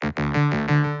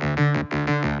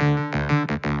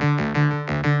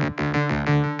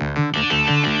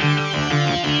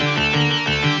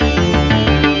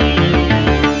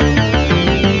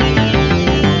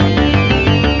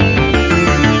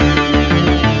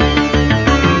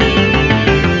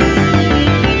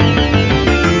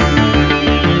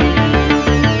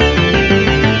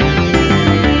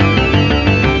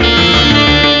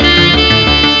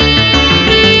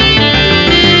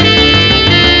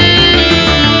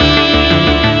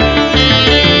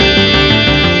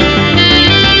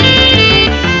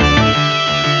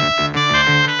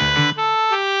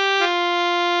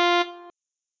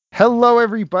Hello,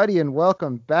 everybody, and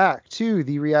welcome back to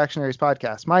the Reactionaries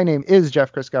Podcast. My name is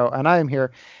Jeff Crisco, and I am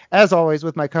here, as always,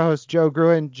 with my co-host Joe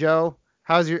Gruen. Joe,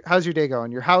 how's your day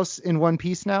going? Your house in one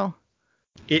piece now?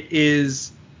 It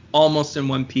is almost in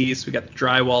one piece. We got the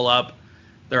drywall up.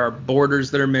 There are borders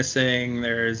that are missing.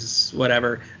 There's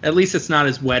whatever. At least it's not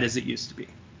as wet as it used to be.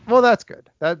 Well, that's good.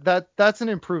 That's an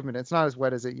improvement. It's not as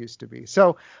wet as it used to be.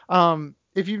 So,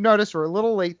 if you've noticed, we're a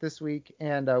little late this week,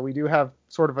 and we do have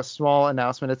sort of a small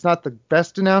announcement. It's not the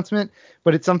best announcement,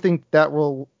 but it's something that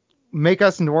will make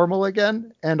us normal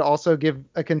again and also give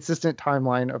a consistent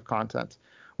timeline of content.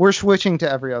 We're switching to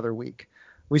every other week.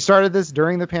 We started this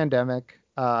during the pandemic.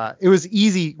 It was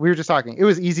easy. We were just talking. It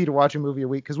was easy to watch a movie a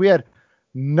week because we had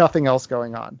nothing else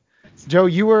going on. Joe,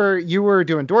 you were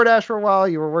doing DoorDash for a while.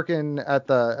 You were working at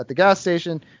the gas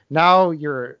station. Now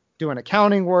you're doing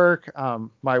accounting work. The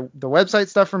website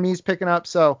stuff for me is picking up.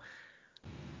 So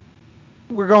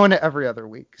we're going to every other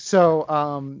week.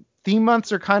 So theme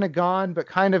months are kind of gone, but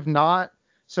kind of not.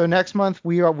 So next month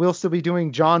we'll still be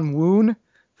doing John Woon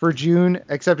for June,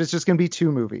 except it's just going to be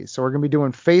 2 movies. So we're going to be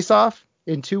doing Face Off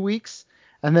in 2 weeks,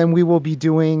 and then we will be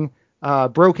doing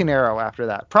Broken Arrow after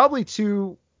that. Probably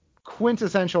 2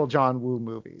 quintessential John Woo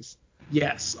movies.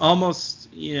 Yes,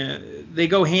 almost. Yeah, they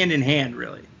go hand in hand,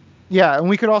 really. Yeah, and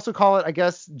we could also call it, I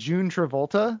guess, June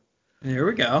Travolta. There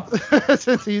we go.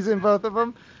 Since he's in both of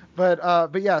them. But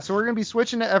yeah, so we're gonna be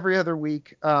switching to every other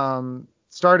week.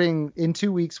 Starting in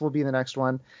 2 weeks will be the next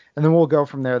one, and then we'll go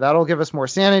from there. That'll give us more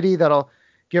sanity. That'll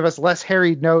give us less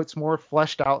harried notes, more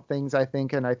fleshed out things, I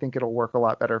think, and I think it'll work a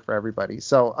lot better for everybody.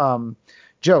 So,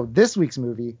 Joe, this week's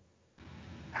movie,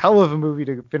 hell of a movie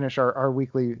to finish our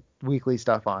weekly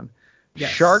stuff on.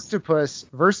 Yes. Sharktopus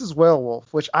versus Whalewolf,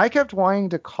 which I kept wanting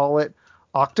to call it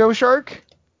Octoshark.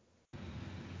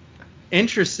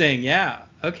 Interesting, yeah.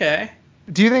 Okay.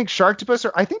 Do you think Sharktopus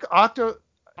or I think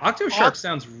Octoshark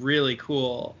sounds really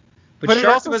cool, but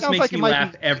Sharktopus makes like me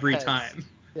laugh every time.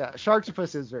 Yeah,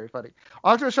 Sharktopus is very funny.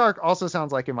 Octoshark also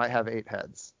sounds like it might have 8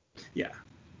 heads. Yeah.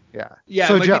 Yeah,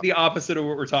 so it might be the opposite of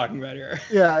what we're talking about here.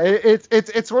 Yeah,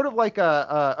 it's sort of like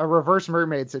a reverse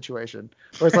mermaid situation,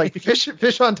 where it's like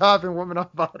fish on top and woman on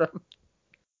bottom.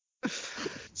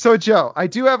 So, Joe, I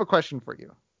do have a question for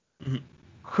you. Mm-hmm.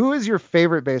 Who is your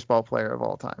favorite baseball player of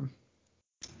all time?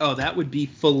 Oh, that would be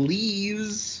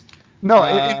Feliz. No,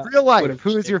 in real life,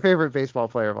 who is your favorite baseball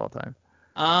player of all time?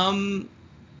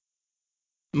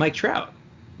 Mike Trout.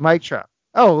 Mike Trout.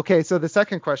 Oh, okay. So the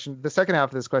second half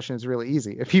of this question is really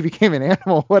easy. If he became an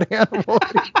animal, what animal would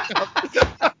he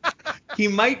become? He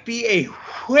might be a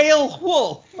whale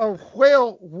wolf. A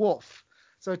whale wolf.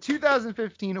 So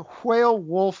 2015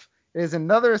 Whalewolf is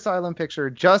another Asylum picture,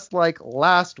 just like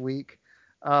last week,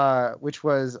 which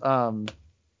was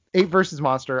 8 versus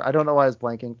Monster. I don't know why I was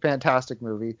blanking. Fantastic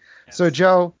movie. Yes. So,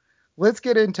 Joe, let's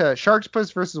get into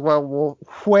Sharktopus versus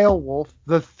Whalewolf,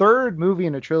 the 3rd movie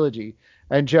in a trilogy.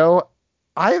 And, Joe,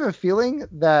 I have a feeling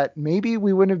that maybe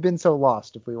we wouldn't have been so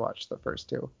lost if we watched the first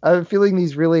 2. I have a feeling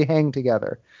these really hang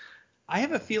together. I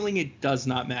have a feeling it does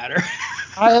not matter.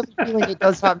 I have a feeling it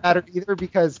does not matter either,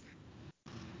 because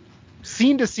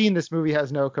scene to scene, this movie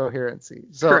has no coherency.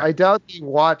 So correct. I doubt they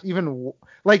watch even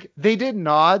like they did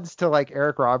nods to like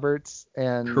Eric Roberts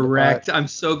and correct. I'm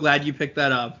so glad you picked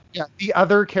that up. Yeah, the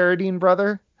other Carradine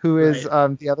brother, who is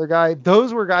right. The other guy.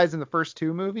 Those were guys in the first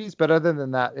 2 movies, but other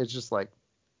than that, it's just like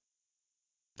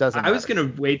doesn't matter. I was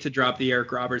gonna wait to drop the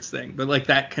Eric Roberts thing, but like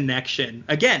that connection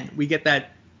again, we get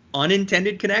that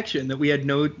unintended connection that we had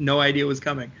no idea was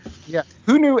coming. Yeah.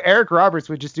 Who knew Eric Roberts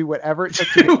would just do whatever it took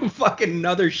to do fucking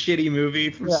another shitty movie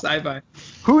from sci-fi.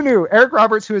 Who knew Eric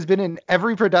Roberts, who has been in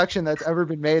every production that's ever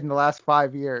been made in the last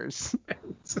 5 years?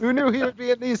 Who knew he would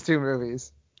be in these 2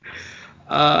 movies?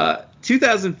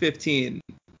 2015.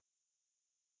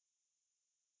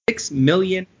 $6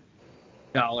 million.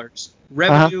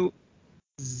 Revenue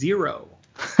 0.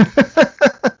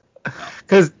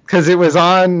 Because it was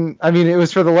on. I mean, it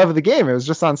was for the love of the game. It was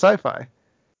just on Sci-Fi.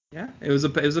 Yeah, it was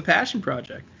a passion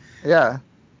project. Yeah.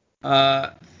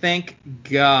 Thank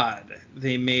God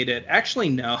they made it. Actually,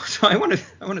 no. So I want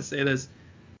to say this.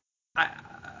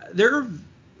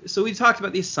 So we talked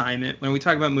about The Assignment when we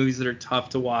talk about movies that are tough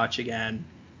to watch again,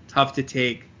 tough to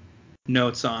take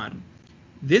notes on.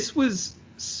 This was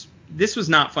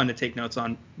not fun to take notes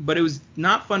on, but it was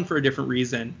not fun for a different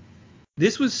reason.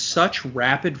 This was such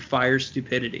rapid fire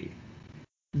stupidity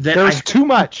that there was too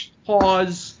much.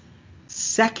 Pause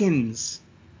seconds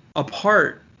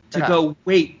apart to go,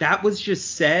 wait, that was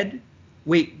just said?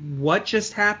 Wait, what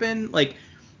just happened? Like,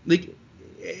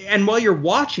 and while you're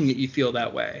watching it, you feel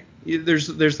that way.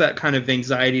 There's that kind of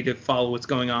anxiety to follow what's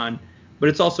going on. but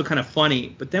it's also kind of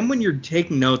funny. But then when you're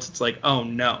taking notes, it's like, oh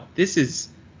no, this is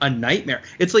a nightmare.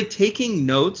 It's like taking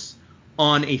notes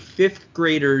on a fifth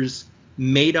grader's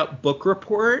made up book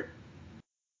report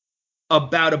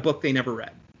about a book they never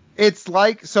read. It's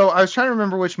like, so I was trying to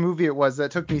remember which movie it was that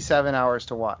took me 7 hours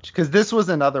to watch, because this was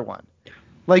another one.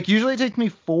 Like, usually it takes me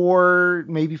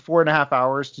maybe 4.5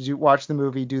 hours to watch the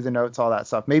movie, do the notes, all that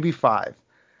stuff, maybe 5.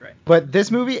 Right. But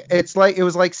this movie, it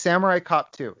was like Samurai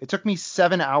Cop 2. It took me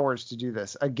 7 hours to do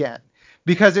this again,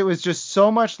 because it was just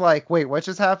so much like, wait, what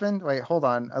just happened? Wait, hold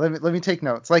on. Let me take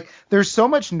notes. Like, there's so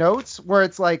much notes where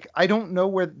it's like, I don't know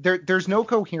where there's no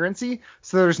coherency.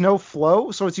 So there's no flow.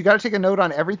 So you got to take a note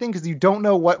on everything, because you don't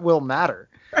know what will matter.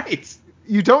 Right.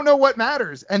 You don't know what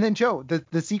matters. And then Joe,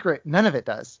 the secret, none of it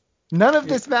does. None of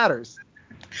this matters.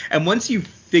 And once you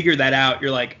figure that out,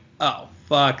 you're like, oh,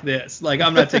 fuck this. Like,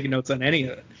 I'm not taking notes on any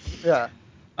of it. Yeah.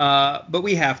 But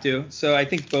we have to. So I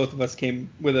think both of us came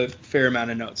with a fair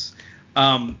amount of notes.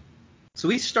 So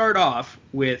we start off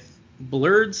with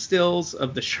blurred stills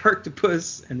of the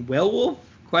Sharktopus and Whalewolf, ?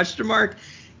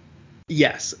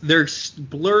 Yes, there's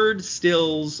blurred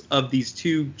stills of these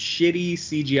two shitty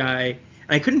CGI. And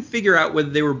I couldn't figure out whether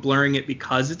they were blurring it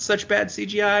because it's such bad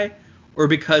CGI or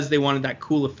because they wanted that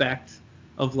cool effect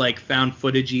of like found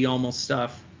footagey almost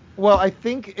stuff. Well, I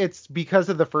think it's because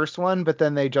of the first one, but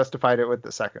then they justified it with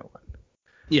the second one.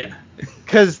 Yeah.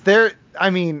 Because this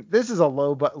is a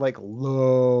low budget, like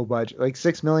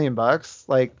 $6 million.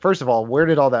 Like, first of all, where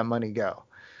did all that money go?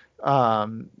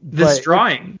 This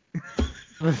drawing.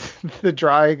 The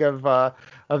drawing of the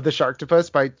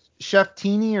Sharktopus by Chef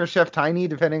Teeny or Chef Tiny,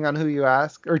 depending on who you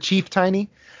ask, or Chief Tiny.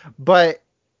 But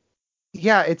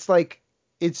yeah, it's like,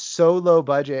 it's so low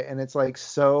budget, and it's like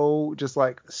so just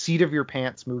like seat of your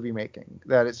pants movie making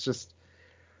that it's just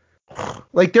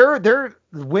like there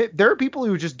are people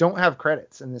who just don't have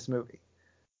credits in this movie.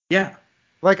 Yeah.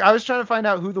 Like, I was trying to find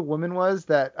out who the woman was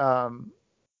that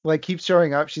like keeps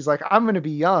showing up. She's like, I'm gonna be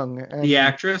young. And the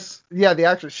actress. Yeah, the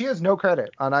actress. She has no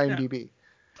credit on IMDb.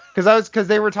 Because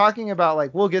they were talking about,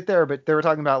 like, we'll get there, but they were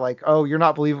talking about like, oh, you're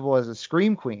not believable as a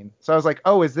scream queen. So I was like,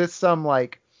 oh, is this some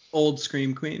like old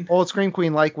scream queen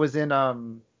like was in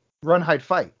Run, Hide,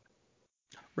 Fight.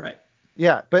 Right.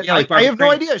 Yeah, but yeah, like I have no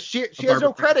idea. She has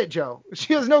no credit, Joe.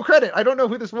 She has no credit. I don't know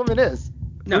who this woman is.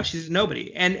 No, she's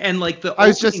nobody. And like I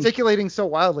was gesticulating so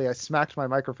wildly, I smacked my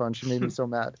microphone. She made me so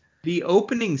mad. The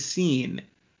opening scene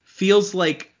feels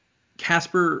like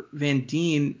Casper Van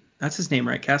Dien. That's his name,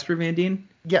 right? Casper Van Dien?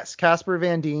 Yes, Casper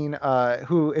Van Dien,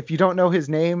 who, if you don't know his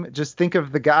name, just think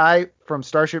of the guy from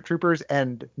Starship Troopers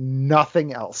and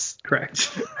nothing else.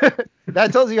 Correct.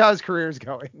 That tells you how his career is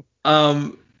going.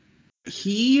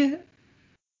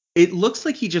 It looks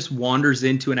like he just wanders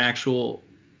into an actual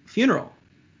funeral.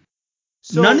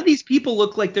 So, none of these people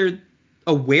look like they're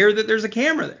aware that there's a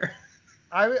camera there.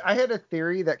 I had a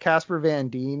theory that Casper Van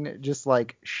Dien just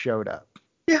like showed up.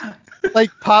 Yeah.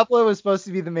 Like, Pablo was supposed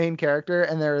to be the main character,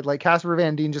 and they're like, Casper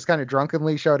Van Dien just kind of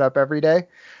drunkenly showed up every day.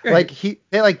 Right.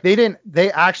 Like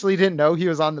they actually didn't know he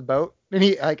was on the boat, and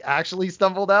he like actually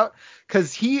stumbled out,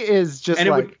 because he is just and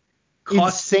like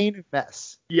insane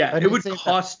mess. Yeah, it would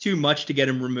cost too much to get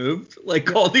him removed. Like,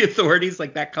 call the authorities,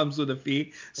 like that comes with a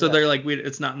fee. So they're like,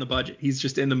 it's not in the budget. He's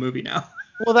just in the movie now.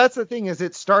 Well, that's the thing, is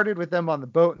it started with them on the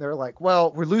boat, and they're like,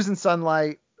 well, we're losing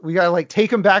sunlight. We got to like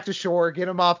take him back to shore, get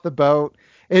him off the boat.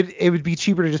 It would be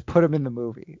cheaper to just put him in the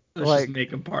movie. Let's just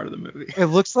make him part of the movie. It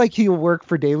looks like he'll work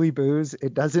for Daily Booze.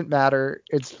 It doesn't matter.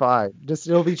 It's fine.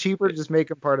 It'll be cheaper to just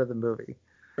make him part of the movie.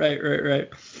 Right.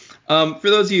 For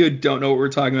those of you who don't know what we're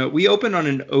talking about, we open on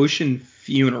an ocean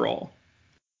funeral.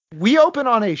 We open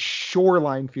on a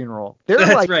shoreline funeral.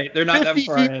 That's like right. They're not 50 that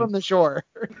far feet in. from the shore.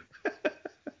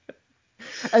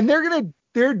 And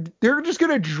they're just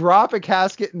gonna drop a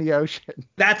casket in the ocean.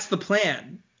 That's the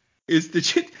plan.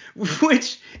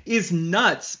 Which is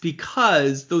nuts,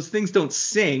 because those things don't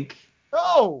sink.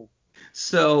 No.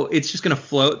 So it's just going to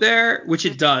float there, which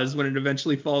it does when it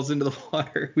eventually falls into the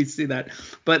water. We see that.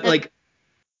 But like,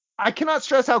 I cannot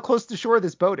stress how close to shore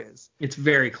this boat is. It's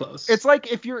very close. It's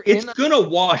like if you're it's going to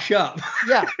wash up.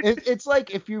 Yeah. It's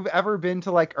like if you've ever been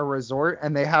to like a resort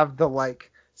and they have the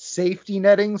like safety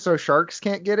netting so sharks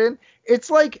can't get in. It's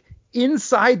like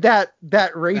inside that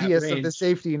radius of the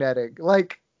safety netting.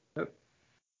 Like,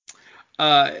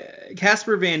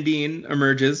 Casper Van Dien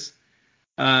emerges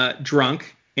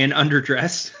drunk and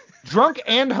underdressed. Drunk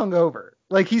and hungover.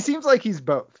 Like, he seems like he's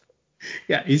both.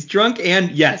 Yeah, he's drunk and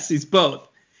yes, he's both.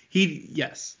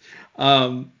 Yes.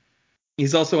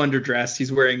 He's also underdressed.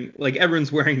 He's wearing, like,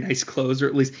 everyone's wearing nice clothes, or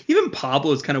at least even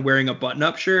Pablo's kind of wearing a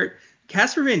button-up shirt.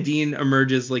 Casper Van Dien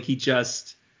emerges like he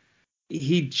just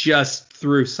he just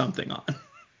threw something on.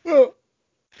 Well,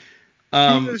 he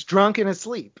Um, was drunk in his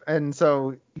sleep, and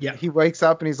so yeah. he wakes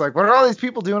up and he's like, "What are all these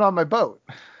people doing on my boat?"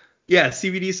 Yeah,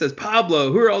 CVD says,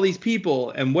 Pablo, who are all these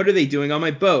people, and what are they doing on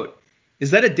my boat?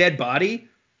 Is that a dead body?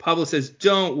 Pablo says,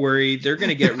 don't worry, they're going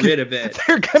to get rid of it.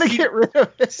 They're gonna get rid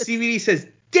of it. CVD says,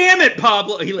 damn it,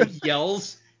 Pablo. He like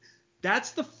yells.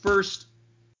 That's the first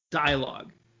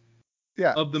dialogue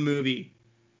Yeah, of the movie.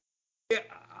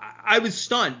 I was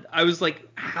stunned. I was like,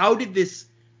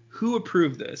 who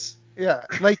approved this? yeah.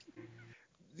 Like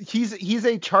he's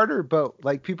a charter boat.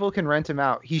 Like people can rent him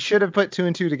out. He should have put two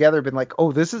and two together, been like,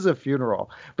 oh, this is a funeral.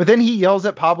 But then he yells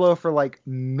at Pablo for like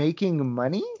making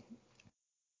money.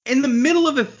 In the middle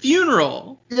of a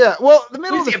funeral. Yeah, well, the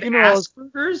middle What of does the he have, funeral is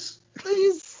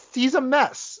Asperger's? he's a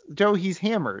mess. Joe, he's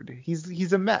hammered.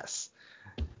 He's a mess.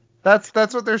 That's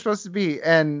what they're supposed to be.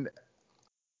 And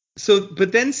So,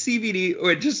 but then CVD,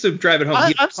 or just to drive it home,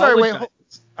 he I'm sorry, wait. apologized.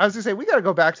 I was gonna say we gotta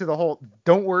go back to the whole.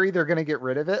 Don't worry, they're gonna get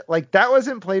rid of it. Like that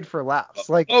wasn't played for laughs.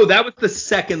 Like That was the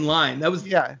second line. That was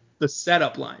yeah, the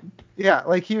setup line. yeah.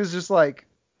 Like he was just like,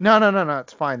 no,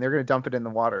 it's fine. They're gonna dump it in the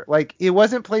water. Like it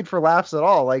wasn't played for laughs at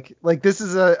all. Like this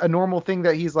is a normal thing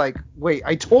that he's like, wait,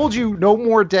 I told you no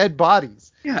more dead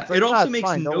bodies. Yeah, Like, it also it's makes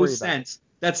fine, don't no worry about it. sense.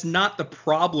 That's not the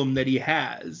problem that he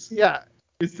has. Yeah,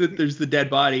 It's that there's the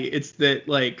dead body. It's that,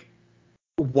 like,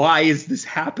 why is this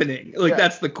happening? Like, Yeah.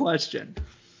 that's the question.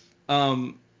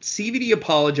 CVD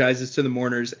apologizes to the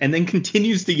mourners and then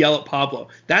continues to yell at Pablo.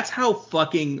 That's how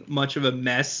fucking much of a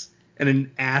mess and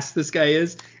an ass this guy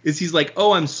is he's like,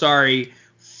 oh, I'm sorry.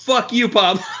 Fuck you,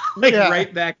 Pablo.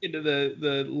 Right back into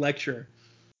the lecture.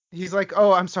 He's like,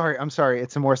 oh, I'm sorry.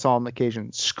 It's a more solemn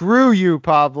occasion. Screw you,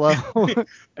 Pablo.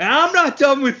 I'm not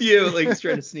done with you. Like, he's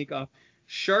trying to sneak off.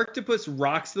 Sharktopus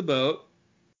rocks the boat.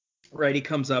 Right, he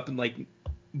comes up and like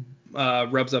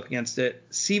rubs up against it.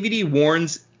 CVD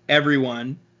warns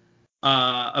everyone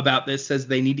about this, says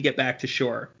they need to get back to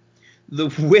shore. The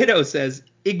widow says,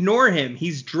 ignore him,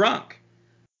 he's drunk.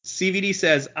 CVD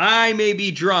says, I may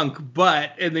be drunk,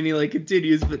 but, and then he like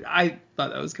continues, but I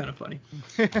thought that was kind of funny.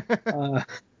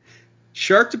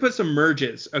 Sharktopus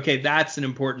emerges. Okay, that's an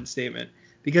important statement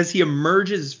because he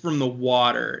emerges from the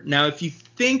water. Now, if you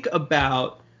think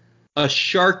about a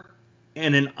shark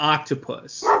and an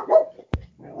octopus,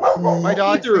 My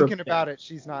dog's neither of thinking them- about it.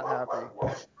 She's not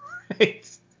happy.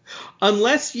 Right?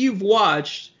 Unless you've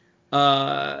watched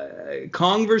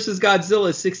Kong versus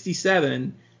Godzilla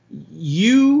 67,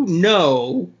 you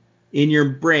know in your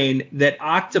brain that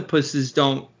octopuses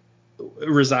don't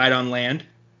reside on land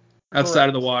outside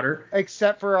of the water.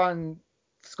 Except for on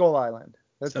Skull Island.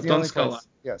 That's Except the on only Skull place. Island.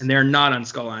 Yes. And they're not on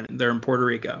Skull Island. They're in Puerto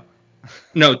Rico.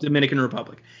 No, Dominican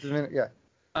Republic.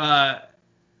 Yeah.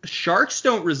 Sharks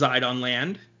don't reside on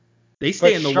land. They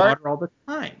stay in the water all the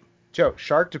time. Joe,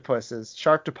 sharktopi,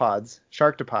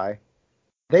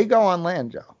 they go on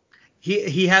land, Joe.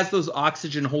 He has those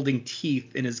oxygen holding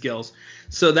teeth in his gills.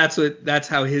 So that's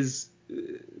how his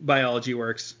biology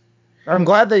works. I'm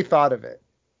glad they thought of it.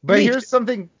 But Me here's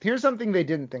something they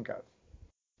didn't think of.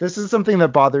 This is something that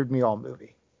bothered me all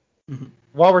movie. Mm-hmm.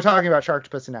 While we're talking about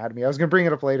Sharktopus anatomy, I was going to bring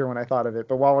it up later when I thought of it,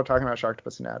 but while we're talking about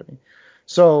Sharktopus anatomy.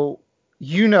 So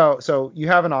you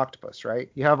have an octopus, right?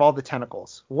 You have all the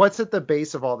tentacles. What's at the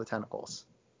base of all the tentacles?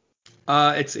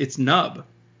 It's nub.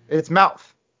 It's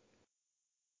mouth.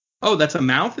 Oh, that's a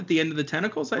mouth at the end of the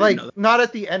tentacles? I didn't know that. Not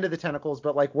at the end of the tentacles,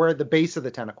 but like where the base of the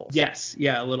tentacles. Yes.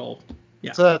 Yeah, a little.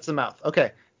 Yeah. So that's the mouth.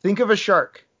 Okay. Think of a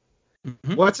shark.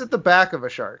 Mm-hmm. What's at the back of a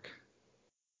shark?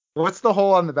 What's the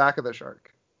hole on the back of the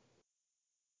shark?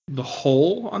 The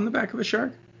hole on the back of a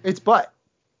shark? It's butt.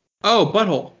 Oh,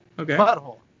 butthole. Okay.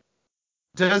 Butthole.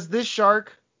 Does this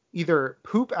shark either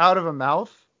poop out of a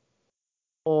mouth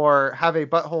or have a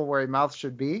butthole where a mouth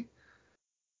should be?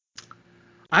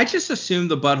 I just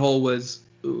assumed the butthole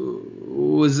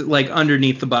was like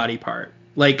underneath the body part,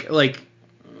 like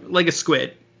a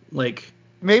squid. Like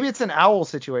maybe it's an owl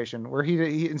situation where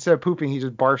he instead of pooping he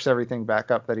just barfs everything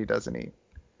back up that he doesn't eat.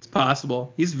 It's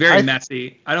possible. He's very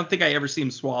messy. I don't think I ever see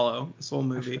him swallow this whole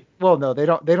movie. Well, no, they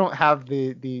don't have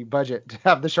the budget to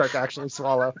have the shark actually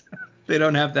swallow. They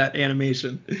don't have that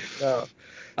animation. No.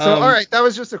 So, all right, that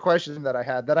was just a question that I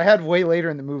had way later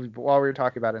in the movie, but while we were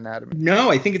talking about anatomy.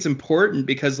 No, I think it's important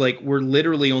because, like, we're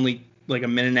literally only, like, a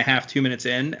minute and a half, 2 minutes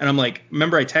in. And I'm like,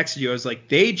 remember I texted you, I was like,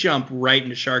 they jump right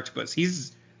into Sharktopus.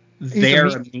 He's there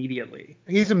immediately.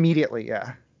 He's immediately,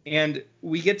 yeah. And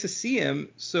we get to see him.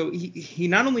 So he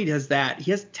not only does that, he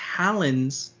has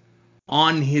talons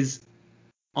on his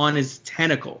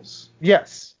tentacles.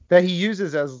 Yes, that he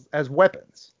uses as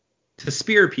weapons. To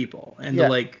spear people and to,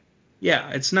 like,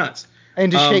 yeah, it's nuts.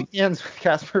 And to shake hands with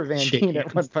Casper Van Dien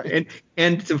at one point.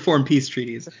 And to form peace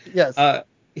treaties. Yes.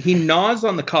 He gnaws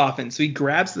on the coffin. So he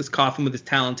grabs this coffin with his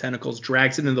talon tentacles,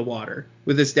 drags it into the water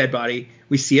with his dead body.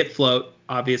 We see it float,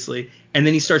 obviously. And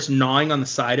then he starts gnawing on the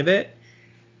side of it.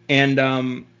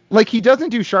 And like he doesn't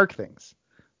do shark things.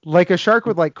 Like a shark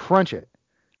would like crunch it.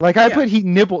 Like I put he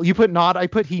nibbled. You put gnawed. I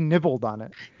put he nibbled on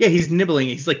it. Yeah, he's nibbling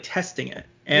it. He's like testing it.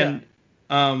 And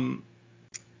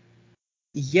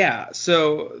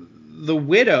so the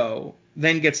widow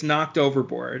then gets knocked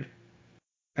overboard.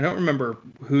 I don't remember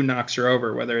who knocks her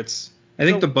over, whether it's... I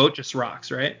think the boat just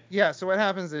rocks, right? Yeah, so what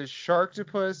happens is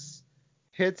Sharktopus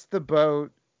hits the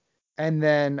boat and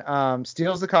then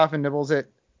steals the coffin, nibbles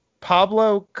it.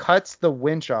 Pablo cuts the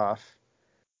winch off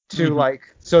to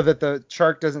so that the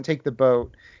shark doesn't take the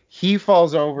boat. He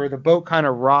falls over. The boat kind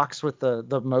of rocks with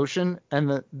the motion. And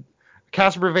the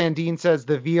Casper Van Dien says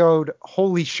the VO'd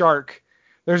holy shark.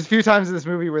 There's a few times in this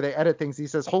movie where they edit things. He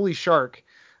says holy shark.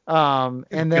 And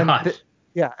then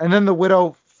and then the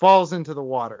widow falls into the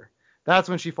water. That's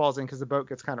when she falls in because the boat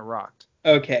gets kind of rocked.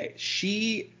 Okay.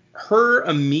 Her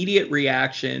immediate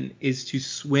reaction is to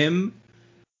swim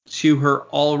to her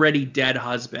already dead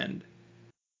husband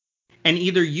and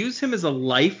either use him as a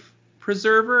life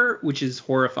preserver, which is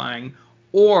horrifying,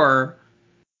 or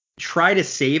try to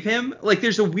save him. Like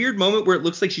there's a weird moment where it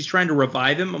looks like she's trying to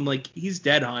revive him. I'm like, he's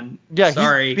dead, hon. Yeah,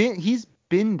 sorry. He's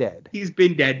been dead. He's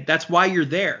been dead. That's why you're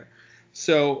there.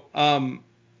 So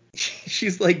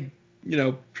she's like,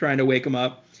 trying to wake him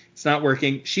up. It's not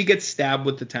working. She gets stabbed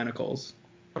with the tentacles.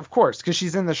 Of course, because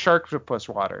she's in the Sharktopus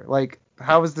water. Like,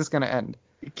 how is this going to end?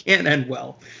 It can't end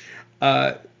well.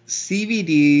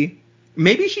 CVD,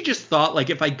 maybe she just thought, like,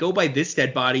 if I go by this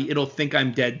dead body, it'll think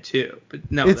I'm dead too.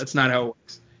 But no, that's not how it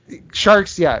works.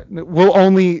 Sharks,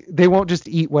 they won't just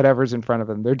eat whatever's in front of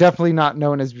them. They're definitely not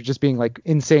known as just being, like,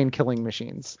 insane killing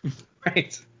machines.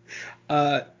 Right.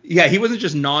 He wasn't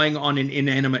just gnawing on an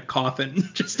inanimate coffin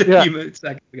just a few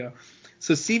seconds ago.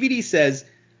 So CVD says,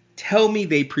 tell me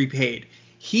they prepaid.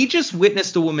 He just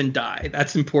witnessed a woman die.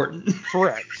 That's important.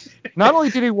 Correct. Not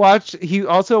only did he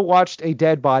also watched a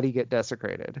dead body get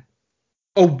desecrated.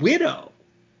 A widow?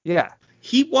 Yeah.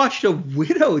 He watched a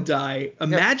widow die.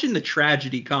 Imagine the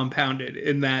tragedy compounded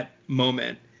in that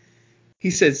moment.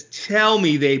 He says, tell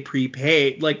me they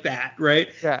prepaid, like that, right?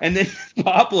 Yeah. And then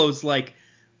Pablo's like,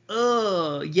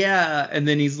 oh, yeah. And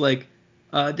then he's like,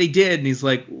 they did. And he's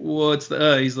like, what's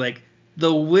the, he's like,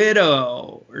 the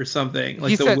widow or something.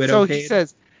 Like widow paid. He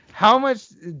says, how much,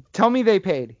 tell me they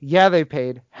paid. Yeah, they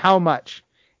paid. How much?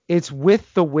 It's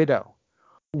with the widow.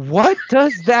 What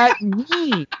does that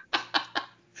mean?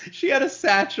 She had a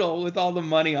satchel with all the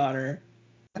money on her.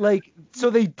 Like, so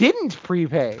they didn't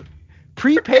prepay.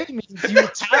 Prepay means you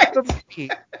attack the money.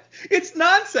 It's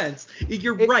nonsense.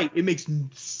 You're right. It makes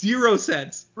zero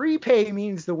sense. Prepay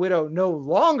means the widow no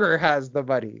longer has the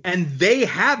money. And they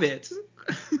have it.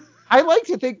 I like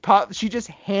to think she just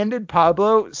handed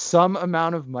Pablo some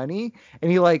amount of money,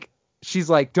 and she's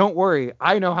like, don't worry,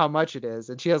 I know how much it is.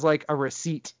 And she has like a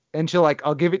receipt, and she'll like,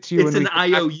 I'll give it to you. It's an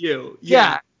IOU.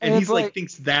 Yeah. And he's like,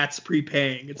 thinks that's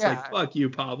prepaying. It's like, fuck you,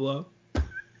 Pablo.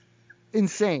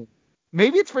 Insane.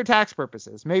 Maybe it's for tax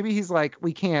purposes. Maybe he's like,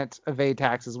 we can't evade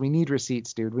taxes. We need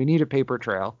receipts, dude. We need a paper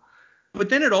trail. But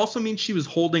then it also means she was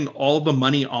holding all the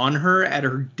money on her at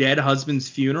her dead husband's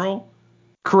funeral.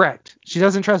 Correct. She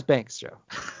doesn't trust banks, Joe.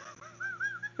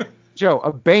 Joe,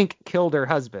 a bank killed her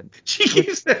husband. She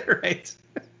keeps it right.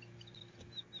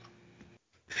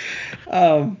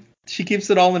 She keeps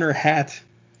it all in her hat.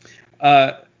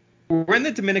 We're in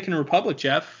the Dominican Republic,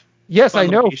 Jeff. Yes, I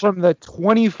know from the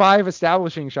 25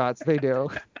 establishing shots they do.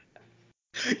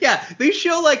 Yeah, they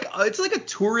show it's like a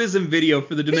tourism video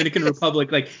for the Dominican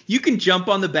Republic. Like you can jump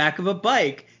on the back of a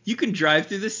bike. You can drive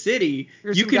through the city.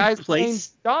 You can guys play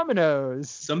dominoes.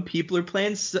 Some people are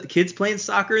kids playing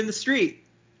soccer in the street.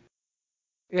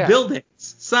 Yeah. Buildings,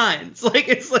 signs. Like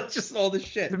it's like just all this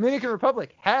shit. Dominican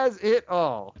Republic has it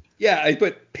all. Yeah, I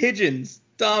put pigeons,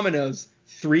 dominoes,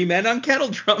 3-man kettle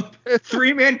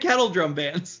drum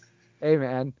bands. Hey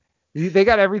man, they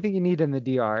got everything you need in the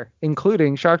DR,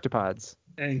 including Sharktopods.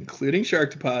 And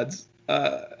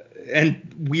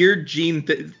weird gene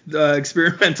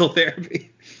experimental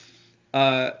therapy.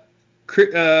 Casper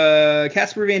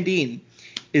Van Dien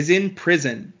is in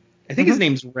prison. I think his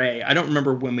name's Ray. I don't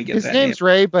remember when we get his name's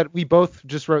Ray, but we both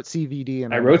just wrote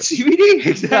CVD. I wrote CVD?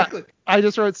 Exactly. Yeah, I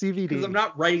just wrote CVD. Because I'm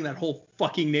not writing that whole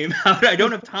fucking name out. I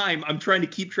don't have time. I'm trying to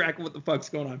keep track of what the fuck's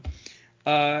going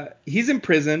on. He's in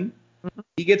prison.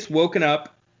 He gets woken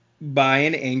up by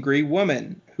an angry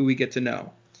woman who we get to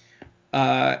know.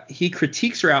 He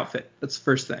critiques her outfit. That's the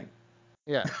first thing.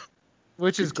 Yeah.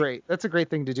 which is great. That's a great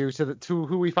thing to do to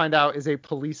who we find out is a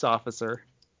police officer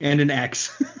And an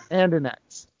ex. and an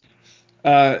ex.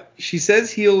 She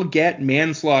says he'll get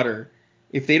manslaughter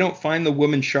if they don't find the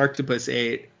woman Sharktopus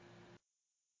ate.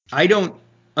 I don't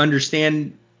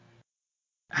understand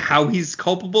how he's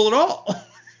culpable at all.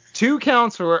 2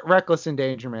 counts for reckless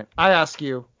endangerment. I ask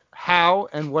you, how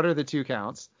and what are the 2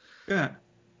 counts? Yeah.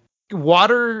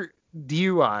 Water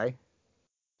DUI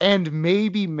and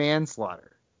maybe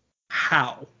manslaughter.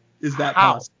 How is that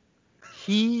How? possible?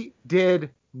 He did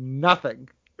nothing.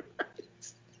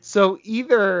 So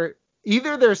either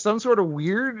there's some sort of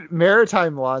weird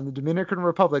maritime law in the Dominican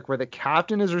Republic where the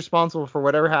captain is responsible for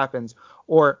whatever happens,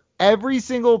 or every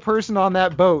single person on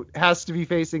that boat has to be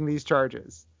facing these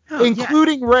charges,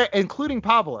 including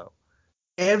Pablo.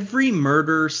 Every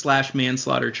murder /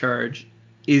 manslaughter charge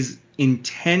is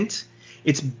intent.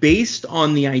 It's based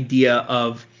on the idea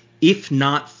of if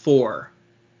not for.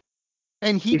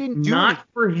 And he If didn't do not it.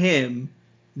 for him,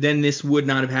 then this would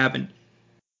not have happened.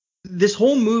 This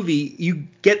whole movie, you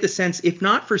get the sense, if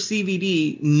not for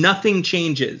CVD, nothing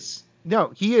changes.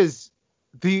 No, he is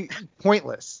the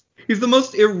pointless. He's the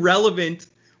most irrelevant,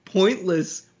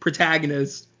 pointless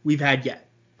protagonist we've had yet.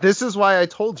 This is why I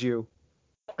told you,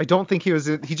 I don't think he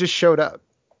just showed up.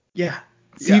 Yeah.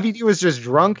 CVD was just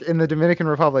drunk in the Dominican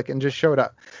Republic and just showed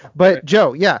up. But right.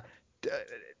 Joe,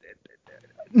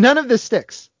 none of this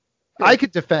sticks. Good. I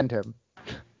could defend him.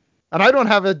 And I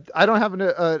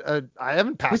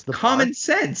haven't passed the common bar.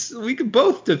 sense. We could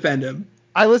both defend him.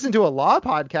 I listen to a law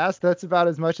podcast. That's about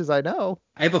as much as I know.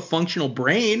 I have a functional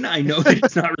brain. I know that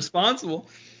he's not responsible.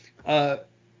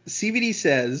 CVD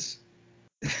says,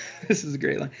 this is a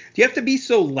great line. Do you have to be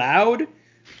so loud? And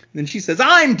then she says,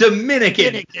 I'm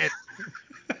Dominican.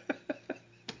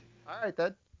 All right,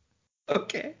 then.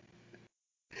 Okay.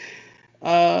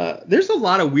 There's a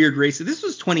lot of weird racism. This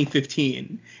was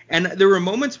 2015, and there were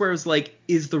moments where I was like,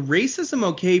 is the racism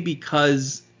okay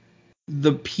because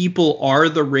the people are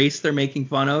the race they're making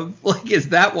fun of? Like, is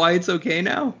that why it's okay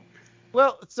now?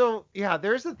 Well, so, yeah,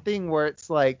 there's a thing where it's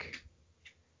like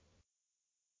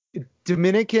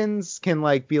Dominicans can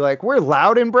like be like, we're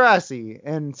loud and brassy,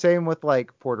 and same with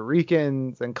like Puerto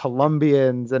Ricans and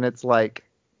Colombians, and it's like,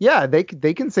 yeah, they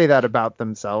can say that about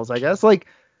themselves, I guess. Like,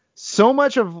 so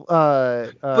much of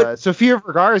Sofia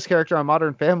Vergara's character on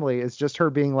Modern Family is just her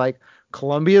being like,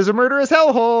 Colombia's a murderous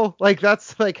hellhole. Like,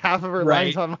 that's like half of her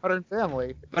lines on Modern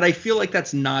Family. But I feel like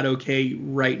that's not okay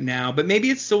right now. But maybe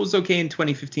it still was okay in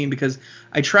 2015 because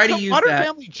I try to use Modern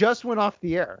Family just went off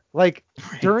the air, like,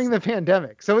 during the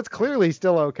pandemic. So it's clearly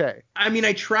still okay. I mean,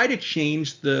 I try to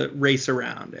change the race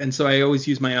around. And so I always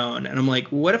use my own. And I'm like,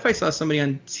 what if I saw somebody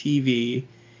on TV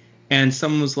and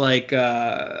someone was like,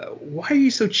 why are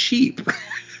you so cheap?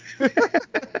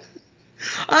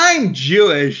 I'm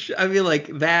Jewish. I mean, like,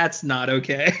 that's not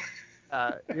okay.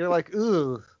 You're like,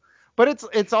 ooh. But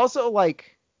it's also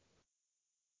like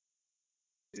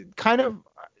kind of,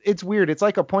 it's weird. It's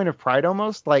like a point of pride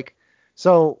almost. Like,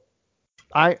 so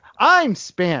I'm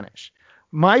Spanish.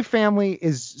 My family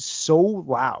is so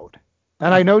loud.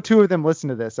 And I know 2 of them listen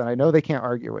to this, and I know they can't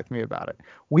argue with me about it.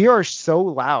 We are so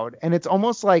loud, and it's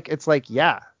almost like,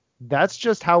 yeah, that's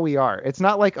just how we are. It's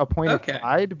not like a point of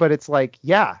pride, but it's like,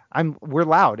 yeah, we're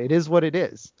loud. It is what it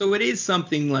is. So it is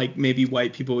something like maybe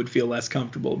white people would feel less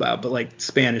comfortable about, but like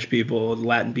Spanish people,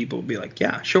 Latin people would be like,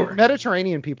 yeah, sure.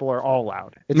 Mediterranean people are all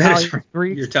loud. Italian,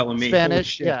 Greek, you're telling me.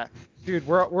 Spanish, yeah. Dude,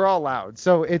 we're all loud.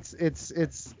 So it's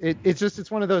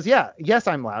one of those, yeah, yes,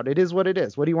 I'm loud. It is what it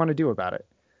is. What do you want to do about it?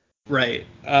 Right.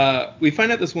 We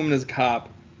find out this woman is a cop.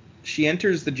 She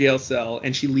enters the jail cell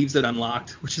and she leaves it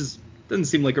unlocked, which doesn't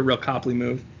seem like a real coply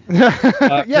move. Yeah,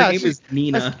 her name is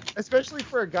Nina. Especially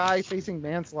for a guy facing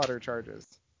manslaughter charges.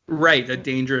 Right, a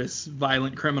dangerous,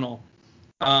 violent criminal.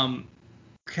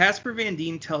 Casper Van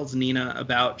Dien tells Nina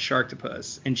about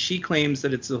Sharktopus, and she claims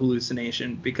that it's a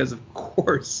hallucination because, of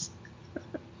course,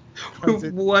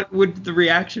 what would the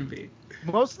reaction be?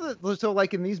 So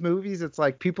like in these movies, it's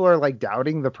like people are like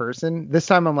doubting the person. This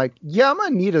time I'm like, yeah, I'm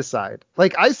on Nita's side.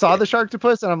 Like I saw the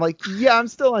Sharktopus and I'm like, yeah, I'm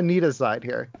still on Nita's side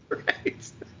here.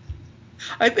 Right.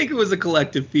 I think it was a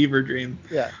collective fever dream.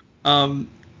 Yeah.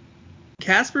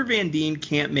 Casper Van Dien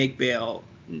can't make bail.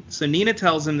 So Nina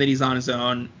tells him that he's on his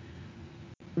own,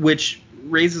 which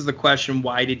raises the question,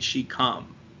 why did she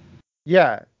come?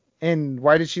 Yeah. And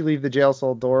why did she leave the jail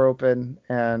cell door open?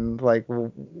 And like,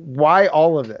 why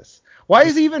all of this? Why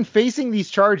is he even facing these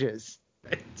charges?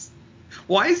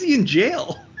 Why is he in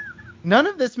jail? None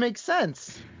of this makes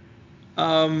sense.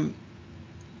 So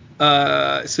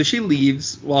she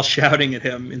leaves while shouting at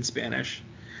him in Spanish.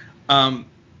 Then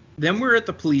we're at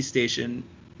the police station.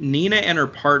 Nina and her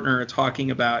partner are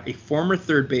talking about a former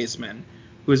third baseman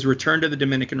who has returned to the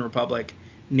Dominican Republic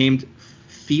named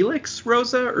Felix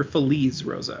Rosa or Feliz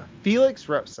Rosa. Felix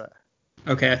Rosa.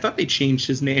 Okay, I thought they changed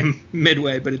his name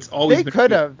midway, but it's always They been.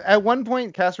 could have. At one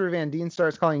point, Casper Van Dien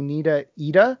starts calling Nita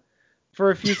Ida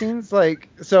for a few scenes. Like,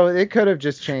 so it could have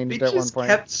just changed They at one just point.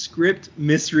 kept script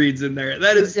misreads in there.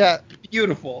 That is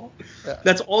beautiful. Yeah.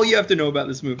 That's all you have to know about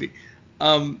this movie.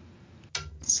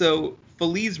 So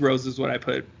Feliz Rosa is what I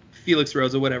put. Felix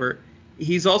Rosa, whatever.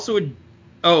 He's also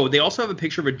they also have a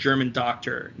picture of a German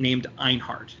doctor named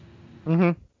Einhard.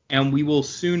 Mm-hmm. And we will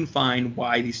soon find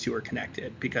why these two are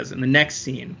connected, because in the next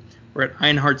scene, we're at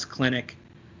Einhardt's clinic.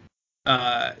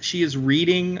 She is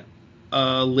reading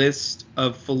a list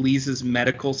of Feliz's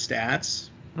medical stats.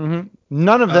 Mm-hmm.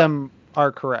 None of them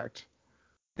are correct.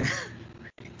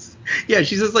 Yeah,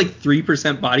 she says like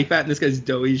 3% body fat, and this guy's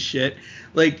doughy as shit.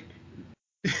 Like,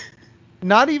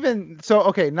 not even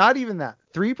that.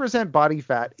 3% body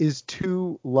fat is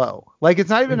too low. Like, it's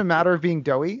not even a matter of being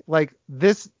doughy. Like,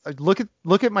 this, look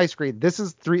at my screen. This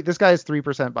guy has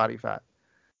 3% body fat.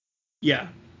 Yeah.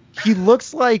 He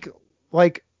looks like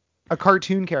a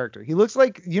cartoon character. He looks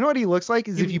like, you know what he looks like?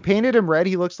 If you painted him red,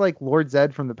 he looks like Lord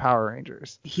Zed from the Power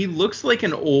Rangers. He looks like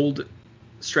an old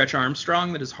Stretch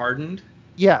Armstrong that is hardened.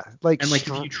 Yeah, like, and like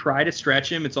if you try to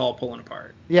stretch him, it's all pulling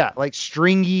apart. Yeah, like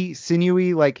stringy,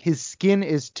 sinewy, like his skin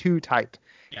is too tight.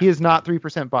 Yeah. He is not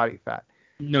 3% body fat.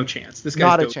 No chance. This guy's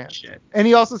not a chance. Shit. And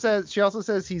she also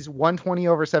says he's 120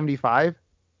 over 75.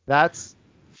 That's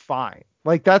fine.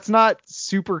 Like, that's not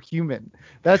superhuman.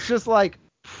 That's just like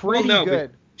pretty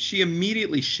good. She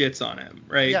immediately shits on him,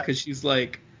 right? Because she's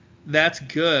like, that's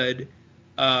good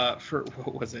for,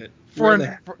 what was it? For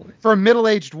a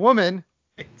middle-aged woman.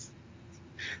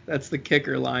 That's the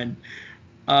kicker line.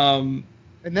 And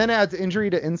then adds injury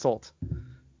to insult.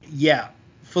 Yeah.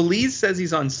 Feliz says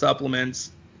he's on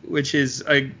supplements, which is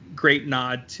a great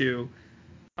nod to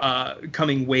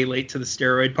coming way late to the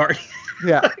steroid party.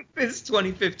 Yeah. It's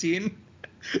 2015.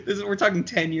 We're talking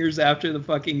 10 years after the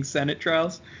fucking Senate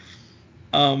trials.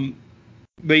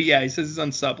 But yeah, he says he's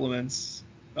on supplements.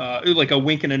 Like a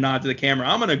wink and a nod to the camera.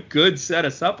 I'm on a good set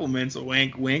of supplements. A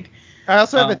wink, wink. I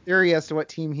also have a theory as to what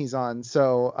team he's on.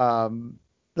 So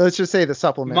let's just say the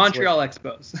supplements. Montreal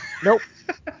Expos. Nope.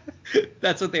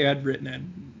 That's what they had written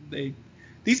in.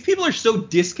 These people are so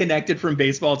disconnected from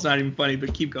baseball. It's not even funny.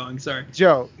 But keep going. Sorry,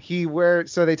 Joe.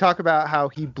 So they talk about how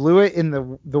he blew it in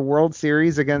the World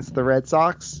Series against the Red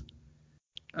Sox.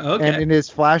 Okay. And in his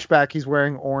flashback, he's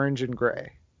wearing orange and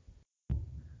gray.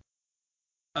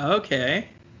 Okay.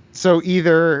 So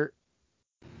either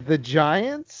the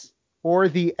Giants or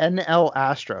the NL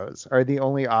Astros are the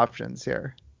only options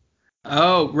here.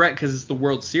 Oh, right, because it's the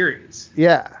World Series.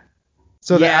 Yeah.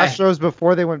 So the Astros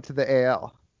before they went to the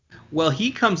AL. Well,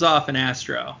 he comes off an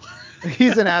Astro.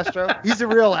 He's an Astro. He's a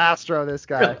real Astro, this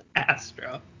guy. Real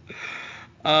Astro.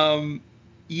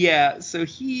 Yeah, so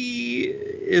he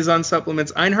is on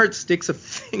supplements. Einhard sticks a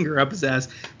finger up his ass.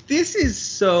 This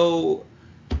is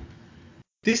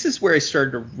where I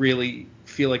started to really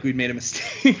feel like we'd made a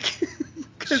mistake.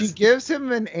 She gives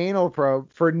him an anal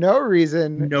probe for no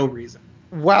reason. No reason.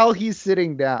 While he's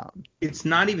sitting down. It's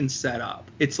not even set up.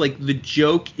 It's like the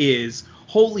joke is,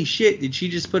 holy shit, did she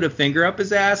just put a finger up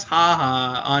his ass? Ha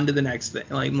ha, on to the next thing.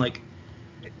 Like, I'm like...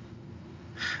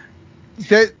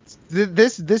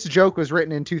 This joke was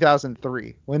written in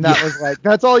 2003 when that was like,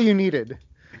 that's all you needed.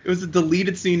 It was a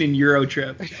deleted scene in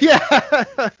Eurotrip.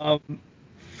 Yeah.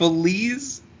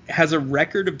 Feliz has a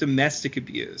record of domestic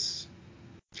abuse.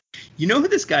 You know who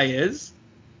this guy is?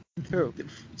 Who?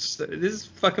 This is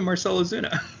fucking Marcelo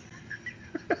Zuna.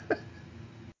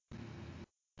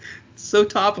 So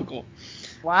topical.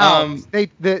 Wow. They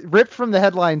ripped from the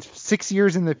headlines 6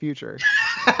 years in the future.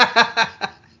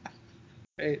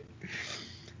 Right.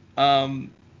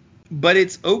 But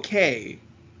it's okay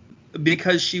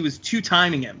because she was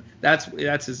two-timing him. That's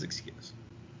his excuse.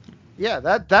 Yeah,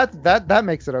 that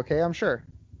makes it okay, I'm sure.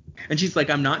 And she's like,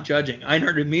 I'm not judging.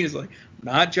 Einhard to me is like, I'm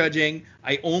not judging.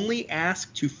 I only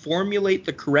ask to formulate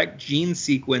the correct gene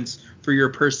sequence for your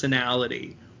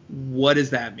personality. What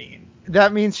does that mean?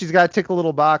 That means she's got to tick a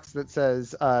little box that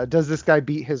says, does this guy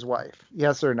beat his wife?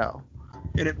 Yes or no?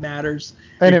 And it matters.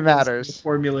 And it matters. The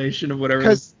formulation of whatever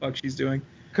the fuck she's doing.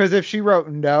 Because if she wrote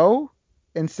no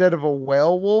instead of a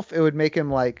whalewolf, it would make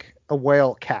him like a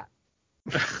whale cat.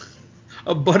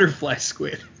 A butterfly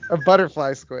squid. A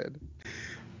butterfly squid.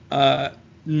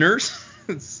 Nurse.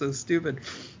 It's so stupid.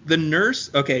 The nurse.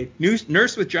 Okay.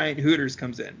 Nurse with giant hooters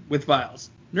comes in with vials.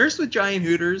 Nurse with giant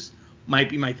hooters might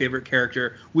be my favorite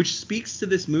character, which speaks to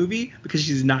this movie because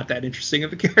she's not that interesting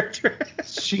of a character.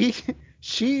 She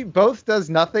She both does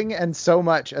nothing and so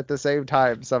much at the same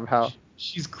time somehow.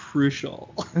 She's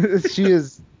crucial. She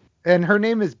is, and her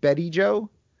name is Betty Joe.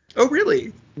 Oh,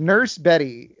 really? Nurse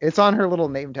Betty. It's on her little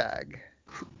name tag.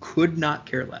 Could not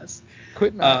care less.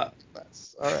 Could not care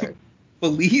less. All right.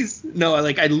 Felice, no,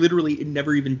 like I literally, it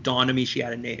never even dawned on me she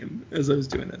had a name as I was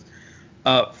doing this.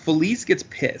 Felice gets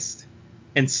pissed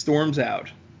and storms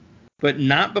out, but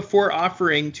not before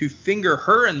offering to finger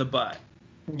her in the butt.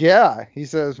 Yeah, he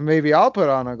says, maybe I'll put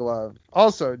on a glove.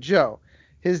 Also, Joe,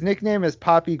 his nickname is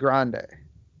Papi Grande.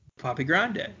 Papi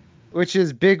Grande. Which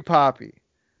is Big Papi.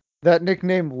 That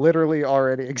nickname literally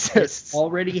already exists. It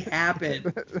already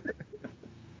happened.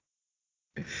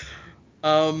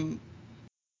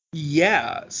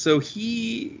 Yeah, so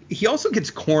he also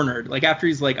gets cornered. Like after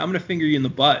he's like, I'm gonna finger you in the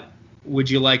butt. Would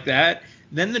you like that?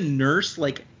 Then the nurse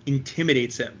like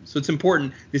intimidates him. So it's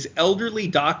important. This elderly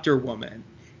doctor woman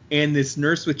and this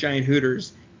nurse with giant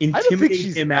hooters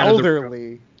intimidate him out of the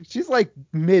room. She's like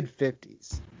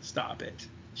mid-50s. Stop it.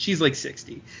 She's like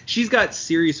 60. She's got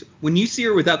serious. When you see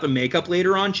her without the makeup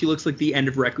later on, she looks like the end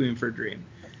of Requiem for a Dream.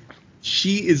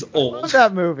 She is old. I love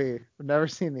that movie. I've never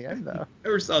seen the end though.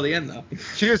 Never saw the end though.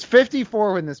 She was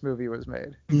 54 when this movie was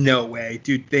made. No way,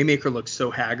 dude. They make her look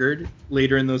so haggard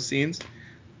later in those scenes.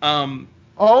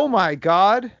 Oh my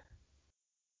God.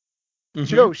 Mm-hmm.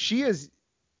 Joe, she is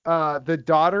the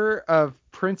daughter of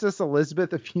Princess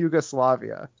Elizabeth of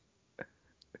Yugoslavia.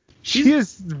 She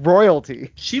is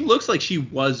royalty. She looks like she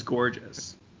was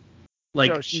gorgeous.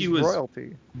 Like Joe, she was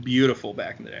royalty. Beautiful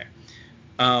back in the day.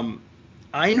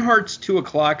 Einhardt's 2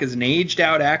 o'clock is an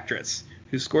aged-out actress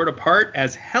who scored a part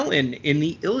as Helen in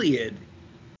the Iliad.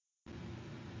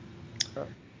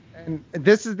 And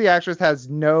this is the actress has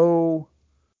no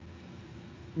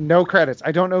credits.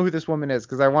 I don't know who this woman is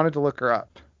because I wanted to look her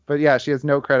up. But yeah, she has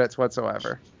no credits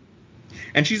whatsoever.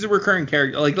 And she's a recurring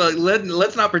character. Like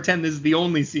let's not pretend this is the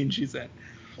only scene she's in.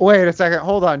 Wait a second.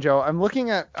 Hold on, Joe. I'm looking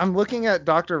at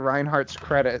Dr. Reinhardt's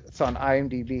credits on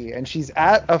IMDb, and she's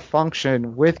at a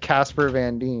function with Casper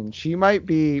Van Dien. She might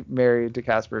be married to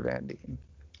Casper Van Dien.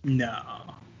 No.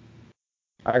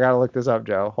 I gotta look this up,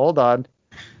 Joe. Hold on.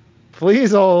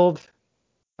 Please hold.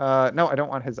 No, I don't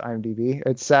want his IMDb.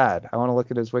 It's sad. I want to look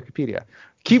at his Wikipedia.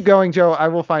 Keep going, Joe. I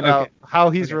will find out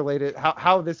how he's related,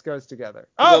 how this goes together.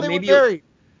 Oh, well, they were married.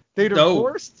 They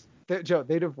divorced. Joe,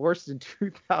 they divorced in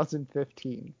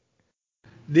 2015.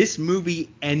 This movie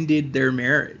ended their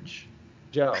marriage.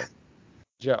 Joe.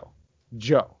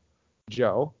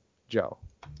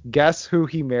 Guess who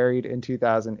he married in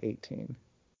 2018?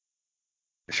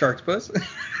 Sharktopus?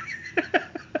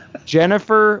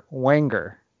 Jennifer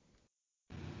Wenger.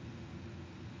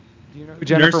 Do you know who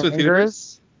Jennifer Wenger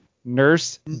is?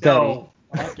 Nurse Betty. No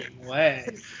fucking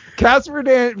way. Casper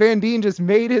Van Dien just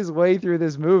made his way through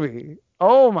this movie.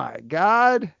 Oh my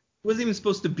God. He wasn't even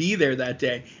supposed to be there that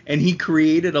day, and he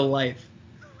created a life.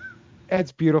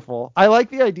 It's beautiful. I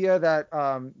like the idea that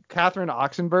Catherine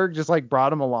Oxenberg just like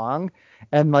brought him along,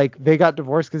 and like they got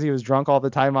divorced because he was drunk all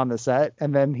the time on the set,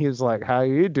 and then he was like, "How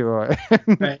you doing?"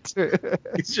 Right.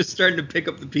 He's just starting to pick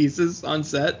up the pieces on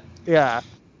set. Yeah.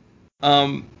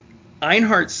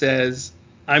 Einhardt says,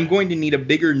 "I'm going to need a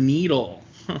bigger needle."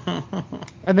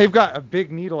 And they've got a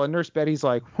big needle, and Nurse Betty's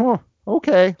like, "Huh,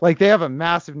 okay." Like they have a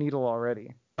massive needle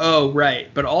already. Oh,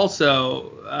 right. But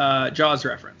also Jaws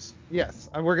reference. Yes,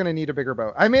 we're going to need a bigger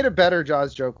boat. I made a better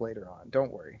Jaws joke later on.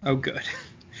 Don't worry. Oh, good.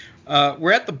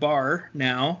 We're at the bar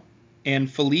now, and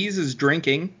Felice is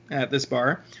drinking at this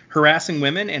bar, harassing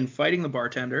women and fighting the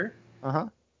bartender.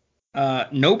 Uh-huh.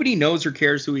 Nobody knows or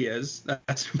cares who he is.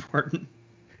 That's important.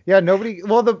 Yeah, nobody.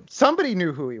 Well, somebody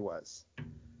knew who he was.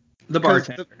 The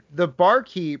bartender. The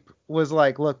barkeep was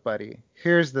like, "Look, buddy,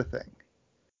 here's the thing.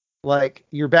 Like,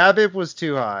 your BABIP was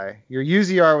too high, your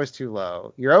UZR was too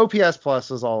low, your OPS plus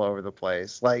was all over the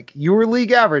place. Like, you were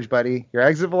league average, buddy. Your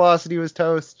exit velocity was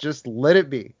toast. Just let it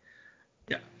be."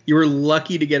 Yeah, you were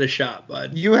lucky to get a shot,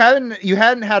 bud. You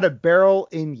hadn't had a barrel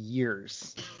in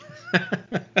years.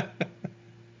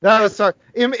 That was sorry.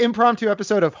 Impromptu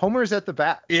episode of Homer's at the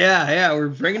Bat. Yeah, we're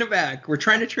bringing it back. We're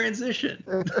trying to transition.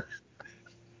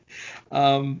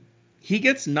 He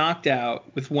gets knocked out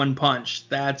with one punch.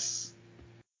 That's...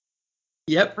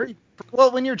 Yep.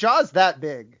 Well, when your jaw's that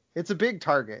big, it's a big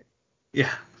target.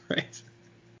 Yeah, right.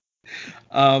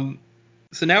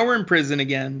 So now we're in prison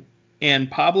again, and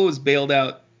Pablo is bailed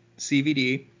out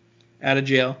CVD out of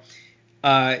jail.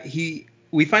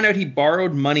 We find out he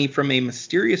borrowed money from a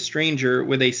mysterious stranger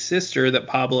with a sister that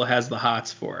Pablo has the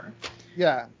hots for.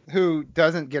 Yeah, who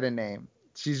doesn't get a name.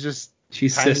 She's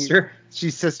sister.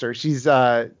 She's sister. She's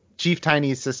Chief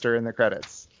Tiny's sister in the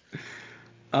credits.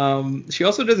 She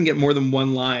also doesn't get more than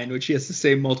one line, which she has to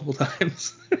say multiple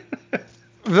times.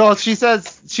 Well, she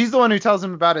says she's the one who tells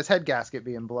him about his head gasket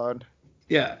being blown.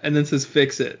 Yeah, and then says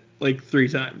fix it like 3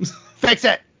 times. Fix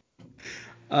it.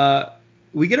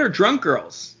 We get our drunk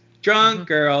girls. Drunk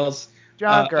girls.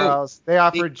 Girls. They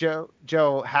offered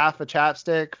Joe half a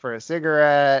chapstick for a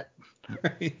cigarette.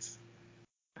 Right.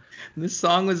 This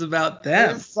song was about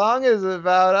them. This song is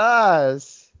about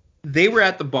us. They were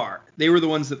at the bar. They were the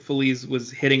ones that Feliz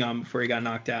was hitting on before he got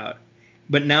knocked out.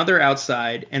 But now they're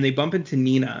outside, and they bump into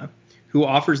Nina, who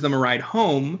offers them a ride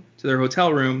home to their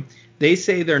hotel room. They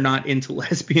say they're not into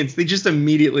lesbians. They just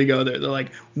immediately go there. They're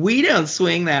like, we don't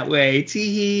swing that way.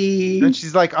 Tee. And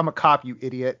she's like, I'm a cop, you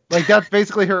idiot. Like, that's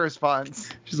basically her response.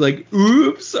 She's like,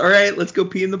 oops. All right, let's go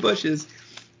pee in the bushes.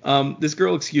 This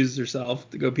girl excuses herself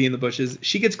to go pee in the bushes.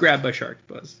 She gets grabbed by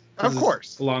Sharktopus. Of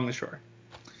course. Along the shore.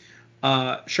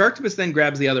 Sharktopus then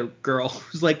grabs the other girl,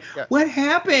 who's like, what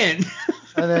happened?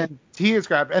 And then he is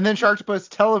grabbed. And then Sharktopus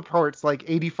teleports like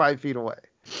 85 feet away.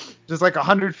 Just like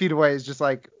 100 feet away is just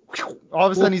like, all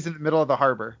of a sudden he's in the middle of the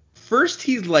harbor. First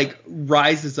he's like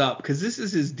rises up, because this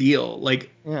is his deal.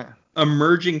 Like,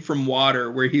 emerging from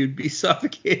water where he would be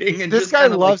suffocating. And this just guy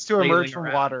loves like to emerge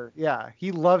from water. Yeah,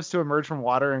 he loves to emerge from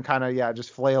water and kind of,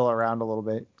 just flail around a little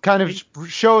bit. Kind of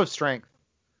show of strength.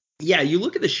 Yeah, you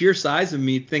look at the sheer size of him,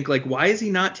 you think, like, why is he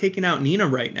not taking out Nina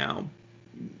right now?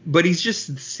 But he's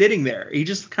just sitting there. He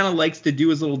just kind of likes to do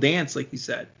his little dance, like you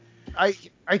said. I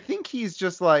think he's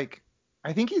just like,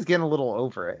 I think he's getting a little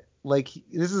over it. Like,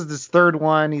 this is his third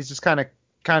one. He's just kind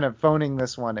of phoning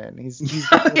this one in. He's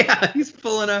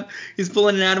pulling an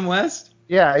Adam West.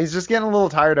 Yeah, he's just getting a little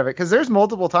tired of it, because there's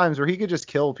multiple times where he could just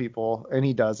kill people and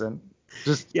he doesn't.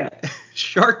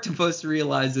 Sharktopus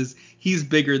realizes he's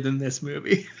bigger than this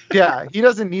movie. Yeah, he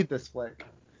doesn't need this flick.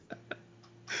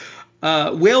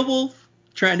 Whalewolf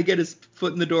trying to get his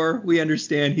foot in the door. We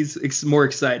understand he's more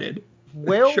excited.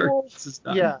 Whalewolf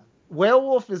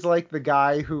is like the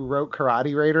guy who wrote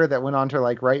Karate Raider that went on to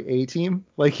like write A-Team.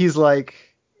 Like, he's like,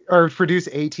 or produce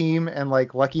A-Team and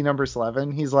like Lucky Number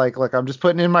 11. He's like, look, I'm just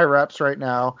putting in my reps right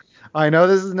now. I know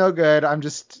this is no good.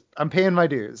 I'm paying my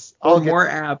dues. More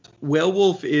apt,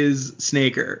 Whalewolf is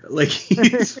Snaker. Like, he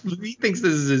thinks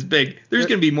this is his big. There's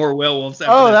gonna be more Whalewolves after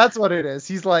this. That's what it is.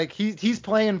 He's like, he's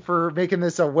playing for making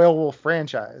this a Whalewolf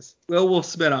franchise.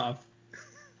 Whalewolf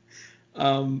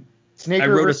spinoff. Snaker I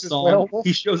wrote a versus song. Whalewolf?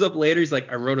 He shows up later. He's like,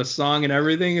 I wrote a song and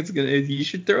everything. You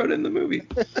should throw it in the movie.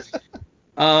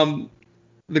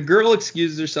 The girl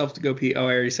excuses herself to go pee. Oh,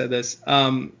 I already said this.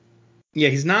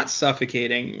 He's not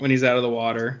suffocating when he's out of the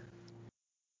water.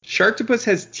 Sharktopus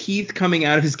has teeth coming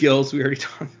out of his gills. We already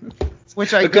talked about this.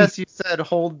 Which I guess you said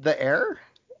hold the air?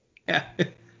 Yeah,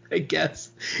 I guess.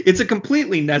 It's a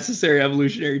completely necessary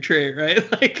evolutionary trait, right?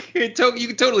 Like, you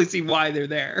can totally see why they're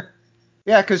there.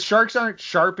 Yeah, because sharks aren't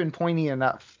sharp and pointy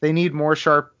enough. They need more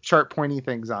sharp, pointy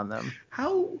things on them.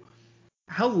 How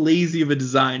lazy of a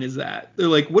design is that? They're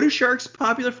like, what are sharks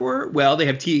popular for? Well, they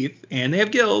have teeth and they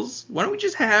have gills. Why don't we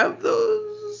just have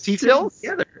those teeth gills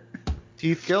together?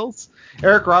 Teeth gills?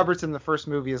 Eric Roberts in the first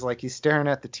movie is like, he's staring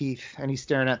at the teeth and he's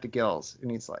staring at the gills.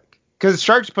 And he's like, because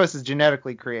Sharktopus is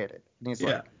genetically created. And he's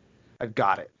like, I've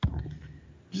got it.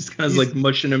 Just kind of like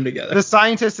mushing them together. The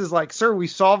scientist is like, sir, we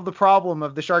solved the problem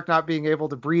of the shark not being able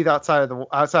to breathe outside of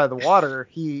the water.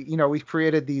 We've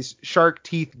created these shark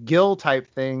teeth gill type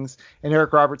things. And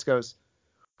Eric Roberts goes,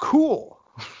 cool.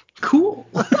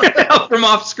 From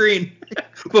off screen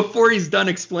before he's done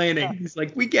explaining. He's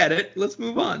like, we get it. Let's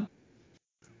move on.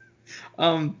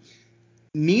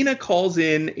 Nina calls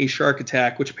in a shark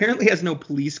attack, which apparently has no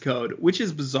police code, which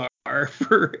is bizarre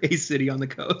for a city on the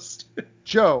coast.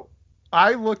 Joe,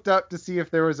 I looked up to see if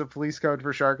there was a police code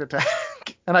for shark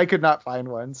attack, and I could not find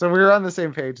one. So we were on the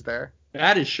same page there.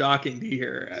 That is shocking to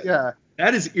hear. Yeah.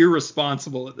 That is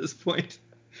irresponsible at this point.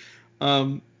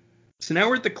 So now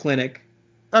we're at the clinic.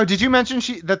 Oh, did you mention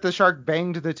that the shark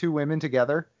banged the two women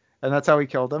together, and that's how he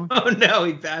killed them? Oh, no,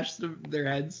 he bashed their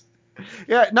heads.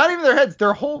 Yeah, not even their heads,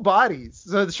 their whole bodies.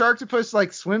 So the Sharktopus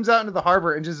like swims out into the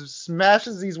harbor and just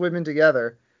smashes these women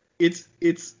together.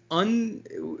 I'm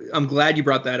glad you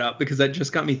brought that up, because that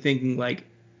just got me thinking, like,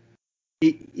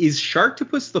 is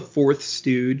Sharktopus the fourth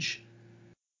stooge?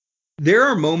 There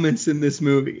are moments in this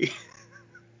movie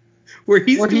where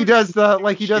he does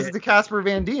the Casper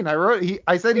Van Dien.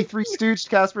 I said he three stooged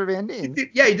Casper Van Dien. He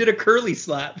did a curly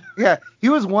slap. Yeah, he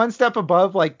was one step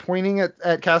above, like pointing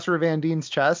at Casper Van Dien's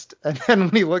chest, and then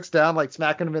when he looks down, like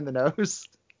smacking him in the nose.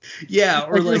 Yeah,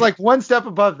 or he was like one step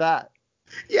above that.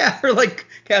 Yeah, or like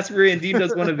Casper Van Dien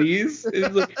does one of these.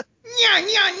 It's like, nya,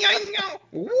 nya, nya, nya.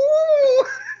 Woo!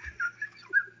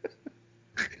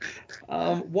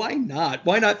 Why not?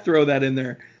 Why not throw that in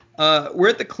there? We're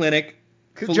at the clinic.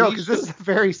 Joe, because this is a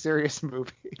very serious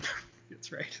movie.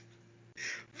 That's right.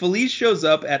 Felice shows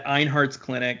up at Einhardt's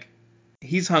clinic.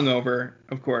 He's hungover,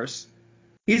 of course.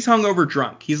 He's hungover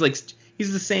drunk. He's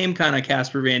the same kind of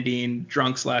Casper Van Dien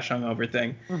drunk / hungover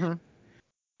thing. Mm-hmm.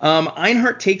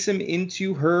 Einhardt takes him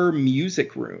into her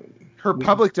music room. Her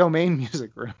public domain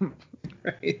music room.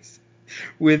 Right.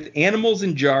 With animals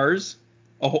in jars,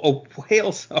 a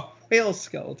whale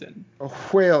skeleton. A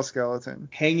whale skeleton.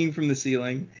 Hanging from the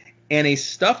ceiling, and a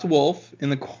stuffed wolf in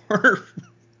the corner.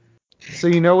 So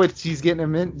you know what he's getting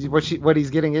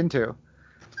into.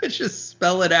 Let's just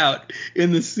spell it out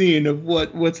in the scene of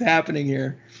what's happening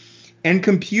here. And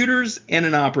computers and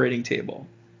an operating table.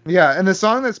 Yeah, and the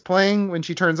song that's playing when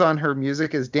she turns on her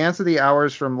music is Dance of the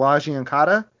Hours from La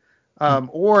Giancata,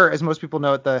 or as most people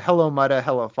know it, the Hello Mutta,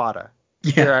 Hello Fata.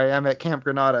 Yeah. Here I am at Camp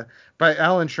Granada by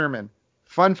Alan Sherman.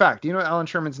 Fun fact, do you know what Alan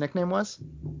Sherman's nickname was?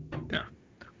 No.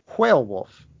 Whalewolf.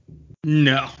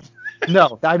 No.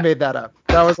 No, I made that up.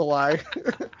 That was a lie.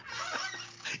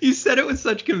 You said it with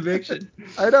such conviction.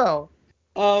 I know.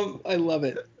 I love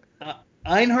it.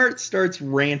 Einhardt starts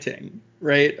ranting,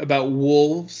 right, about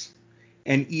wolves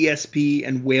and ESP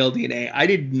and whale DNA. I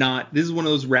did not. This is one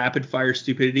of those rapid fire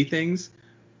stupidity things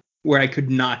where I could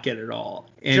not get it all.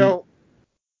 And Joe,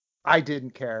 I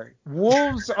didn't care.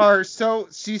 Wolves are so.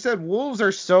 She said wolves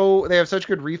are so. They have such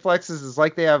good reflexes. It's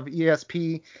like they have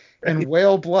ESP. And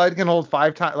whale blood can hold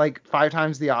five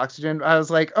times the oxygen. I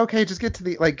was like, okay, just get to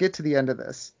the end of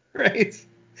this. Right.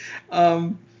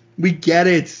 We get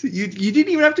it. You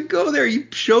didn't even have to go there. You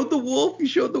showed the wolf. You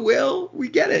showed the whale. We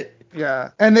get it.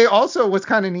 Yeah. And they also, what's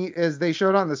kind of neat is they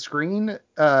showed on the screen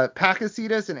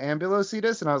Pakicetus and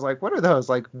Ambulocetus, and I was like, what are those?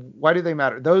 Like, why do they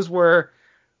matter? Those were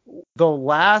the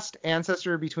last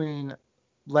ancestor between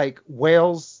like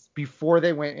whales before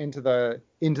they went into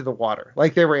the water.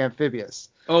 Like they were amphibious.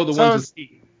 Oh, the ones with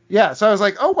teeth. Yeah, so I was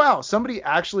like, oh wow, somebody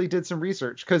actually did some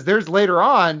research, because there's later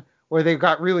on where they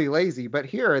got really lazy, but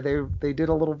here they did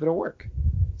a little bit of work.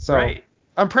 So right.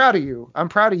 I'm proud of you. I'm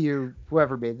proud of you,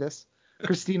 whoever made this.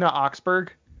 Christina Oxberg.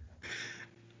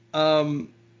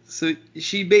 So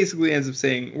she basically ends up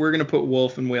saying, we're gonna put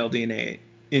wolf and whale DNA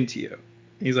into you.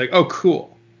 And he's like, oh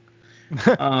cool.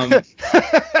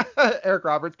 Eric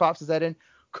Roberts pops his head in.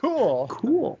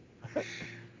 Cool.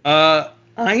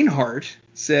 Einhardt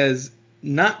says,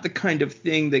 not the kind of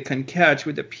thing they can catch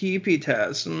with a pee-pee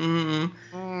test. She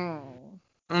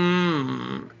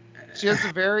has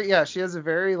a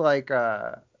very like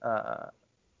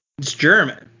it's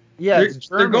German. Yeah, it's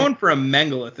German. They're going for a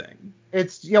Mengele thing.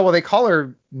 Well, they call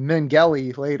her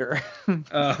Mengele later.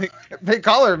 They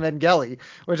call her Mengele,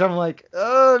 which I'm like,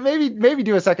 maybe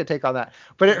do a second take on that.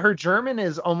 But her German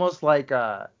is almost like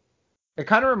it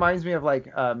kind of reminds me of like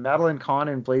Madeline Kahn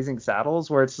in Blazing Saddles,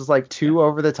 where it's just like too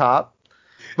over the top.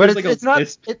 But it's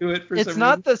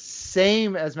not the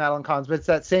same as Madeline Kahn's, but it's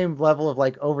that same level of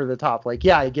like over the top. Like,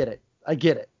 yeah, I get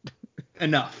it.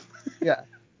 Enough. Yeah.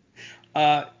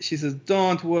 She says,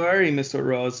 don't worry, Mr.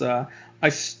 Rosa. I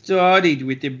studied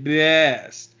with the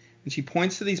best. And she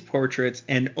points to these portraits,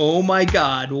 and oh my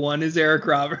God, one is Eric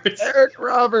Roberts. Eric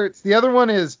Roberts. The other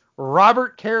one is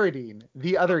Robert Carradine,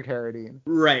 the other Carradine.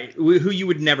 Right, who you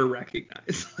would never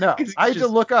recognize. No, I had to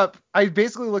look up. I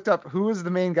basically looked up who was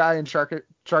the main guy in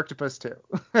Sharktopus 2.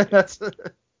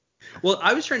 Well,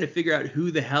 I was trying to figure out who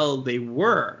the hell they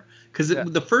were, because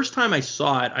the first time I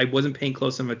saw it, I wasn't paying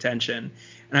close enough attention,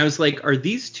 and I was like, are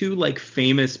these two like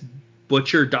famous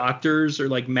butcher doctors or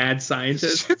like mad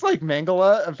scientists? It's like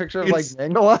Mengele, a picture of like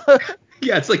Mengele.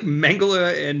 Yeah, it's like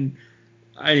Mengele and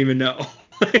I don't even know.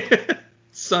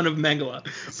 Son of Mengele.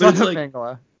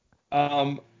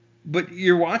 Mengele. But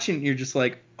you're watching, you're just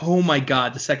like, oh my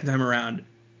God, the second time around,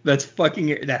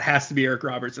 that has to be Eric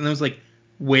Roberts. And I was like,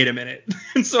 wait a minute.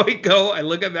 And so I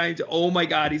look up and oh my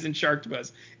God, he's in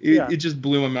Sharktopus. It just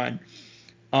blew my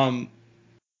mind.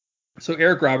 So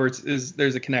Eric Roberts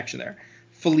there's a connection there.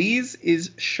 Felice is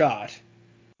shot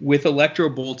with electro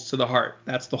bolts to the heart.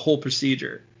 That's the whole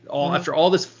procedure. After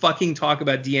all this fucking talk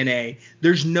about DNA,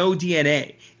 there's no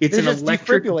DNA. It's an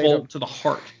electric bolt to the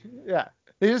heart. Yeah.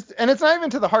 And it's not even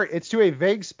to the heart. It's to a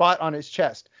vague spot on his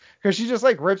chest. Because she just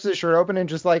like rips his shirt open and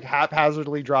just like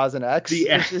haphazardly draws an X.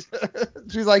 She's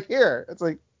like, here. It's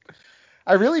like,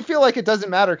 I really feel like it doesn't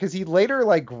matter, because he later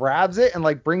like grabs it and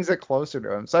like brings it closer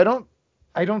to him. So I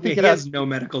don't think he has no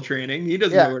medical training. He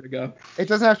doesn't know where to go. It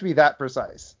doesn't have to be that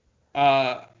precise.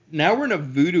 Now we're in a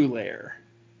voodoo lair,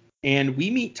 and we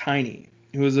meet Tiny,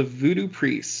 who is a voodoo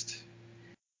priest.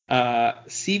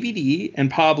 CVD and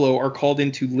Pablo are called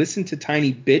in to listen to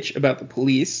Tiny bitch about the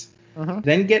police,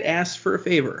 then get asked for a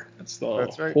favor. That's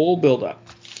the whole build-up.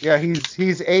 Yeah, he's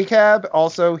ACAB.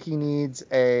 Also, he needs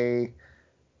a...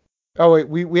 Oh, wait,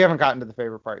 we haven't gotten to the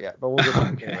favor part yet, but we'll get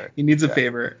to the favor. He needs a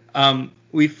favor.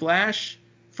 We flash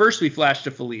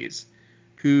to Felice,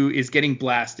 who is getting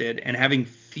blasted and having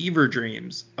fever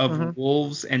dreams of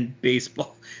wolves and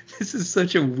baseball. This is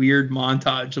such a weird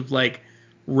montage of like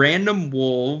random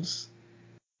wolves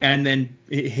and then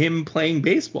him playing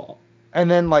baseball.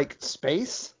 And then like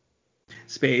space,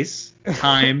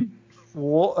 time.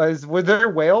 Were there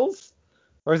whales?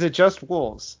 Or is it just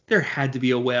wolves? There had to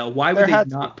be a whale. Why would they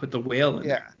not put the whale in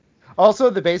there? Also,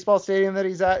 the baseball stadium that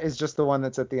he's at is just the one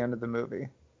that's at the end of the movie.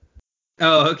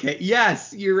 Oh, okay.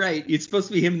 Yes, you're right. It's supposed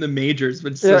to be him in the majors,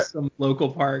 but it's just some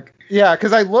local park. Yeah,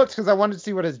 because I looked because I wanted to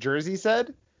see what his jersey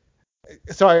said.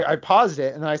 So I paused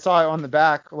it, and then I saw it on the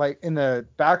back, like in the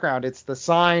background. It's the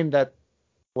sign that,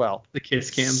 well, the kiss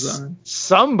cam's on.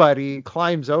 Somebody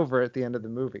climbs over at the end of the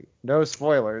movie. No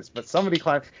spoilers, but somebody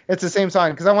climbs. It's the same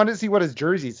sign because I wanted to see what his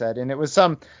jersey said, and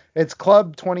it's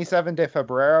Club 27 de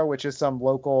Febrero, which is some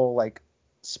local like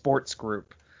sports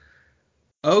group.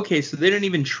 Okay, so they didn't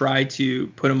even try to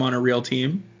put him on a real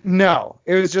team? No,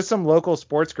 it was just some local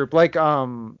sports group. Like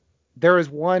there was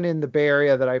one in the Bay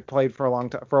Area that I played for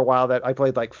a while that I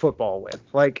played like football with.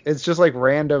 Like it's just like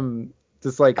random,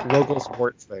 just like local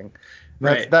sports thing.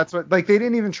 That's what, like, they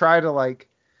didn't even try to like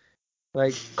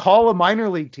call a minor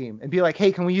league team and be like,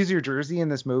 hey, can we use your jersey in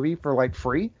this movie for like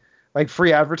free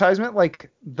advertisement?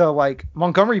 Like the like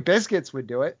Montgomery Biscuits would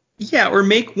do it. Yeah, or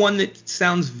make one that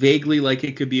sounds vaguely like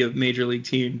it could be a major league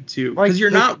team too. Because you're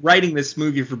not writing this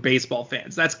movie for baseball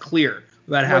fans. That's clear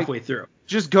about halfway through.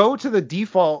 Just go to the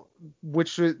default,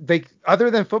 which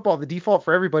other than football, the default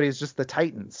for everybody is just the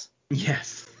Titans.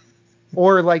 Yes.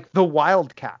 Or like the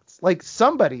Wildcats. Like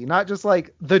somebody, not just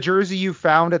like the jersey you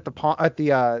found at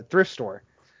the thrift store.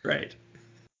 Right.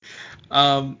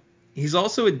 He's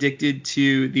also addicted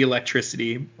to the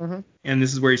electricity, and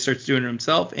this is where he starts doing it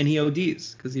himself, and he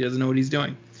ODs because he doesn't know what he's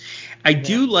doing. I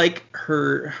do like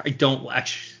her. I don't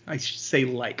actually. I should say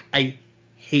like. I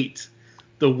hate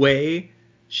the way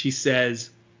she says,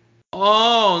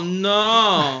 "Oh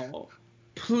no,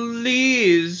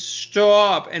 please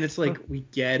stop," and it's like we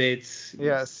get it.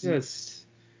 Yes.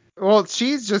 Well,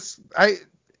 she's just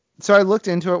So I looked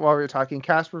into it while we were talking.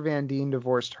 Casper Van Dien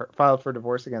filed for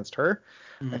divorce against her.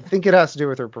 I think it has to do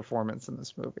with her performance in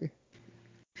this movie.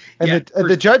 And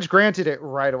the judge granted it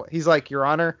right away. He's like, Your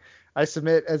Honor, I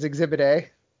submit as Exhibit A.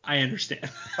 I understand.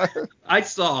 I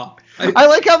saw. I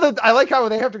like how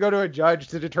they have to go to a judge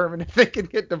to determine if they can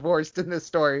get divorced in this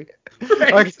story.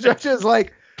 Right. Like the judge is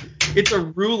like, it's a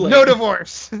ruling. No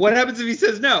divorce. What happens if he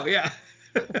says no? Yeah.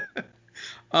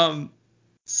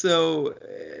 So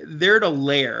they're at a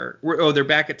lair. They're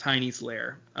back at Tiny's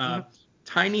lair.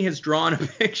 Tiny has drawn a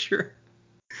picture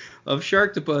of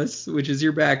Sharktopus, which is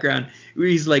your background, where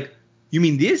he's like, you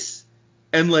mean this?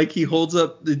 And like he holds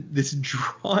up this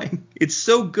drawing. It's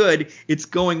so good, it's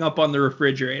going up on the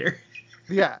refrigerator.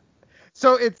 Yeah.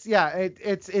 So it's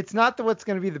not what's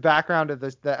going to be the background of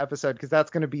the episode, because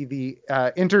that's going to be the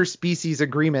interspecies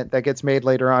agreement that gets made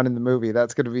later on in the movie.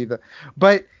 That's going to be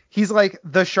but he's like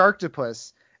the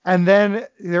Sharktopus. And then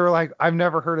they were like, I've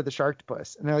never heard of the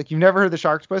Sharktopus. And they're like, you've never heard of the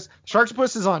Sharktopus?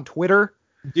 Sharktopus is on Twitter.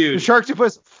 Dude. The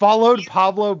Sharktopus followed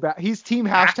Pablo back. He's team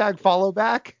 #follow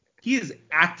back. He is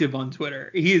active on Twitter.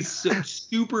 He is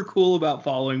super cool about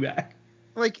following back.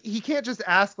 Like, he can't just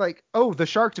ask, like, oh, the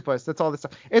Sharktopus. That's all this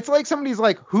stuff. It's like somebody's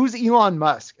like, who's Elon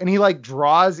Musk? And he, like,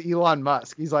 draws Elon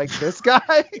Musk. He's like, this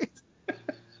guy?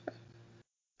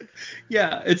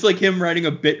 Yeah, it's like him riding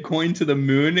a Bitcoin to the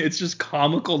moon. It's just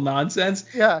comical nonsense.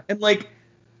 Yeah. And like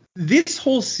this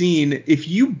whole scene, if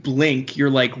you blink, you're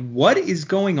like, what is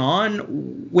going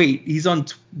on? Wait, he's on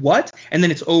what? And then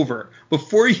it's over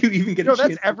before you even get a chance. No,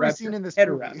 that's every scene in this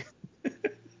movie.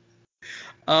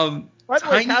 By the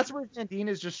way, Casper Van Dien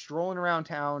is just strolling around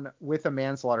town with a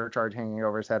manslaughter charge hanging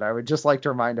over his head. I would just like to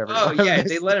remind everyone. Oh yeah,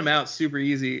 they let him out super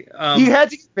easy. He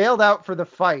had to get bailed out for the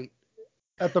fight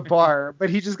at the bar, but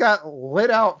he just got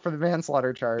lit out for the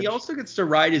manslaughter charge. He also gets to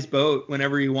ride his boat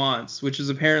whenever he wants, which is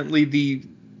apparently the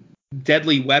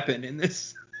deadly weapon in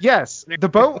this. Yes, the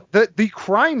boat, the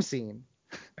crime scene.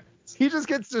 He just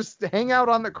gets to hang out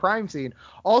on the crime scene.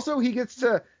 Also, he gets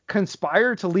to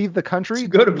conspire to leave the country.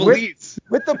 Go to police.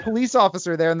 With the police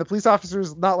officer there, and the police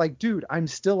officer's not like, dude, I'm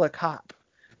still a cop.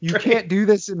 You can't do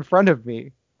this in front of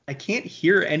me. I can't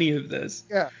hear any of this.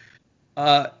 Yeah.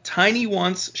 Tiny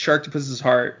wants Sharktopus's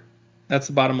heart. That's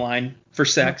the bottom line. For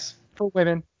sex. For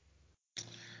women.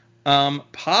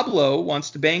 Pablo wants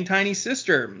to bang Tiny's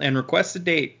sister and requests a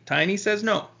date. Tiny says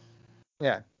no.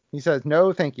 Yeah. He says,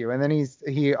 no, thank you. And then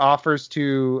he offers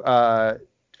to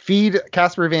feed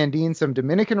Casper Van Dien some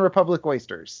Dominican Republic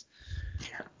oysters,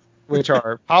 which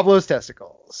are Pablo's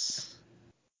testicles.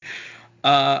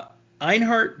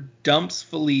 Einhart dumps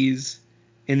Feliz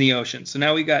in the ocean. So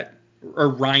now we got, or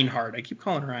Reinhardt. I keep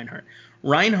calling her Reinhardt.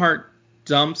 Reinhardt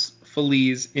dumps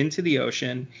Feliz into the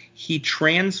ocean. He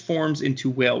transforms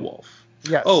into Whalewolf.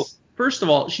 Yes. Oh, first of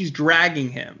all, she's dragging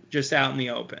him just out in the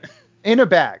open. In a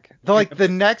bag. The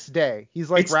next day,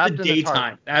 he's like it's wrapped the in the tarp.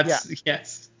 daytime. That's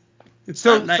yes. It's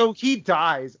so he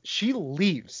dies. She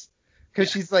leaves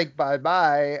because she's like bye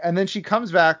bye, and then she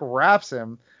comes back, wraps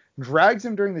him, drags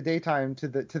him during the daytime to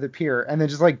the pier, and then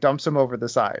just like dumps him over the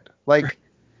side. Like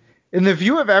in the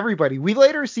view of everybody, we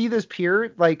later see this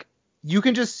pier. Like you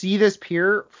can just see this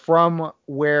pier from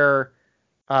where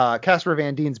Casper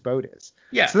Van Dien's boat is.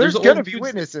 Yeah. So there's gonna be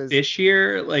witnesses. Fish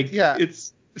here, like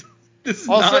this is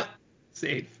also, not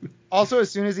safe. Also,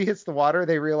 as soon as he hits the water,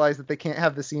 they realize that they can't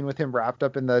have the scene with him wrapped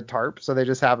up in the tarp, so they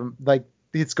just have him the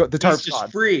tarp's just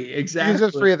gone. Free, exactly. He's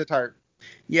just free of the tarp.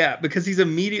 Yeah, because he's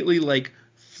immediately like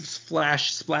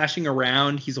splashing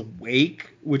around. He's awake,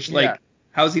 which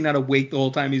how is he not awake the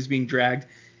whole time he's being dragged?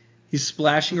 He's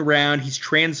splashing around. He's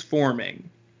transforming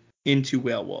into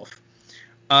Whalewolf.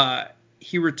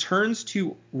 He returns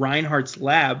to Reinhardt's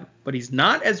lab, but he's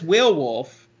not as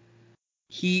Whalewolf.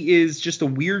 He is just a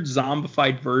weird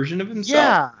zombified version of himself.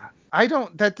 Yeah, I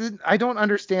don't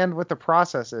understand what the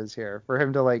process is here for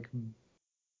him to like.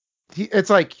 It's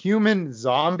like human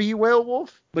zombie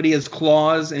Whalewolf, but he has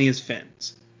claws and he has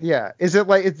fins. Yeah, is it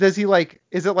like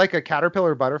is it like a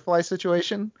caterpillar butterfly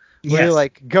situation? Where Yes. he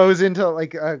like goes into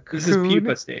like a cocoon. This is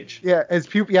pupa stage. Yeah, it's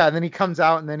pupa. Yeah, and then he comes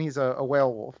out and then he's a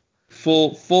whale wolf.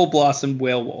 Full blossom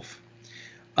whale wolf.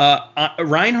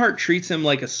 Reinhardt treats him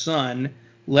like a son.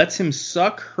 Lets him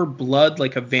suck her blood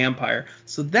like a vampire.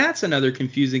 So that's another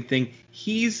confusing thing.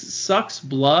 He sucks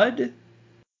blood.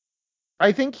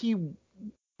 I think he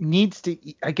needs to.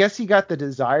 I guess he got the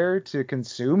desire to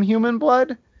consume human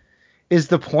blood. Is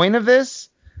the point of this?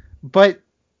 But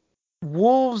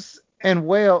wolves and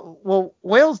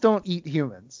whales don't eat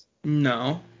humans.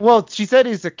 No. Well, she said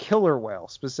he's a killer whale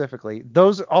specifically.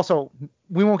 Those also,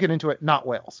 we won't get into it. Not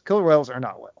whales. Killer whales are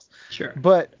not whales. Sure.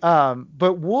 But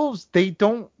wolves, they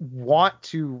don't want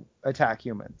to attack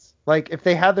humans. Like if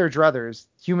they had their druthers,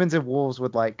 humans and wolves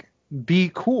would like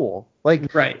be cool.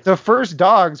 Like the first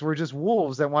dogs were just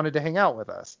wolves that wanted to hang out with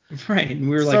us. Right. And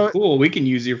we were like, cool, we can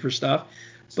use you for stuff.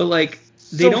 But like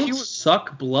they don't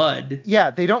suck blood.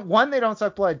 Yeah, they don't. One, they don't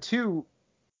suck blood. Two,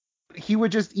 he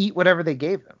would just eat whatever they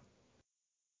gave him.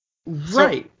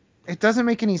 Right. So it doesn't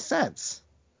make any sense.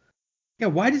 Yeah,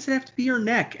 why does it have to be her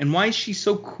neck? And why is she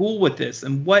so cool with this?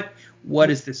 And what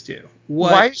does this do?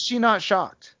 Why is she not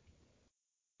shocked?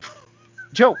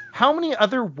 Joe, how many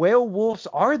other whale wolves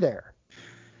are there?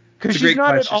 Because she's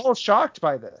not at all shocked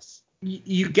by this.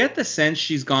 You get the sense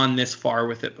she's gone this far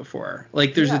with it before.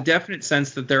 Like there's a definite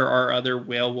sense that there are other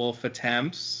whale wolf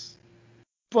attempts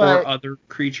or other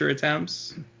creature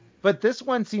attempts. But this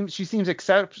one seems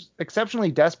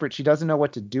exceptionally desperate. She doesn't know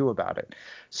what to do about it.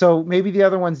 So maybe the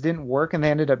other ones didn't work and they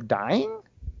ended up dying?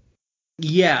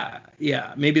 Yeah.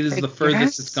 Maybe this is the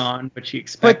furthest it's gone, but she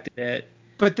expected it.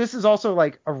 But this is also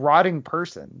like a rotting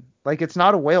person. Like it's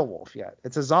not a whale wolf yet.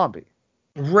 It's a zombie.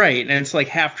 Right, and it's like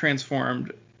half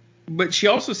transformed. But she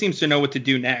also seems to know what to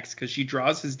do next because she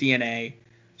draws his DNA.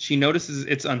 She notices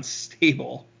it's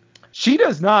unstable. She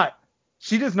does not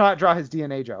draw his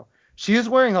DNA, Joe. She is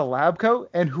wearing a lab coat,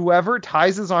 and whoever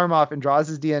ties his arm off and draws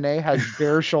his DNA has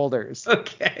bare shoulders.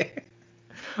 Okay.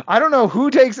 I don't know who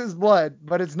takes his blood,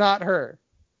 but it's not her.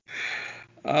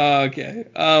 Okay.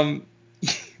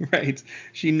 Right.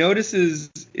 She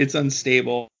notices it's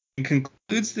unstable and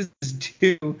concludes this is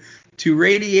due to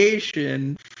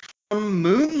radiation from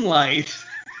moonlight.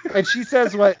 And she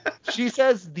says what? She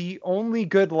says the only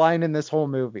good line in this whole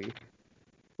movie.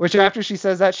 Which after she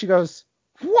says that, she goes,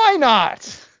 "Why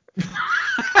not?"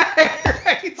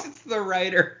 Right, it's the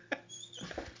writer.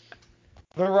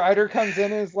 The writer comes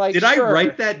in and is like, Did I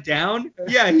write that down?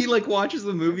 Yeah, he like watches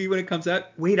the movie when it comes out.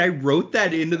 Wait, I wrote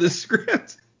that into the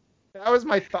script. That was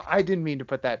my thought. I didn't mean to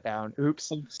put that down.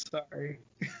 Oops. I'm sorry.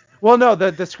 Well, no,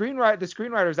 the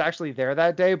screenwriter's actually there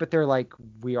that day, but they're like,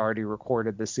 we already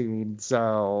recorded the scene,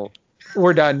 so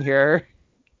we're done here.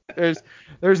 There's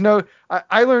no.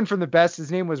 I learned from the best.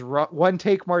 His name was One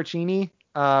Take Marcini.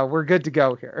 We're good to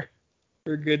go here.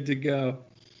 We're good to go.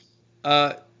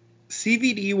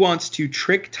 CVD wants to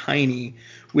trick Tiny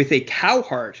with a cow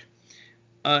heart.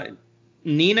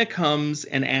 Nina comes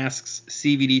and asks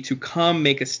CVD to come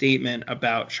make a statement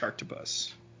about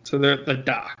Sharktopus. So they're at the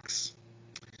docks.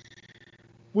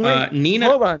 Wait, Nina.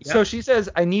 hold on. Yeah, So she says,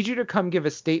 I need you to come give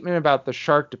a statement about the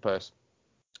Sharktopus.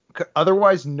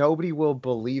 Otherwise, nobody will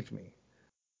believe me.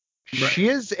 right, She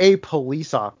is a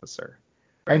police officer.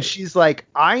 And right. she's like,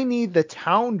 I need the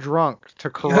town drunk to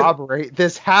corroborate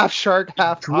this half shark,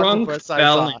 half Drunk octopus I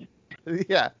saw. felon.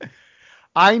 Yeah.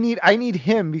 I need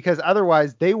him because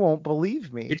otherwise they won't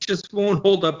believe me. It just won't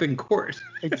hold up in court.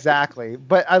 Exactly.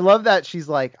 But I love that she's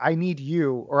like, I need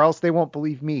you or else they won't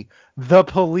believe me. The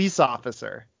police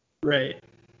officer. Right.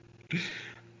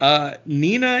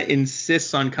 Nina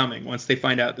insists on coming once they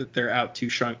find out that they're out to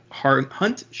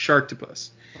hunt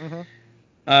Sharktopus. Mm-hmm.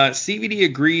 CVD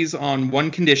agrees on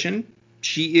one condition.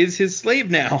 She is his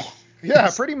slave now. Yeah,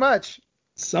 pretty much.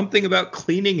 Something about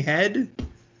cleaning head.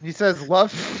 He says,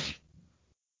 love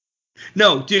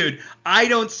No, dude, I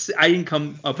didn't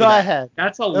come up the with that. head.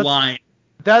 That's a line.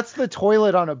 That's the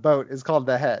toilet on a boat is called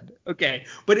the head. Okay,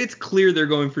 but it's clear they're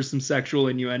going for some sexual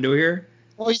innuendo here.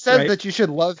 Well, he says right? that you should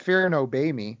love, fear, and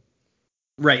obey me.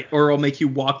 Right, or I'll make you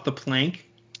walk the plank.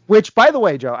 Which, by the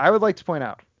way, Joe, I would like to point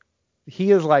out,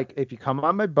 he is like, if you come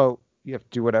on my boat, you have to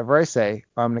do whatever I say,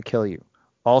 or I'm going to kill you.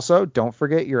 Also, don't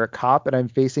forget you're a cop and I'm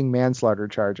facing manslaughter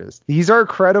charges. These are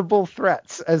credible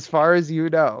threats as far as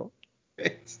you know.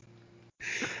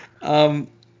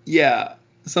 Yeah,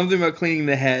 something about cleaning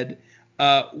the head.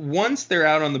 Once they're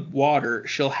out on the water,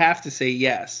 she'll have to say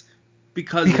yes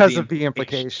because of the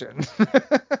implication.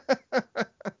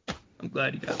 I'm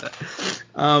glad you got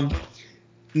that.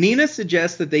 Nina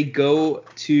suggests that they go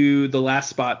to the last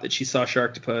spot that she saw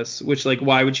Sharktopus, which, like,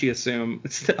 why would she assume?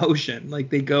 It's the ocean. Like,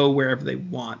 they go wherever they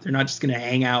want. They're not just going to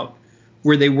hang out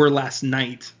where they were last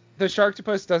night. The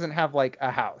Sharktopus doesn't have, like,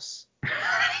 a house.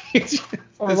 Just,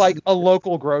 Or, like, a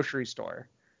local grocery store.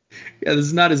 Yeah, this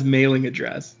is not his mailing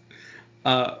address.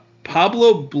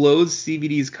 Pablo blows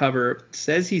CVD's cover,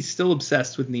 says he's still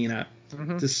obsessed with Nina,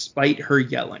 despite her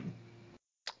yelling.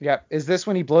 Yeah. Is this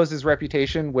when he blows his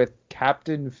reputation with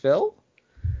Captain Phil?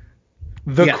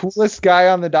 The coolest guy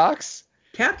on the docks?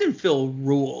 Captain Phil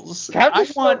rules. Captain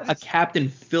I want Phil a Captain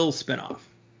Phil spinoff.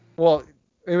 Well,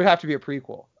 it would have to be a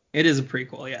prequel. It is a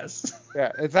prequel, yes.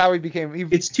 Yeah, it's how he became.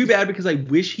 It's too bad because I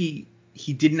wish he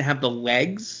didn't have the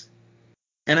legs,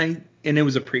 and it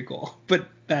was a prequel, but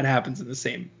that happens in the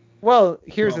same. Well,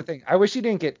 here's the thing. I wish he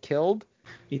didn't get killed.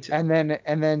 Me too. And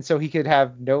then so he could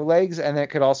have no legs, and then it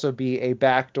could also be a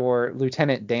backdoor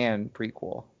Lieutenant Dan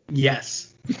prequel.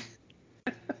 Yes.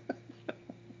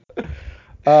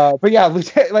 But yeah,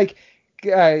 Lieutenant,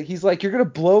 he's like, you're gonna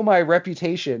blow my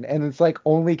reputation, and it's like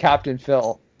only Captain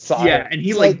Phil saw it. And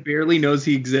he like barely knows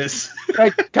he exists.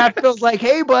 Like Captain Phil's like,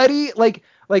 hey buddy, like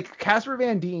Casper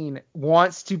Van Dien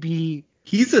wants to be.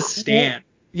 He's a stan.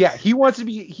 Yeah, he wants to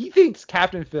be. He thinks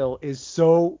Captain Phil is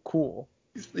so cool.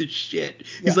 He's the shit.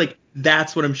 He's like,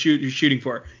 that's what I'm shooting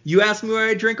for. You ask me where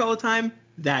I drink all the time?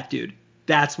 That dude.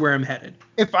 That's where I'm headed.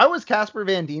 If I was Casper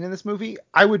Van Dien in this movie,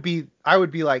 I would be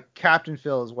like, Captain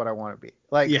Phil is what I want to be.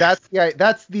 Like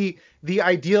that's the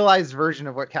idealized version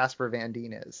of what Casper Van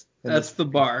Dien is. That's the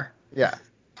bar. Yeah.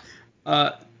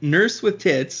 Nurse with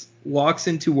tits walks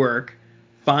into work,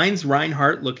 finds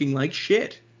Reinhardt looking like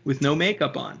shit with no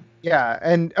makeup on. Yeah,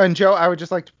 and Joe, I would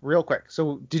just like to, real quick.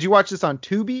 So, did you watch this on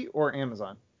Tubi or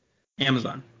Amazon?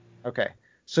 Amazon. Okay.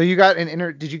 So you got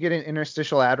did you get an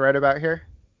interstitial ad right about here?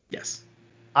 Yes.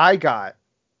 I got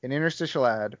an interstitial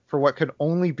ad for what could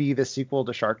only be the sequel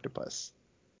to Sharktopus.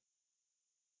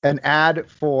 An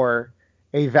ad for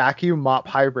a vacuum mop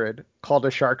hybrid called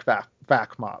a Shark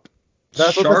Vac Mop.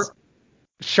 That's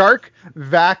Shark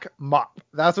Vac Mop.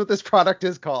 That's what this product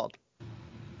is called.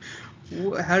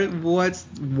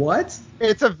 What?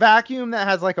 It's a vacuum that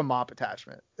has like a mop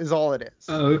attachment is all it is.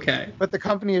 Oh, okay. But the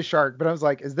company is Shark. But I was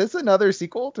like, is this another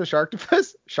sequel to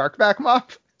Sharktopus? Shark Vac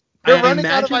Mop? They're running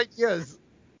out of ideas.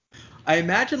 I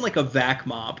imagine like a vac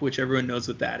mop, which everyone knows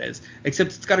what that is,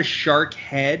 except it's got a shark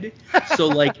head, so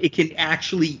like it can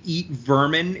actually eat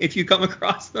vermin if you come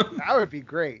across them. That would be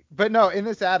great. But no, in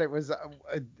this ad, it was a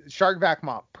Shark Vac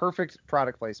Mop. Perfect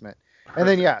product placement. Perfect. And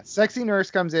then, yeah, sexy nurse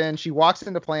comes in. She walks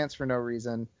into plants for no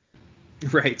reason.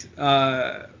 Right.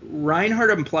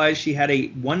 Reinhardt implies she had a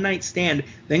one-night stand,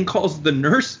 then calls the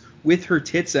nurse with her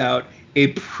tits out a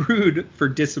prude for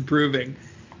disapproving.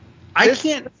 This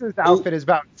outfit is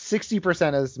about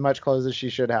 60% as much clothes as she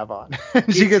should have on.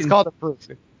 She gets called a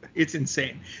prude. It's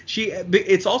insane.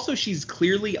 It's also she's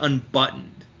clearly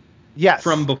unbuttoned. Yes.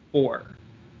 From before.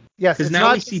 Yes. Because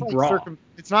now we see bra.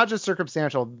 It's not just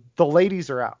circumstantial. The ladies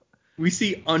are out. We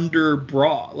see under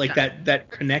bra, like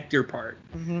that connector part.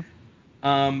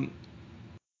 Mm-hmm.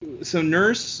 So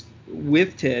nurse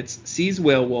with tits sees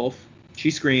Whalewolf.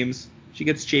 She screams. She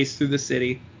gets chased through the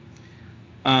city.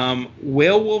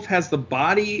 Whalewolf has the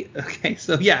body. Okay,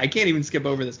 so yeah, I can't even skip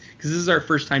over this because this is our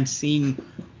first time seeing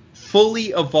fully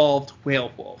evolved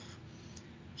Whalewolf.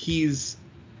 He's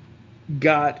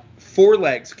got 4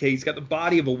 legs. Okay, he's got the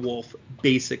body of a wolf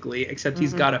basically, except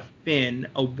he's got a fin,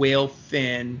 a whale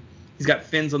fin. He's got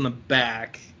fins on the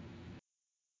back.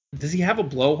 Does he have a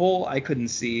blowhole? I couldn't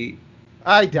see.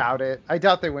 I doubt it. I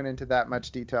doubt they went into that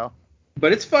much detail.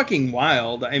 But it's fucking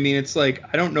wild. I mean, it's like,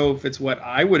 I don't know if it's what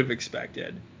I would have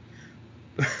expected.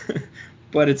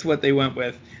 But it's what they went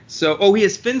with. So, he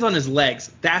has fins on his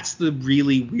legs. That's the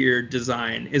really weird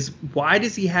design. Is why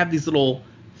does he have these little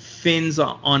fins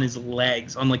on his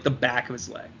legs, on like the back of his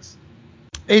legs?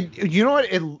 You know what?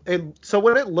 So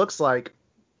what it looks like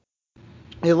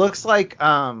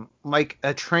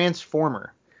a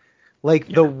transformer. Like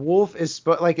the wolf is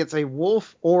like it's a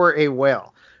wolf or a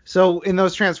whale. So in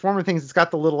those transformer things, it's got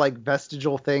the little like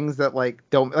vestigial things that like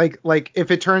don't like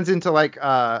if it turns into like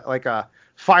a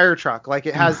fire truck, like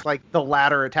it has like the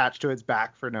ladder attached to its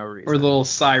back for no reason. Or the little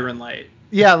siren light.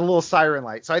 Yeah, the little siren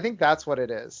light. So I think that's what it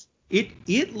is.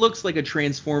 It looks like a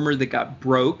transformer that got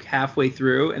broke halfway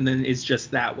through and then is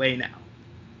just that way now.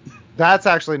 That's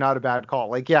actually not a bad call.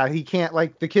 Like, yeah, he can't,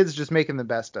 like, the kid's just making the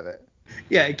best of it.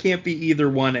 Yeah, it can't be either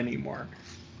one anymore.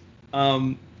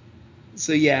 So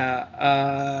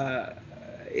yeah,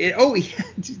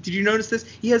 did you notice this?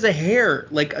 He has a hair,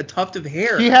 like a tuft of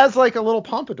hair. He has like a little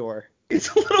pompadour. It's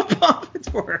a little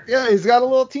pompadour. Yeah, he's got a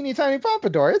little teeny tiny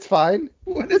pompadour. It's fine.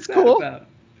 It's cool. About?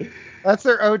 That's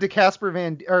their ode to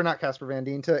not Casper Van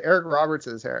Dien, to Eric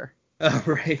Roberts' hair. Oh,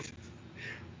 right.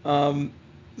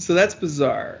 So that's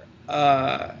bizarre.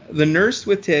 The nurse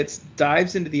with tits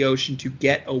dives into the ocean to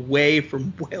get away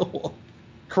from Whalewolf.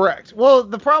 Correct. Well,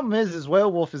 the problem is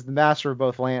Whalewolf is the master of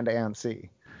both land and sea.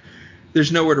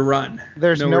 There's nowhere to run.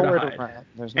 There's nowhere to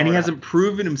run. And he hasn't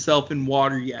proven himself in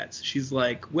water yet. So she's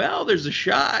like, well, there's a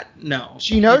shot. No.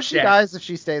 She knows she dies if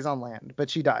she stays on land, but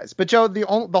she dies. But Joe, the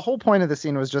whole point of the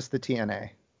scene was just the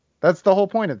TNA. That's the whole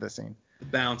point of the scene. The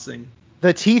bouncing.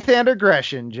 The teeth and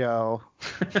aggression, Joe.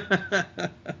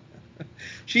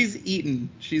 She's eaten.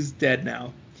 She's dead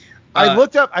now. I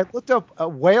looked up a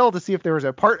whale to see if there was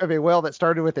a part of a whale that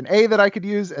started with an A that I could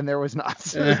use, and there was not.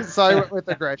 So I went with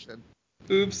aggression.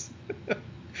 Oops.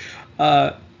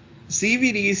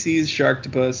 CVD sees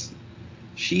Sharktopus.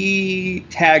 He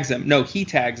tags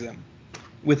him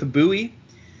with a buoy.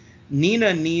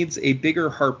 Nina needs a bigger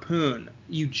harpoon.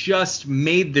 You just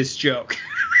made this joke.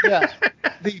 Yeah.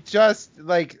 They just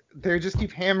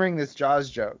keep hammering this Jaws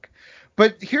joke.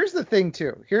 But here's the thing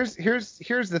too. Here's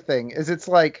the thing is it's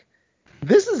like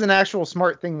this is an actual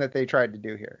smart thing that they tried to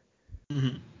do here.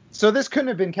 Mm-hmm. So this couldn't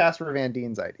have been Casper Van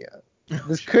Dien's idea.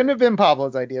 This couldn't have been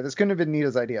Pablo's idea. This couldn't have been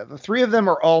Nita's idea. The three of them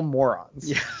are all morons.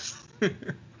 Yes.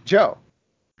 Joe,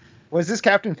 was this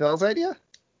Captain Phil's idea?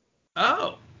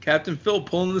 Oh, Captain Phil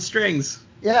pulling the strings.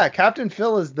 Yeah, Captain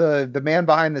Phil is the man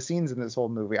behind the scenes in this whole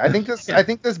movie. I think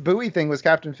this buoy thing was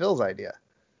Captain Phil's idea.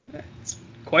 It's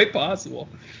quite possible.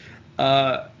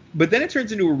 But then it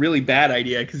turns into a really bad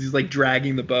idea because he's like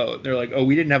dragging the boat. They're like, oh,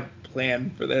 we didn't have a plan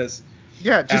for this.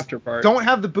 Yeah, just don't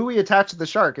have the buoy attached to the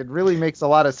shark. It really makes a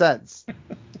lot of sense.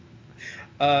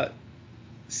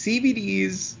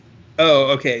 CVD's. Oh,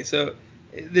 okay. So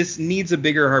this needs a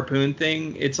bigger harpoon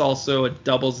thing. It's also it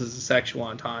doubles as a sexual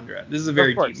entendre. This is a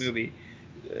very deep movie.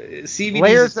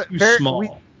 CVD's is too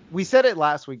small. We said it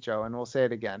last week, Joe, and we'll say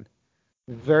it again.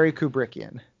 Very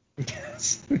Kubrickian.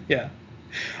 Yes. Yeah.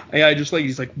 I just like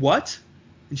he's like what?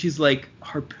 And she's like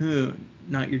harpoon,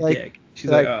 not your dick. She's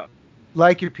like oh.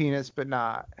 Like your penis, but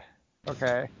not.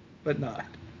 Okay. But not.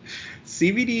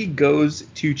 CVD goes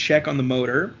to check on the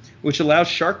motor, which allows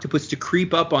Sharktopus to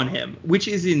creep up on him, which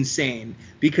is insane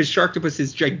because Sharktopus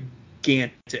is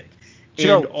gigantic.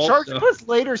 Joe, Sharktopus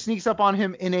later sneaks up on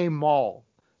him in a mall.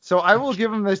 So I will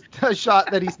give him the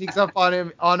shot that he sneaks up on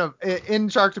him in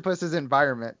Sharktopus's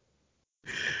environment.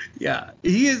 Yeah,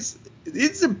 he is.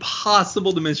 It's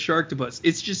impossible to miss Sharktopus.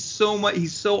 It's just so much.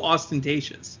 He's so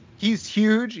ostentatious. He's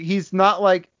huge. He's not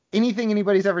like anything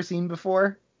anybody's ever seen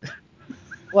before.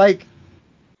 Like,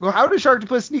 well, how does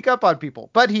Sharktopus sneak up on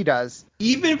people? But he does.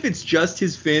 Even if it's just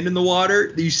his fin in the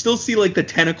water, you still see like the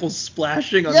tentacles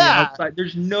splashing on the outside.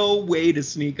 There's no way to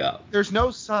sneak up. There's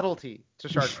no subtlety to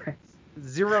Sharktopus.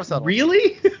 Zero subtlety.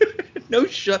 Really? No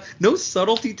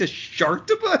subtlety to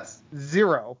Sharktopus?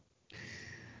 Zero.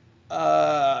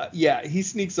 Yeah, he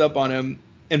sneaks up on him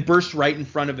and bursts right in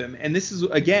front of him. And this is,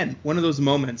 again, one of those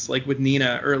moments, like with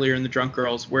Nina earlier in The Drunk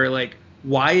Girls, where, like,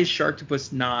 why is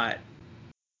Sharktopus not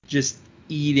just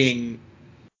eating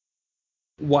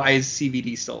why is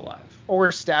CVD still alive?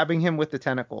 Or stabbing him with the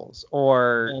tentacles,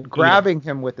 or Well, grabbing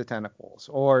him with the tentacles,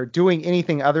 or doing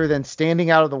anything other than standing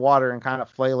out of the water and kind of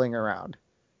flailing around.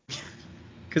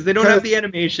 Because they don't have the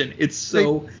animation. It's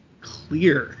so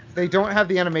clear. They don't have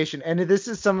the animation. And this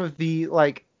is some of the,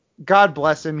 like, God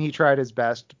bless him, he tried his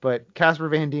best, but Casper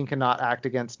Van Dien cannot act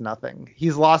against nothing.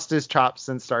 He's lost his chops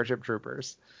since Starship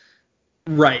Troopers.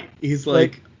 Right. He's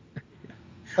like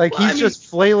well, he's just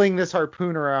flailing this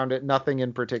harpoon around at nothing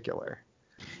in particular.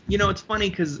 You know, it's funny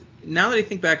because now that I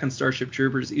think back on Starship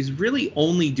Troopers, he's really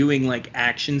only doing, like,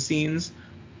 action scenes.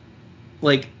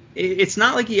 Like, it's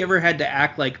not like he ever had to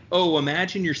act like, oh,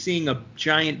 imagine you're seeing a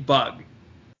giant bug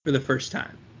for the first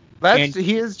time.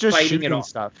 He is just shooting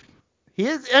stuff. He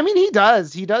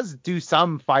does do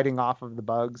some fighting off of the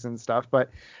bugs and stuff, but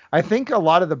I think a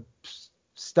lot of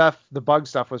the bug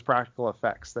stuff was practical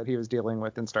effects that he was dealing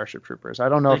with in Starship Troopers. I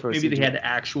don't know if it was maybe CGI. they had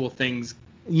actual things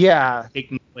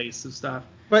taking place of stuff.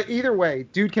 But either way,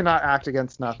 dude cannot act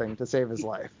against nothing to save his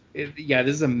life. This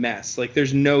is a mess. Like,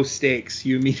 there's no stakes.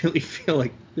 You immediately feel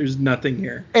like there's nothing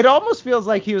here. It almost feels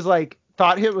like he was like,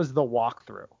 thought it was the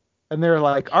walkthrough. And they're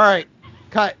like, all right,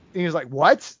 cut. And he was like,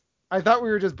 what? I thought we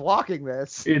were just blocking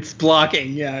this. It's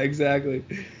blocking. Yeah, exactly.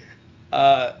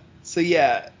 So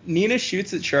yeah, Nina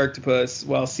shoots at Sharktopus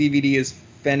while CVD is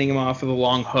fending him off with a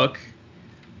long hook.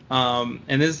 And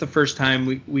this is the first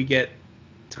time we get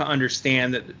to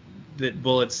understand that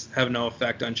bullets have no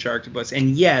effect on Sharktopus,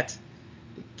 and yet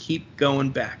they keep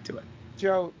going back to it.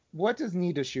 Joe, what does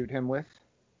Nina shoot him with?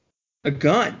 A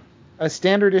gun. A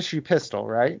standard issue pistol,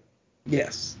 right?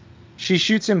 Yes. She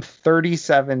shoots him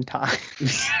 37 times.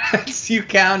 Yes, you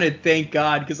counted, thank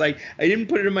God, because I didn't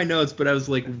put it in my notes, but I was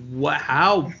like, what?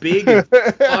 How big is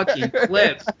this fucking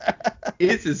clip?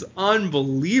 This is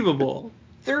unbelievable.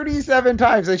 37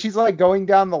 times, and she's like going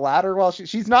down the ladder while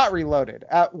she's not reloaded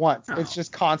at once. No. It's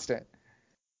just constant.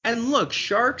 And look,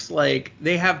 sharks, like,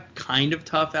 they have kind of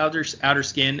tough outer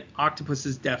skin.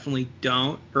 Octopuses definitely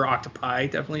don't, or octopi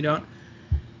definitely don't.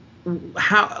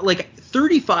 How, like,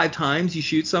 35 times you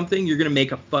shoot something, you're gonna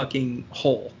make a fucking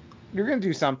hole. You're gonna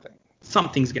do something.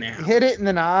 Something's gonna happen. Hit it in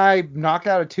the eye, knock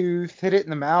out a tooth, hit it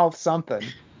in the mouth, something.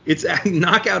 It's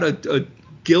knock out a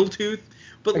gill tooth,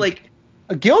 but like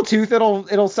a gill tooth,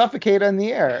 it'll suffocate in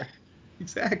the air.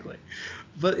 Exactly.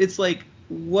 But it's like,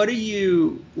 what are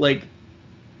you, like,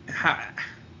 how,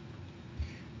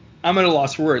 I'm at a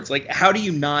loss for words. Like, how do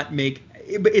you not make,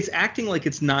 it's acting like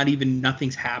it's not even,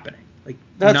 nothing's happening. Like,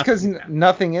 that's because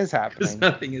nothing is happening. Because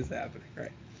nothing is happening,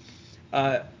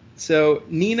 right? So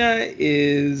Nina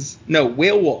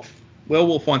Whalewolf.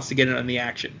 Whalewolf wants to get in on the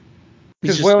action.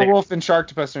 Because Whalewolf and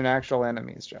Sharktopus are actual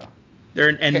enemies, Joe.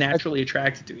 They're naturally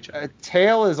attracted to each other. A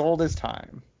tale as old as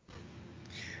time.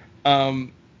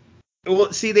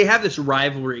 Well, see, they have this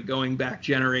rivalry going back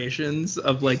generations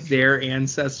of, like, their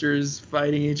ancestors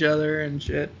fighting each other and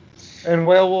shit. And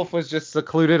Whalewolf was just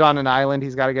secluded on an island.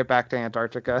 He's got to get back to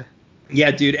Antarctica. Yeah,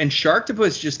 dude. And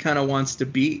Sharktopus just kind of wants to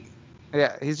be.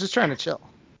 Yeah, he's just trying to chill.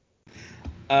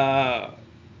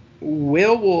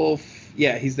 Whalewolf,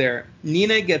 yeah, he's there.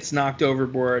 Nina gets knocked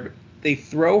overboard. They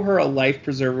throw her a life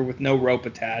preserver with no rope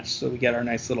attached, so we get our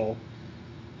nice little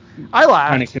I laughed.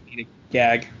 Kind of comedic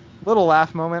gag. Little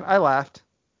laugh moment. I laughed.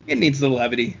 It needs the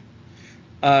levity.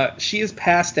 She is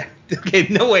passed out. Okay,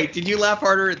 no, wait. Did you laugh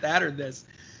harder at that or this?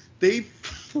 They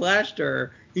flashed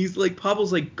her. He's like,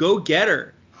 Pablo's like, go get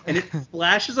her. And it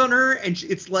flashes on her, and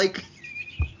it's like,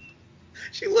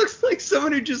 she looks like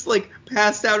someone who just, like,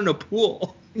 passed out in a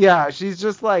pool. Yeah, she's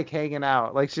just, like, hanging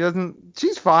out. Like,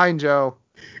 she's fine, Joe.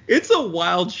 It's a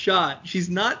wild shot. She's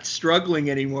not struggling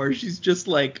anymore. She's just,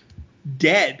 like,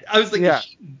 dead. I was like, Is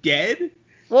she dead?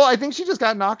 Well, I think she just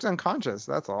got knocked unconscious.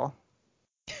 That's all.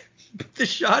 But the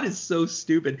shot is so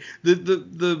stupid.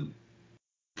 The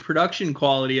production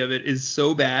quality of it is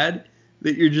so bad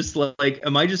that you're just like,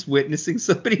 am I just witnessing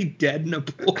somebody dead in a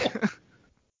pool?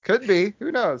 Could be.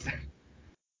 Who knows?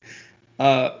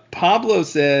 Pablo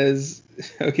says,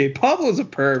 okay, Pablo's a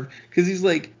perv because he's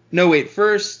like, no, wait,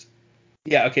 first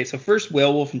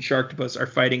Whalewolf and Sharktopus are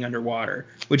fighting underwater,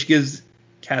 which gives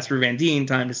Casper Van Dien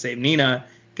time to save Nina,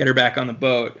 get her back on the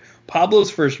boat.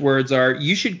 Pablo's first words are,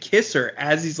 you should kiss her,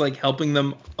 as he's, like, helping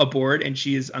them aboard, and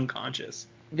she is unconscious.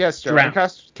 Yes, Joe. And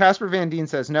Casper Van Dien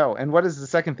says no. And what is the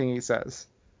second thing he says?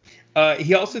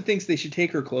 He also thinks they should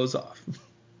take her clothes off.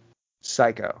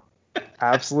 Psycho.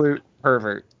 Absolute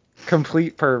pervert.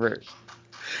 Complete pervert.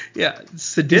 Yeah,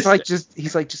 sadistic.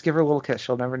 He's like, just give her a little kiss.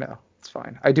 She'll never know. It's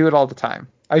fine. I do it all the time.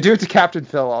 I do it to Captain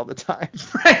Phil all the time.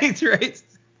 Right.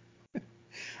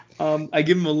 I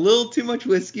give him a little too much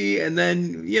whiskey, and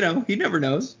then, he never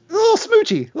knows. A little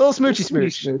little smoochy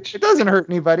smooch. It doesn't hurt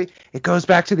anybody. It goes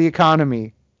back to the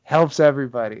economy, helps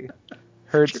everybody,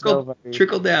 hurts nobody.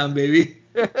 Trickle down, baby.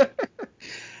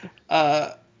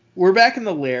 We're back in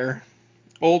the lair.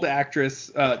 Old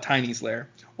actress, Tiny's lair.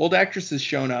 Old actress has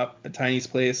shown up at Tiny's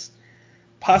place.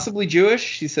 Possibly Jewish.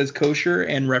 She says kosher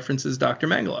and references Dr.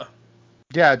 Mengele.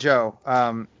 Yeah, Joe.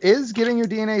 Is getting your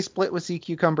DNA split with sea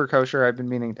cucumber kosher? I've been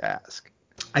meaning to ask.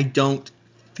 I don't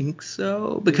think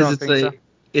so because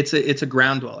it's a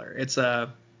ground dweller. It's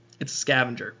a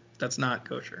scavenger. That's not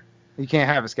kosher. You can't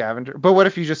have a scavenger. But what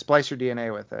if you just splice your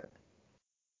DNA with it?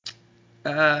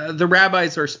 The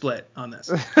rabbis are split on this.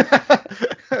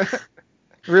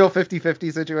 Real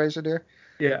 50-50 situation here.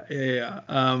 Yeah.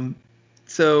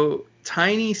 So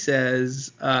Tiny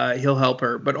says he'll help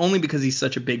her, but only because he's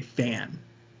such a big fan.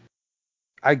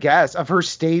 I guess of her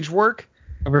stage work.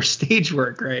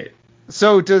 Right?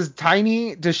 So does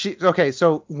she? Okay,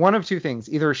 so one of two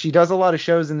things: either she does a lot of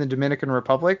shows in the Dominican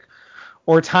Republic,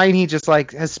 or Tiny just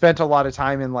like has spent a lot of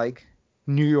time in like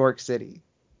New York City.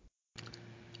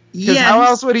 Because how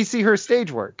else would he see her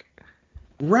stage work?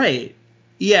 Right.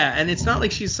 Yeah, and it's not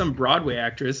like she's some Broadway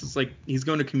actress. It's like he's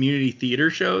going to community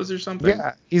theater shows or something.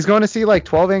 Yeah, he's going to see like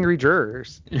 12 Angry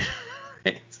Jurors.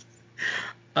 Right.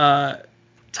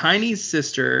 Tiny's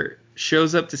sister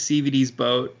shows up to CVD's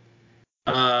boat,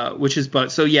 which is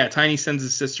so yeah, Tiny sends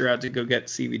his sister out to go get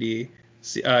CVD,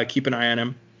 keep an eye on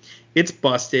him. It's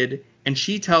busted, and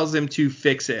she tells him to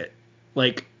fix it.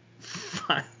 Like,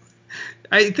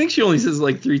 I think she only says it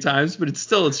like 3 times, but it's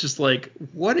just like,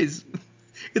 what is...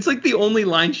 It's like the only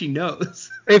line she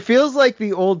knows. It feels like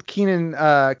the old Kenan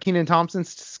Thompson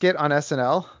skit on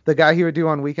SNL, the guy he would do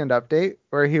on Weekend Update,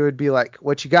 where he would be like,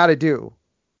 what you got to do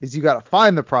is you got to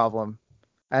find the problem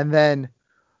and then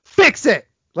fix it.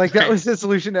 Like that was his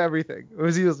solution to everything.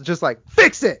 He was just like,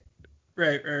 fix it.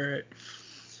 Right.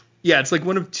 Yeah, it's like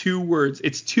one of 2 words.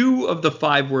 It's 2 of the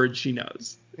 5 words she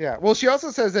knows. Yeah. Well, she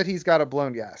also says that he's got a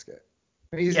blown gasket.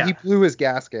 He blew his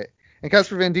gasket. And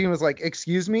Casper Van Dien was like,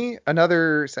 excuse me,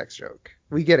 another sex joke.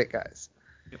 We get it, guys.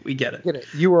 We get it.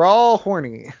 You were all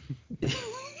horny.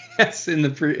 Yes, in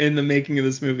the making of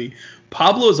this movie.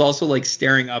 Pablo is also like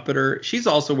staring up at her. She's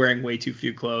also wearing way too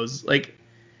few clothes. Like,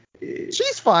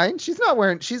 she's fine. She's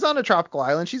on a tropical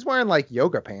island. She's wearing like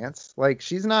yoga pants. Like,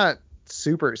 she's not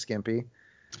super skimpy.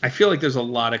 I feel like there's a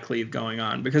lot of cleave going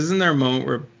on because isn't there a moment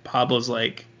where Pablo's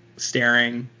like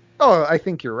staring? Oh, I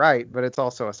think you're right, but it's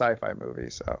also a sci-fi movie,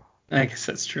 so. I guess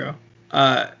that's true.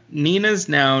 Nina's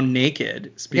now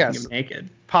naked. Speaking of naked.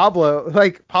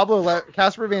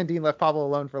 Casper Van Dien left Pablo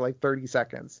alone for like 30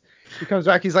 seconds. He comes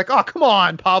back. He's like, oh, come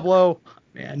on, Pablo.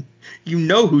 Man, you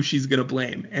know who she's going to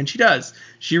blame. And she does.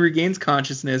 She regains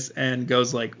consciousness and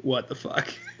goes like, what the fuck?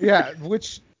 Yeah,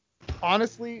 which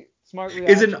honestly, smart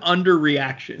reaction. Is an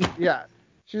underreaction. Yeah.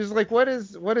 She's like, what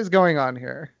is going on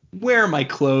here? Where are my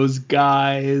clothes,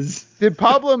 guys? Did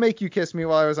Pablo make you kiss me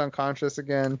while I was unconscious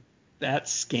again? That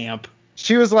scamp.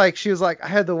 She was like, I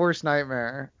had the worst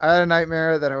nightmare. I had a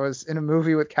nightmare that I was in a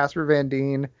movie with Casper Van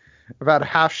Dien about a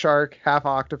half shark, half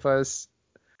octopus.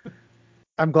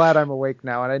 I'm glad I'm awake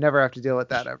now and I never have to deal with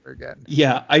that ever again.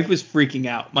 Yeah, I was freaking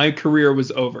out. My career was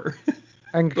over.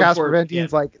 And Casper Van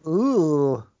Dien's like,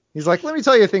 ooh. He's like, let me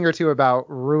tell you a thing or two about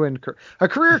a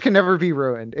career can never be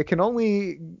ruined. It can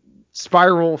only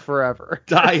spiral forever.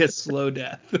 Die a slow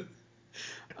death.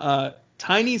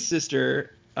 Tiny's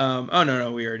sister... oh,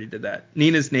 no, we already did that.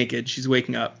 Nina's naked. She's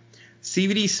waking up.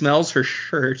 CVD smells her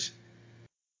shirt,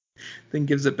 then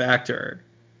gives it back to her.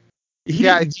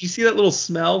 Did you see that little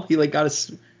smell? He like got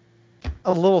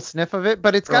a little sniff of it,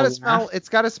 but it's got to smell. It's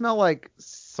got to smell like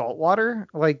salt water.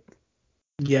 Like,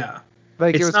 yeah,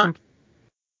 like it was.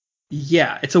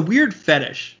 Yeah, it's a weird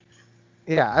fetish.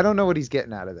 Yeah, I don't know what he's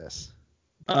getting out of this.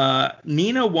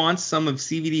 Nina wants some of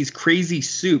CVD's crazy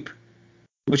soup,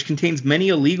 which contains many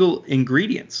illegal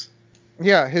ingredients.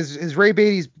 Yeah, his Ray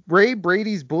Brady's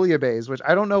bouillabaisse, which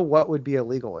I don't know what would be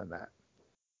illegal in that.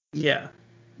 Yeah,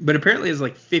 but apparently it's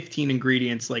like 15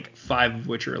 ingredients, like 5 of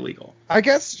which are illegal. I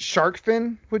guess shark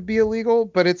fin would be illegal,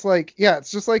 but it's like, yeah,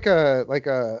 it's just like a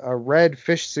red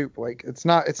fish soup. Like it's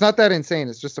not that insane.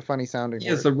 It's just a funny sounding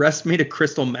word. Is the rest made of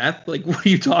crystal meth? Like, what are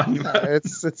you talking about? Okay,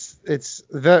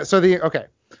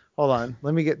 hold on.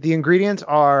 Let me get the ingredients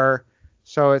are.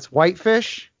 So it's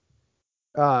whitefish,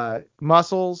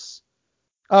 mussels.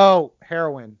 Oh,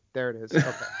 heroin. There it is.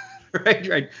 Okay.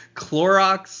 right.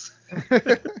 Clorox.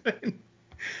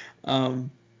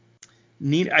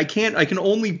 I can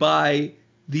only buy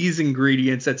these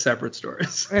ingredients at separate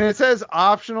stores. And it says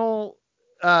optional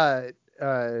crack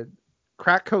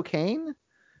cocaine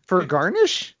for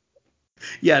garnish.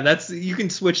 Yeah, you can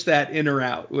switch that in or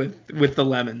out with the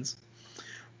lemons.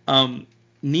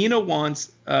 Nina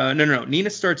wants no. Nina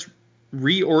starts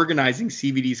reorganizing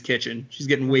CVD's kitchen. She's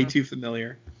getting way too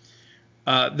familiar.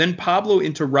 Then Pablo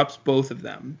interrupts both of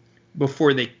them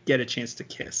before they get a chance to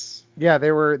kiss. Yeah,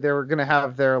 they were gonna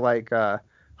have their like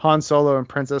Han Solo and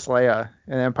Princess Leia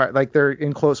and Empire, like they're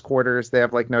in close quarters. They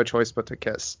have like no choice but to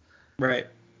kiss. Right.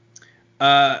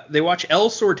 They watch El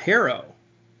Sortero,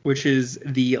 which is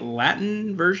the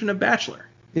Latin version of Bachelor.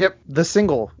 Yep, the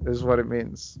single is what it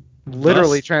means. Thus,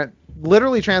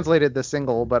 Literally translated the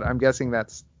single, but I'm guessing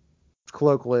that's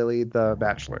colloquially the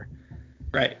Bachelor.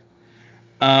 right.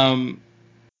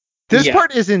 This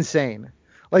part is insane.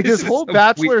 Like this whole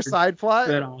Bachelor side plot.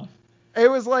 It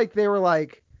was like they were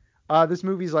like, this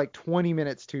movie's like 20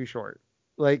 minutes too short.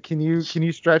 Like, can you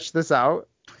stretch this out?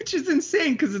 Which is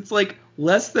insane because it's like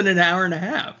less than an hour and a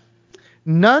half.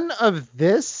 None of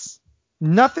this,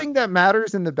 nothing that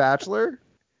matters in The Bachelor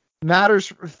matters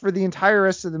for the entire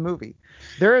rest of the movie.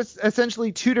 There is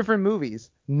essentially two different movies.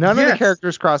 None of the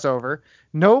characters cross over.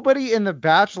 Nobody in The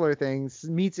Bachelor things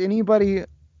meets anybody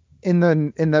in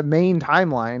the main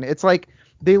timeline. It's like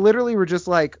they literally were just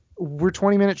like, we're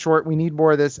 20 minutes short. We need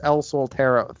more of this El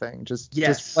Soltero thing. Just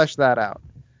flesh that out.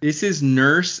 This is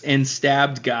Nurse and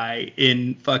Stabbed Guy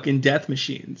in fucking Death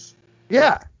Machines.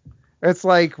 Yeah. It's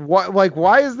like, what? Like,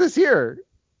 why is this here?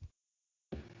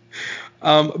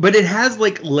 But it has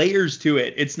like layers to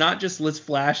it. It's not just let's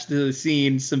flash to the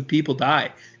scene, some people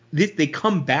die. They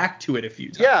come back to it a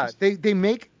few times. Yeah, they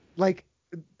make like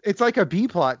it's like a B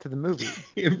plot to the movie.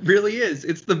 It really is.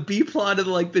 It's the B plot of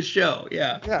like the show.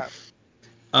 Yeah. Yeah.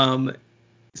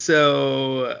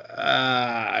 So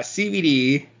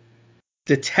CVD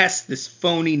detests this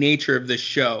phony nature of this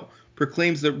show.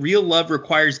 Proclaims that real love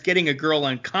requires getting a girl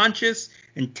unconscious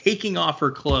and taking off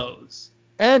her clothes.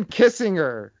 And kissing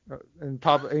her. And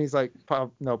he's like,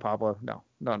 no, Pablo, no.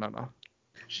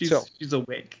 She's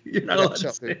awake. You're not allowed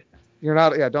to say. You're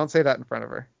not. Yeah, don't say that in front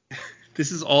of her.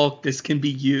 This can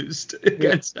be used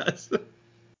against us.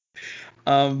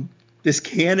 This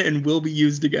can and will be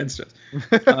used against us.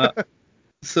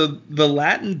 So the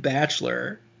Latin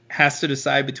Bachelor has to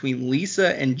decide between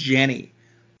Lisa and Jenny,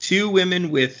 two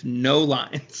women with no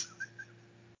lines.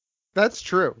 That's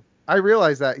true. I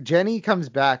realize that. Jenny comes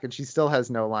back and she still has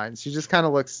no lines. She just kind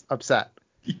of looks upset.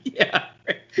 Yeah,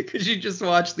 because you just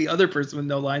watched the other person with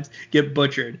no lines get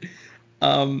butchered.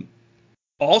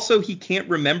 Also, he can't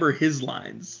remember his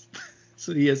lines,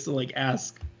 so he has to like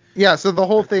ask. Yeah, so the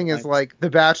whole thing is like The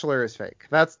Bachelor is fake.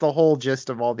 That's the whole gist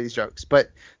of all these jokes, but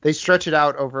they stretch it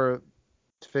out over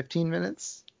 15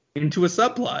 minutes into a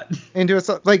subplot.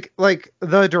 Like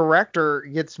the director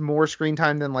gets more screen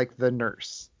time than like the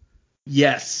nurse.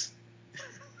 Yes.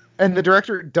 And the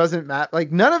director doesn't matter.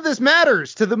 Like none of this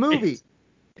matters to the movie.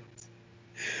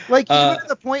 Like even at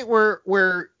the point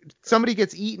where somebody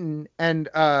gets eaten and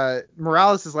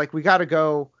Morales is like, we got to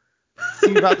go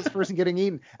see about this person getting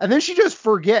eaten, and then she just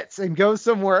forgets and goes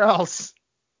somewhere else.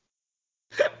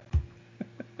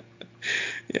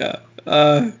 Yeah.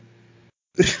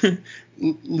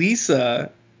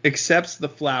 Lisa accepts the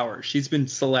flowers. She's been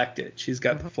selected. She's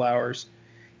got the flowers,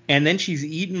 and then she's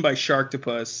eaten by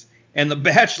Sharktopus, and the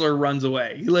Bachelor runs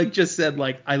away. He like just said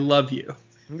like, I love you.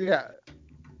 Yeah.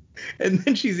 And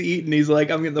then she's eaten. He's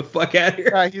like, I'm getting the fuck out of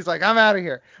here. He's like, I'm out of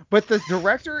here. But the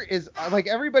director is like,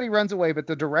 everybody runs away, but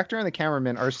the director and the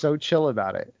cameraman are so chill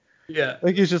about it. Yeah.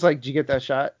 Like he's just like, did you get that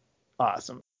shot?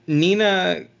 Awesome.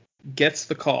 Nina gets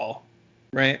the call,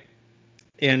 right?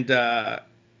 And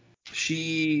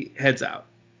she heads out.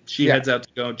 She heads out to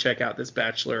go check out this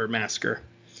Bachelor massacre.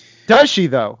 Does she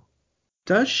though?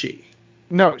 Does she?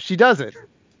 No, she doesn't.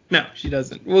 No, she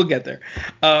doesn't. We'll get there.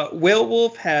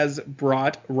 Whalewolf has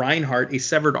brought Reinhardt a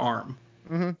severed arm.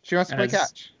 Mm-hmm. She wants to play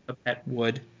catch. A pet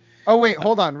would. Oh, wait,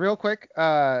 hold on real quick.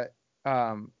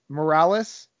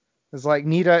 Morales is like,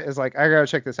 Nita is like, I gotta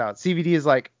check this out. CVD is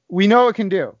like, we know it can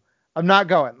do. I'm not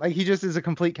going. Like, he just is a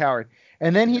complete coward.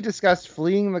 And then he discussed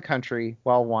fleeing the country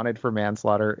while wanted for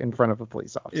manslaughter in front of a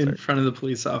police officer. In front of the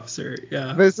police officer,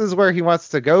 yeah. This is where he wants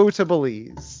to go to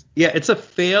Belize. Yeah, it's a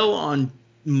fail on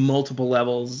multiple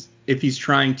levels if he's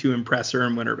trying to impress her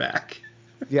and win her back.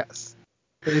 Yes.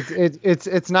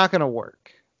 It's not going to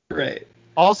work. Right.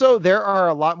 Also, there are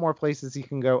a lot more places he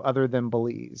can go other than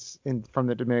Belize from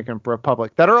the Dominican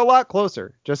Republic that are a lot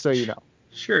closer, just so you know.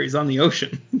 Sure, he's on the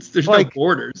ocean. There's no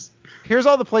borders. Here's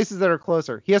all the places that are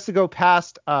closer. He has to go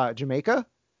past Jamaica,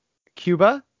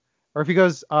 Cuba, or if he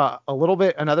goes a little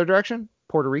bit another direction,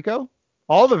 Puerto Rico,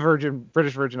 all the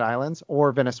British Virgin Islands,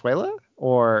 or Venezuela,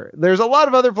 or there's a lot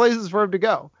of other places for him to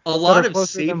go. A lot of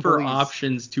safer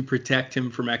options to protect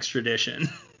him from extradition.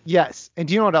 Yes. And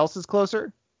do you know what else is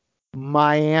closer?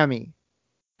 Miami.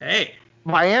 Hey.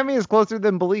 Miami is closer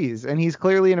than Belize, and he's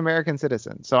clearly an American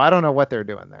citizen. So I don't know what they're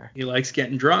doing there. He likes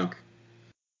getting drunk.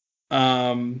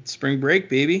 Spring break,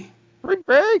 baby. Spring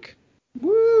break.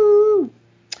 Woo.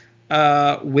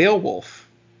 Whalewolf.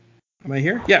 Am I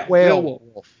here? Yeah.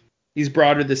 Whalewolf. He's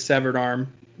brought her the severed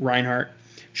arm, Reinhardt.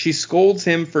 She scolds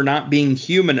him for not being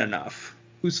human enough.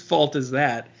 Whose fault is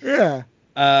that? Yeah.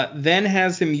 Then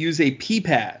has him use a pee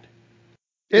pad.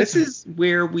 This is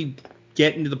where we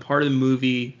get into the part of the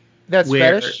movie that's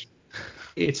where fetish.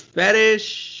 It's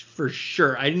fetish for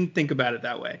sure. I didn't think about it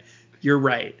that way. You're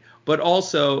right. But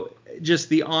also just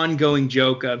the ongoing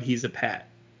joke of he's a pet.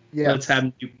 Yes. Let's have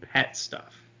him do pet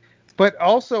stuff. But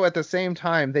also at the same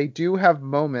time, they do have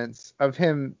moments of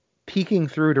him peeking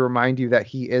through to remind you that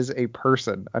he is a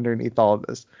person underneath all of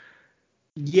this.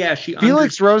 Yeah,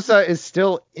 Felix Rosa is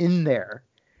still in there.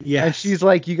 Yeah. And she's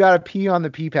like, you got to pee on the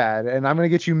pee pad, and I'm going to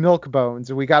get you milk bones,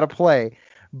 and we got to play.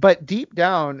 But deep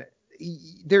down,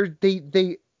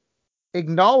 they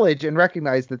acknowledge and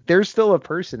recognize that there's still a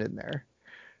person in there.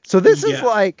 So this is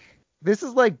like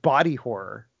body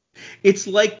horror. It's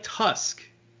like Tusk.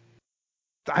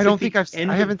 I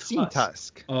haven't seen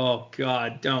Tusk. Oh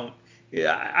God, don't.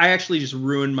 Yeah, I actually just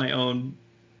ruined my own.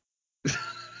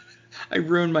 I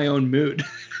ruined my own mood.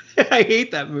 I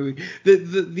hate that movie.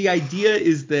 The idea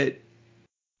is that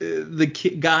the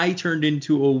guy turned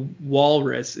into a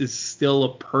walrus is still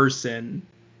a person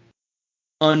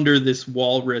under this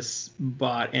walrus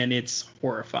bot, and it's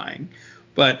horrifying.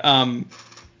 But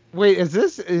wait, is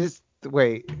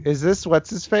this what's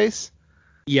his face?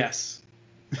 Yes.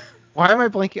 Why am I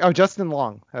blanking? Oh, Justin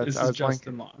Long. This is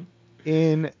Justin Long.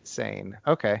 Insane.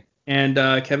 Okay. And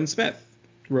Kevin Smith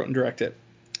wrote and directed.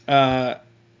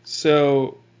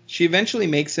 So she eventually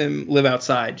makes him live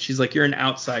outside. She's like, you're an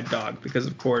outside dog, because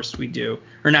of course we do.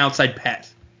 Or an outside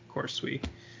pet. Of course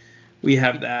we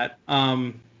have that.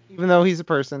 Even though he's a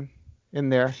person in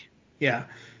there. Yeah.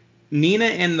 Nina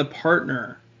and her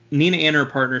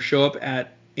partner show up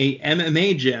at a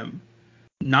MMA gym.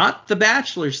 Not the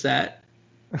Bachelor set.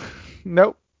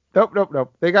 Nope.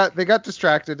 They got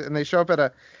distracted and they show up at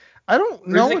a. I don't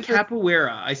know. Or is it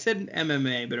capoeira? I said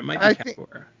MMA, but it might be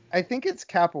capoeira. I think it's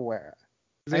capoeira.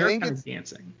 They are kind of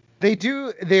dancing.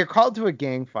 They're called to a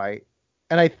gang fight,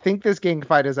 and I think this gang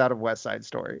fight is out of West Side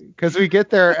Story, because we get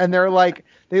there and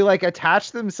they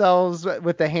attach themselves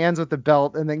with the hands with the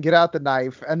belt and then get out the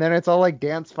knife, and then it's all like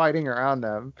dance fighting around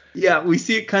them. Yeah, we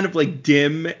see it kind of like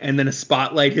dim, and then a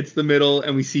spotlight hits the middle,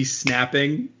 and we see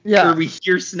snapping. Yeah. Or we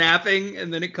hear snapping,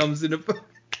 and then it comes in a.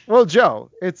 Well, Joe,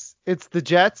 it's the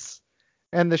Jets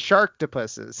and the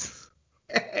Sharktopuses.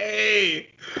 Hey,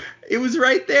 it was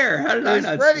right there. How did I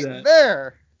not see that? Right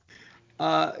there.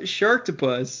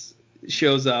 Sharktopus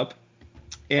shows up,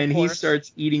 and he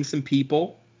starts eating some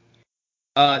people.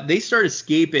 They start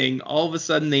escaping. All of a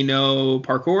sudden, they know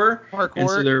parkour. And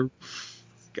so they're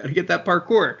got to get that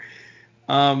parkour.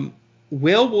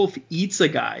 Whalewolf eats a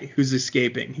guy who's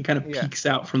escaping. He kind of peeks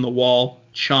out from the wall,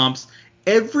 chomps.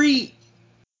 Every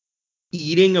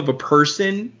eating of a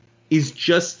person is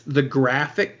just the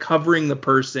graphic covering the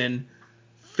person,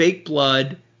 fake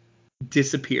blood,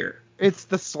 disappear. It's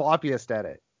the sloppiest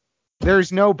edit.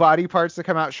 There's no body parts that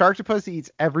come out. Sharktopus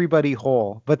eats everybody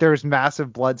whole, but there's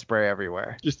massive blood spray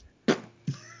everywhere. Just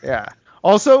yeah.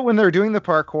 Also, when they're doing the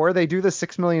parkour, they do the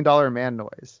 $6 million man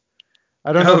noise.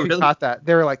 I don't know if you caught that.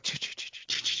 They're like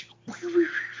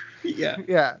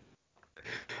yeah.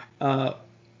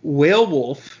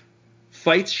 Whalewolf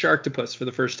fights Sharktopus for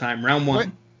the first time. Round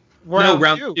 1.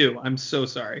 Round two. I'm so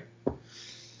sorry.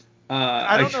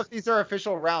 I don't know if these are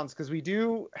official rounds, because we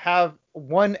do have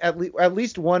at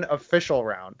least one official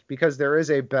round, because there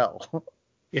is a bell.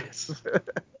 Yes.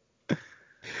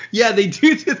 Yeah, they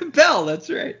do the bell. That's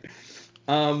right.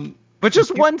 But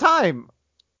just one time.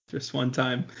 Just one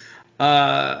time.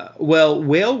 Well,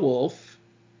 Whalewolf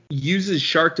uses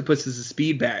Sharktopus as a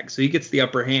speed bag, so he gets the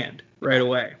upper hand right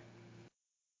away.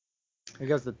 He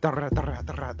goes the.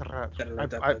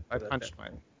 I punched my.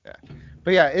 Yeah.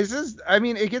 But yeah,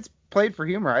 it gets played for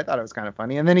humor. I thought it was kind of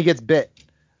funny, and then he gets bit.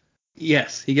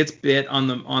 Yes, he gets bit on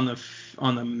the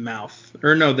mouth,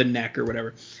 or no, the neck or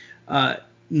whatever.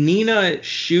 Nina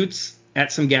shoots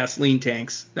at some gasoline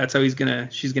tanks. That's how she's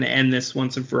gonna end this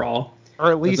once and for all.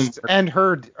 Or at least end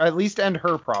her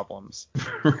problems.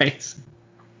 Right.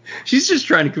 She's just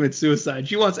trying to commit suicide.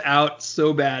 She wants out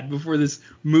so bad before this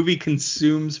movie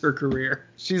consumes her career.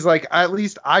 She's like, at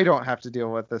least I don't have to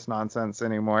deal with this nonsense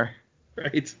anymore.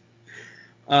 Right.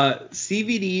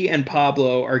 CVD and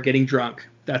Pablo are getting drunk.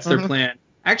 That's their plan.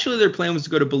 Actually, their plan was to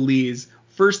go to Belize.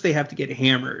 First, they have to get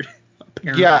hammered,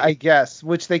 apparently. Yeah, I guess.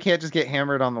 Which they can't just get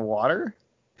hammered on the water.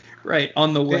 Right,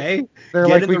 on the way. They're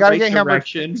get like, in we the gotta right get hammered.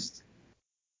 direction.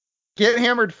 Get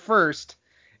hammered first.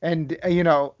 And,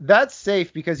 that's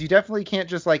safe because you definitely can't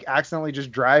just, like, accidentally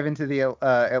just drive into the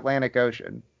Atlantic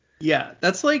Ocean. Yeah,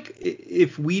 that's like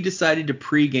if we decided to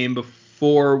pregame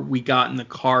before we got in the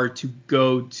car to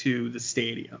go to the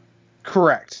stadium.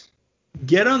 Correct.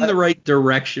 Get on the right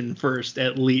direction first,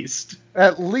 at least.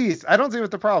 At least. I don't see what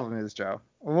the problem is, Joe.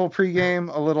 A little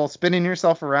pregame, a little spinning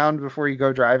yourself around before you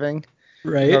go driving.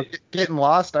 Right. Getting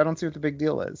lost, I don't see what the big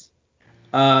deal is.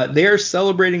 They are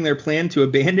celebrating their plan to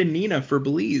abandon Nina for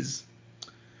Belize.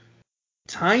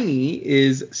 Tiny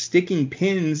is sticking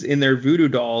pins in their voodoo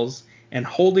dolls and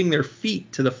holding their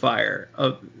feet to the fire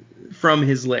from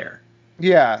his lair.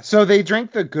 Yeah, so they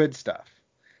drink the good stuff.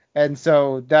 And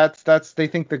so that's they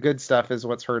think the good stuff is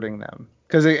what's hurting them.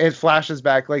 Because it flashes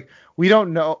back. Like, we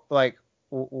don't know, like,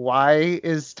 why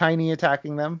is Tiny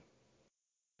attacking them?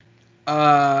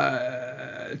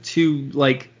 To,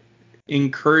 like,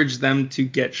 encourage them to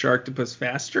get Sharktopus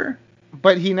faster.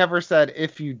 But he never said,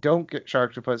 if you don't get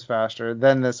Sharktopus faster,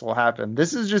 then this will happen.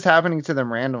 This is just happening to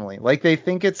them randomly. Like, they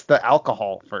think it's the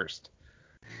alcohol first.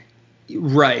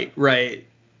 Right.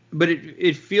 But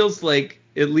it feels like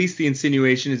at least the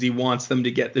insinuation is he wants them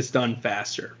to get this done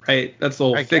faster, right? That's the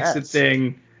whole fix-it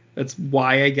thing. That's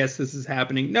why I guess this is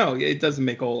happening. No, it doesn't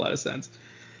make a whole lot of sense.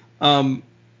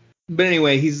 But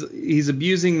anyway, he's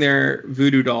abusing their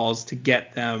voodoo dolls to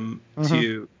get them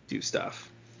to do stuff.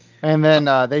 And then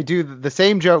they do the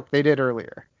same joke they did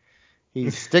earlier.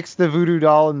 He sticks the voodoo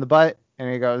doll in the butt,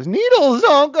 and he goes, "Needles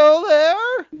don't go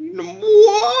there."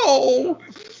 Whoa!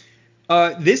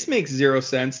 This makes zero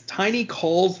sense. Tiny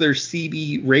calls their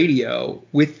CB radio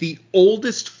with the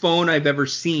oldest phone I've ever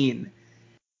seen.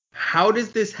 How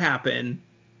does this happen?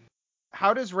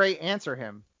 How does Ray answer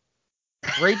him?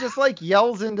 Ray just, like,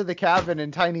 yells into the cabin,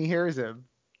 and Tiny hears him.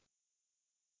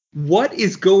 What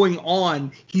is going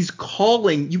on? He's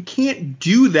calling. You can't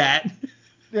do that.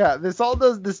 Yeah, this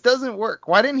doesn't work.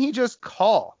 Why didn't he just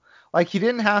call? Like, he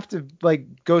didn't have to,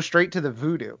 like, go straight to the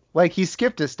voodoo. Like, he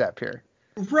skipped a step here.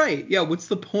 Right. Yeah, what's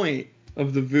the point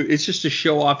of the voodoo? It's just to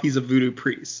show off he's a voodoo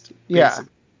priest. Basically. Yeah,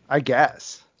 I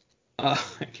guess.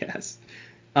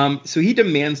 So he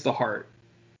demands the heart.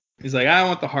 He's like, I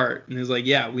want the heart. And he's like,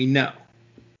 yeah, we know.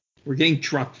 We're getting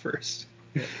drunk first.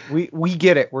 We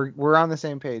get it. We're on the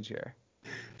same page here.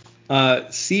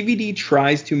 CVD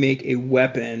tries to make a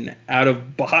weapon out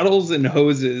of bottles and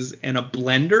hoses and a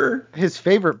blender. His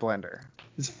favorite blender.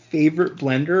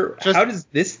 How does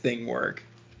this thing work?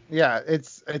 Yeah,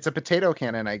 it's a potato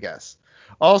cannon, I guess.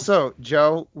 Also,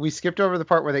 Joe, we skipped over the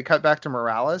part where they cut back to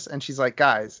Morales, and she's like,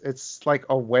 guys, it's like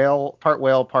a whale, part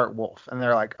wolf. And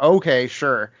they're like, okay,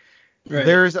 sure. Right.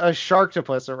 There's a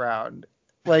Sharktopus around.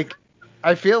 Like,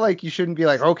 I feel like you shouldn't be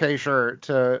like, okay, sure,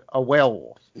 to a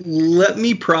Whalewolf. Let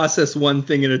me process one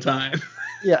thing at a time.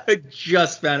 Yeah. I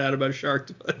just found out about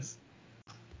Sharktopus.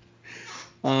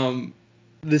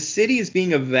 The city is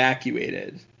being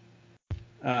evacuated.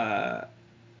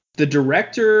 The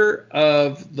director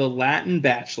of the Latin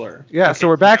Bachelor. Yeah, so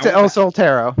we're back to El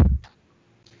Soltero.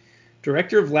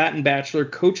 Director of Latin Bachelor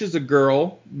coaches a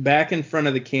girl back in front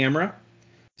of the camera,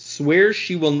 swears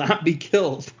she will not be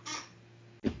killed.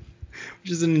 Which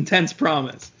is an intense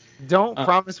promise. Don't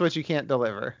promise what you can't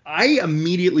deliver. I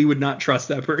immediately would not trust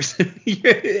that person.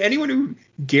 Anyone who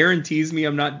guarantees me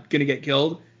I'm not going to get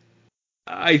killed,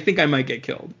 I think I might get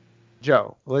killed.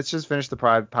 Joe, let's just finish the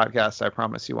podcast. I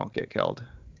promise you won't get killed.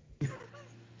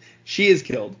 She is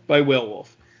killed by Whalewolf.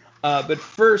 But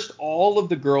first, all of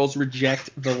the girls reject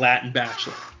the Latin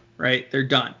Bachelor, right? They're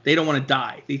done. They don't want to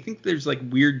die. They think there's like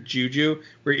weird juju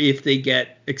where if they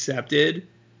get accepted,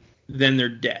 then they're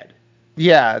dead.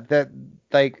 Yeah, that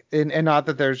like, and not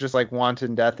that there's just like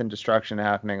wanton death and destruction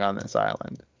happening on this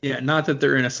island. Yeah, not that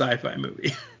they're in a sci-fi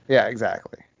movie. Yeah,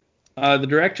 exactly. The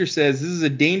director says, this is a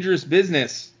dangerous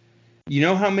business. You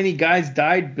know how many guys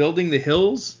died building the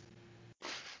hills?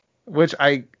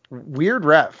 Weird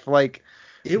ref. Like,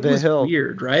 it was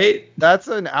weird, right? That's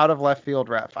an out of left field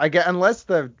ref. I guess, unless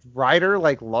the writer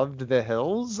like loved the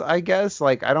hills, I guess.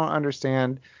 Like, I don't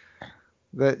understand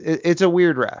that. It's a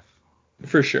weird ref.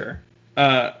 For sure.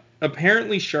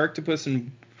 Apparently Sharktopus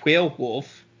and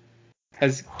Whalewolf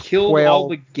has killed all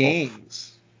the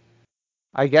gangs.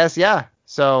 I guess, yeah.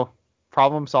 So,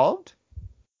 problem solved?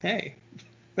 Hey,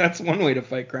 that's one way to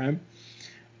fight crime.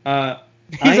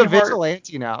 He's a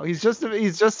vigilante now. He's just a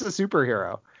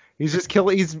superhero. He's just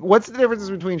killing. What's the difference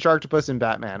between Sharktopus and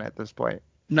Batman at this point?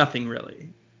 Nothing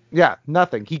really. Yeah,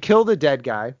 nothing. He killed a dead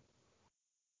guy.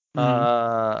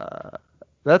 Mhm.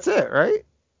 That's it, right?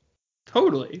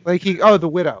 Totally. Like the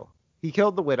widow. He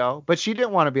killed the widow, but she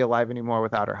didn't want to be alive anymore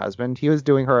without her husband. He was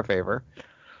doing her a favor.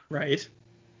 Right.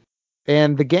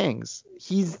 And the gangs.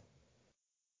 He's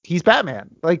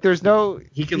Batman. Like there's no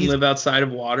He can live outside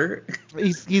of water.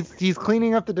 he's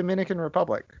cleaning up the Dominican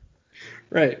Republic.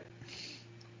 Right.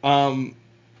 Um,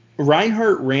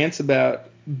 Reinhardt rants about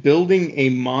building a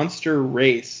monster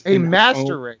race A in her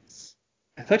master own. race.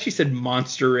 I thought she said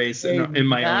monster race A in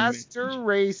my own image. master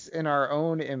race in our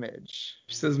own image.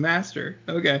 She says master.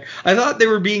 Okay. I thought they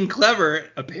were being clever.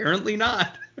 Apparently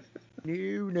not.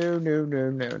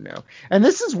 No. And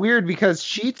this is weird because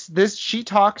she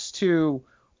talks to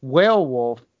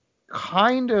Whalewolf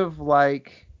kind of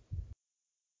like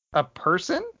a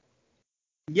person.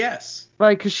 Yes.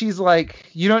 Like, because she's like,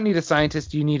 you don't need a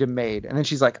scientist, you need a maid. And then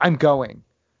she's like, I'm going.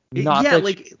 Not Yeah, that,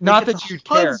 like not it's that a you'd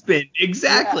care. husband. Yeah.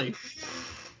 Exactly.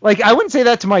 Like, I wouldn't say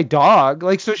that to my dog.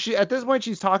 Like, so at this point,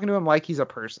 she's talking to him like he's a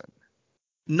person.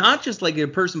 Not just like a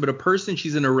person, but a person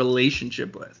she's in a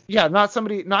relationship with. Yeah, not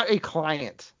a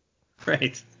client.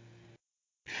 Right.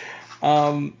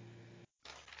 Um.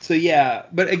 So yeah,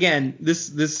 but again, this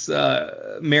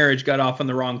marriage got off on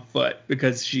the wrong foot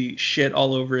because she shit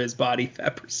all over his body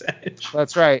fat percentage.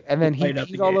 That's right. And then he Right out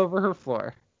the peed all gate. over her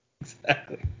floor.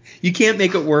 Exactly. You can't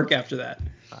make it work after that.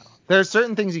 Wow. There's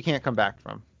certain things you can't come back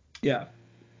from. Yeah.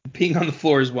 Peeing on the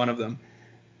floor is one of them.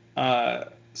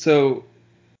 So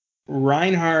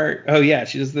Reinhardt, oh yeah,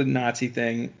 she does the Nazi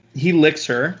thing. He licks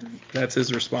her. That's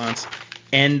his response.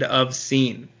 End of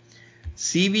scene.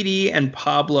 CVD and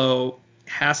Pablo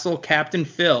hassle Captain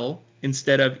Phil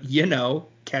instead of,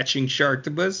 catching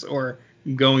Sharktopus or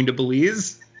going to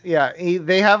Belize. Yeah,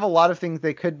 they have a lot of things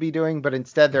they could be doing, but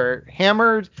instead they're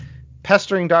hammered,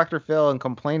 pestering Dr. Phil and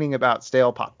complaining about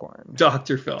stale popcorn.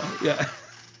 Dr. Phil, yeah.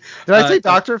 Did I say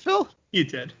Dr. Phil? You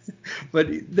did. But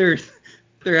they're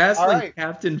All hassling right.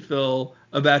 Captain Phil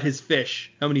about his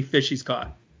fish, how many fish he's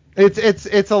caught.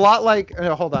 It's a lot like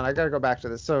hold on, I gotta go back to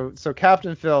this. So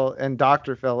Captain Phil and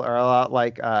Dr. Phil are a lot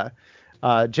like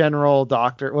General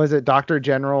Doctor, was it Dr.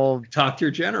 General?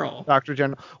 Dr. General. Dr.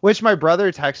 General, which my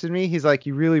brother texted me. He's like,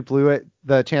 you really blew it,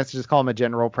 the chance to just call him a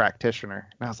general practitioner.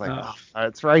 And I was like, oh,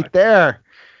 it's right there.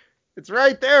 It's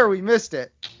right there. We missed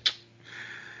it.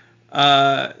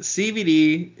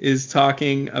 CVD is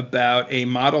talking about a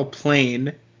model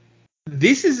plane.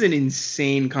 This is an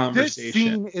insane conversation. This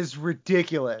scene is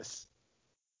ridiculous.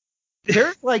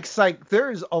 There's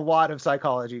there's a lot of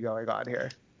psychology going on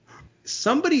here.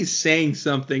 Somebody's saying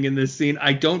something in this scene.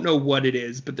 I don't know what it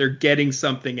is, but they're getting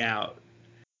something out.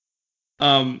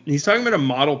 He's talking about a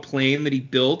model plane that he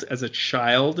built as a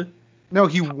child. No,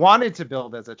 he wanted to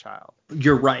build as a child.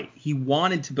 You're right. He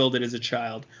wanted to build it as a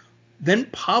child. Then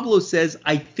Pablo says,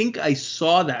 I think I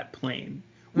saw that plane,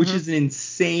 which is an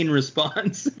insane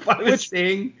response. If I was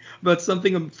saying about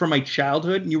something from my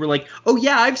childhood and you were like, oh,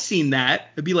 yeah, I've seen that,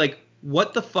 I'd be like,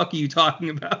 what the fuck are you talking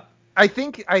about? I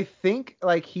think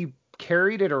like he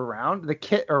carried it around, the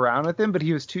kit around with him, but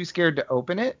he was too scared to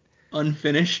open it.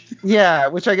 Unfinished. Yeah,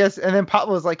 which I guess, and then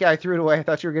Pablo was like, yeah, I threw it away. I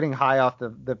thought you were getting high off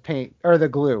the paint or the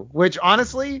glue, which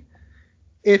honestly,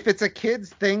 if it's a kid's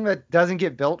thing that doesn't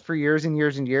get built for years and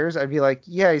years and years, I'd be like,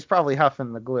 yeah, he's probably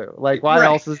huffing the glue. Like, why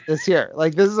else is this here?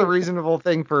 Like, this is a reasonable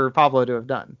thing for Pablo to have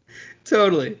done.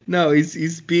 Totally. No,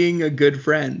 he's being a good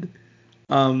friend.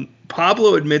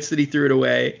 Pablo admits that he threw it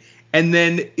away. And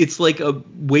then it's like a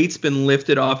weight's been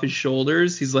lifted off his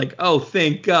shoulders. He's like, oh,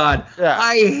 thank God. Yeah.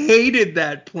 I hated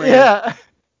that plane. Yeah.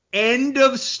 End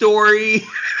of story.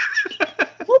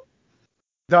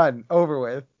 Done. Over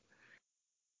with.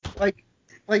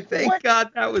 Like thank God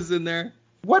that was in there.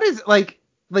 What is like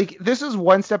this is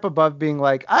one step above being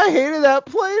like, I hated that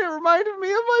plane. It reminded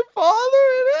me of my father,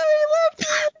 and he left me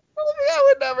and told me I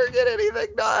would never get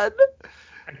anything done.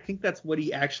 I think that's what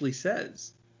he actually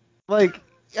says. Like,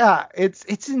 yeah,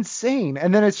 it's insane.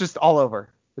 And then it's just all over.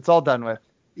 It's all done with.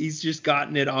 He's just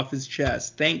gotten it off his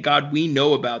chest. Thank God we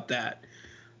know about that.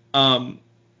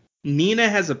 Nina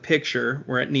has a picture.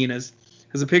 We're at Nina's.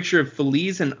 Has a picture of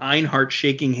Feliz and Einhart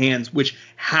shaking hands. Which,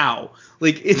 how?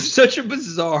 Like, it's such a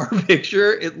bizarre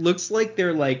picture. It looks like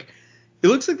they're like. It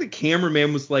looks like the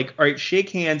cameraman was like, all right, shake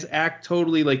hands, act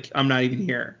totally like I'm not even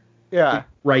here. Yeah. Like,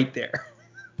 right there.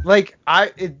 Like,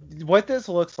 what this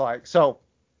looks like. So,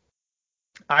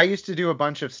 I used to do a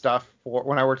bunch of stuff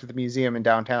when I worked at the museum in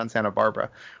downtown Santa Barbara,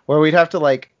 where we'd have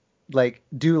to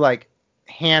do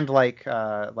hand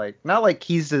not like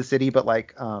keys to the city, but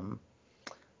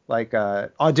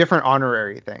different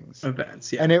honorary things.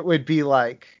 Events, yeah. And it would be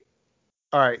like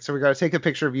all right, so we got to take a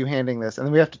picture of you handing this, and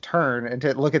then we have to turn and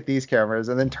to look at these cameras,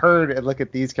 and then turn and look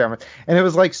at these cameras, and it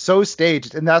was like so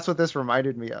staged, and that's what this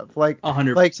reminded me of. Like,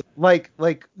 100%. like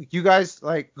you guys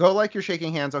like go like you're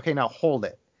shaking hands. Okay, now hold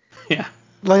it. Yeah.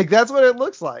 Like that's what it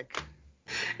looks like.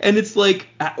 And it's like,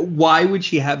 why would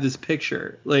she have this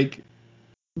picture? Like,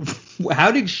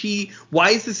 why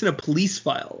is this in a police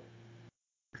file?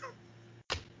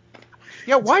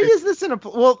 Yeah, why is this in a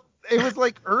well? It was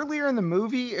like earlier in the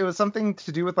movie, it was something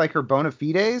to do with like her bona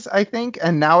fides, I think,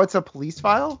 and now it's a police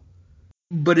file.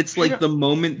 But it's like the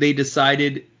moment they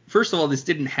decided, first of all, this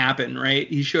didn't happen, right?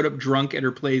 He showed up drunk at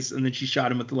her place and then she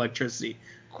shot him with electricity.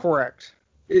 Correct.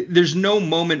 There's no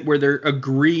moment where they're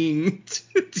agreeing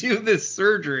to do this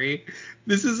surgery.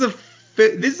 This is a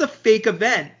fake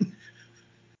event.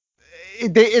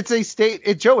 It's a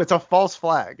state. Joe, it's a false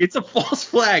flag. It's a false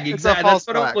flag. Exactly. That's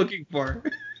what I'm looking for.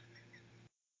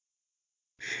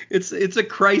 It's a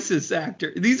crisis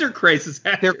actor. These are crisis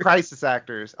actors. They're crisis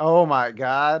actors. Oh my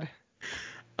god.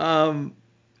 Einhart.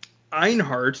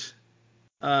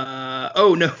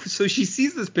 Oh no. So she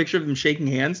sees this picture of them shaking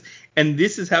hands, and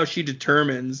this is how she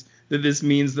determines that this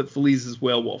means that Felice is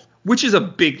Whalewolf, which is a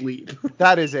big leap.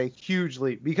 That is a huge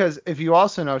leap, because if you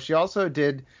also know, she also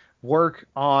did work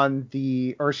on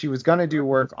she was going to do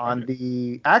work on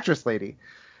the actress lady.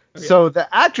 Oh, yeah. So the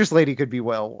actress lady could be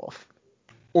Whalewolf.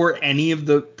 Or any of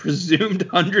the presumed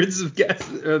hundreds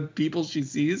of people she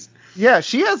sees. Yeah,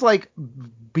 she has like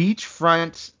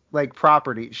beachfront like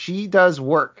property. She does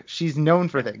work. She's known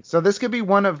for things. So this could be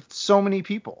one of so many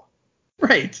people.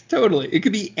 Right, totally. It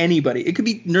could be anybody. It could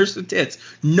be Nurse with Tits.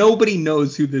 Nobody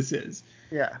knows who this is.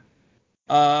 Yeah.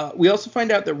 We also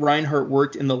find out that Reinhardt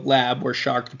worked in the lab where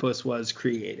Sharktopus was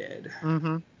created.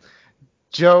 Mm-hmm.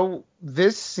 Joe,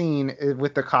 this scene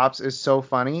with the cops is so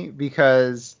funny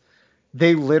because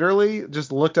they literally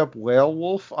just looked up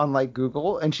Whalewolf on like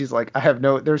Google, and she's like,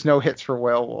 there's no hits for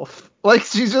Whalewolf. Like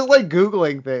she's just like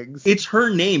Googling things. It's her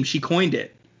name. She coined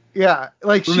it. Yeah.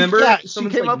 Like remember she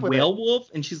came up with Whalewolf,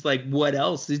 and she's like, what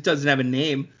else? It doesn't have a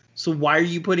name. So why are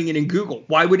you putting it in Google?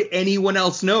 Why would anyone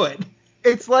else know it?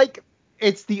 It's like,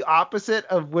 it's the opposite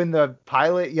of when the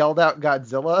pilot yelled out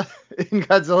Godzilla in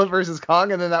Godzilla versus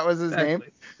Kong, and then that was his name.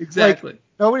 Exactly. Like,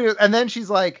 nobody, and then she's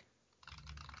like,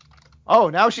 oh,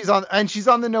 now she's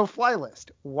on the no-fly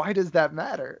list. Why does that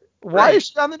matter? Why is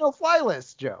she on the no-fly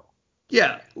list, Joe?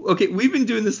 Yeah. Okay, we've been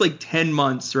doing this like 10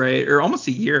 months, right? Or almost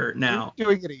a year now. We're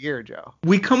doing it a year, Joe.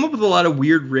 We come up with a lot of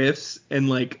weird riffs and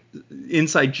like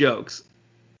inside jokes.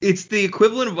 It's the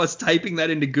equivalent of us typing that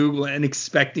into Google and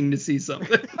expecting to see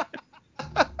something.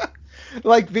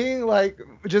 Like being like,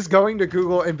 just going to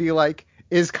Google and be like,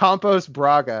 is compost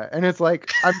Braga? And it's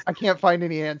like, I can't find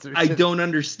any answers. I don't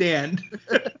understand.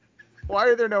 Why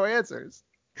are there no answers?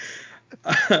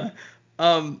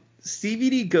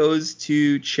 CVD goes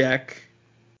to check.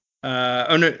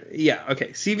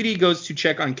 CVD goes to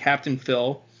check on Captain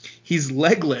Phil. He's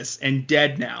legless and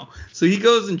dead now. So he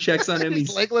goes and checks on him.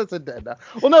 He's legless and dead now.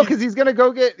 Well, no, because he's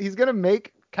gonna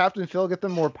make Captain Phil get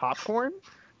them more popcorn.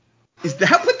 Is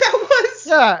that what that was?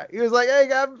 Yeah, he was like, hey,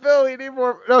 Captain Phil, we need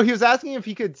more. No, he was asking if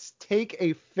he could take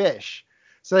a fish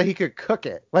so that he could cook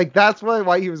it. Like, that's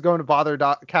why he was going to bother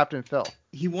Captain Phil.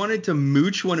 He wanted to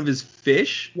mooch one of his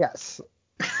fish? Yes.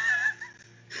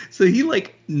 So he,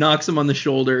 like, knocks him on the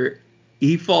shoulder.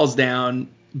 He falls down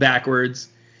backwards.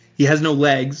 He has no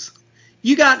legs.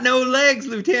 You got no legs,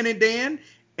 Lieutenant Dan.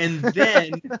 And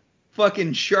then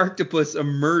fucking Sharktopus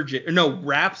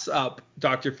wraps up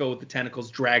Dr. Phil with the tentacles,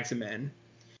 drags him in.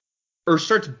 Or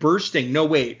starts bursting. No,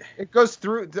 wait. It goes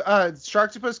through.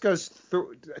 Sharktopus goes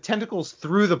through tentacles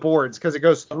through the boards because it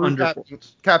goes through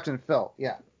Captain Phil.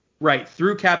 Yeah. Right.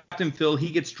 Through Captain Phil.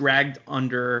 He gets dragged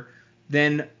under.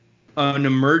 Then an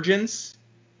emergence.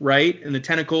 Right. And the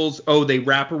tentacles. Oh, they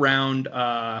wrap around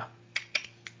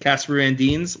Casper Van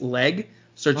Dien's leg.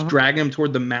 Starts dragging him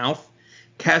toward the mouth.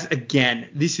 Again,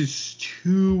 this is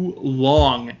too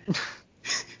long.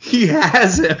 He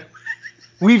has him.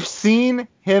 We've seen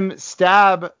him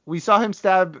stab. We saw him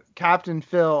stab Captain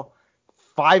Phil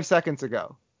 5 seconds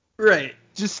ago. Right.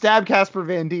 Just stab Casper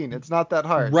Van Dien. It's not that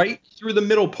hard. Right through the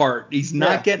middle part. He's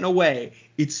not getting away.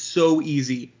 It's so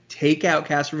easy. Take out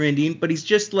Casper Van Dien, but he's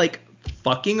just like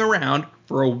fucking around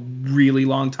for a really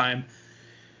long time.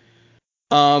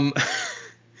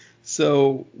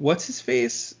 So what's his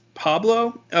face?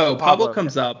 Pablo? Oh, Pablo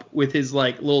comes up with his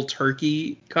like little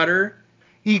turkey cutter.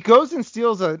 He goes and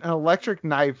steals an electric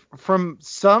knife from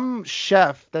some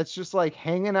chef that's just like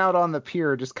hanging out on the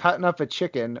pier, just cutting up a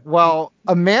chicken. Well,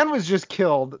 a man was just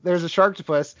killed. There's a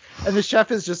Sharktopus, and the chef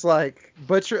is just like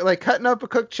cutting up a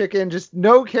cooked chicken, just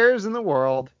no cares in the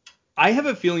world. I have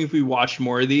a feeling if we watched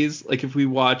more of these, like if we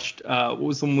watched what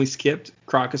was the one we skipped,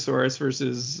 Crocosaurus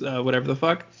versus whatever the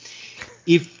fuck.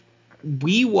 If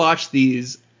we watch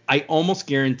these, I almost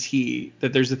guarantee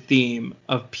that there's a theme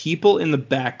of people in the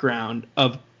background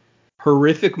of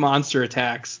horrific monster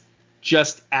attacks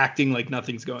just acting like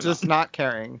nothing's going on. Just not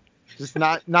caring. Just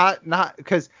not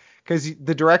because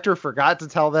the director forgot to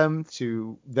tell them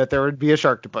that there would be a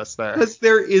Sharktopus there. Because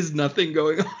there is nothing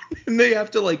going on, and they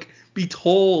have to like be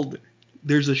told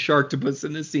there's a Sharktopus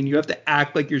in this scene. You have to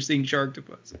act like you're seeing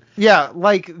Sharktopus. Yeah,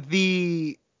 like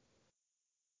the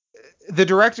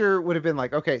director would have been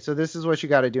like, okay, so this is what you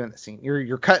got to do in the scene.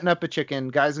 You're cutting up a chicken.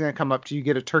 Guy's gonna come up to you,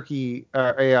 get a turkey,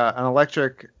 an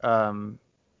electric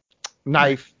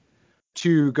knife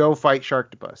to go fight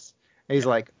Sharktopus. And he's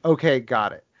like, okay,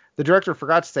 got it. The director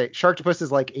forgot to say Sharktopus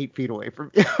is like 8 feet away from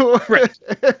you. Right.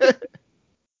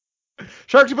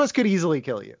 Sharktopus could easily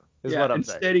kill you. Is what I'm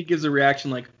saying. Instead, he gives a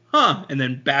reaction like, huh, and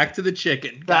then back to the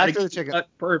chicken. Back to the chicken. Cut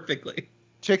perfectly.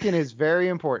 Chicken is very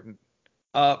important.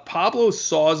 Pablo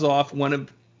saws off one of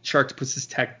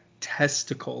Sharktopus's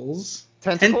testicles.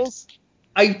 Tentacles?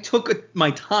 I took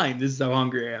my time. This is how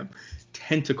hungry I am.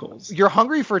 Tentacles. You're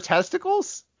hungry for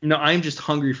testicles? No, I'm just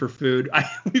hungry for food.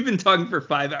 We've been talking for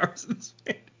 5 hours at this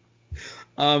point.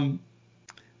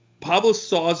 Pablo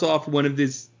saws off one of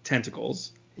his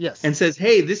tentacles. Yes. And says,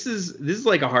 "Hey, this is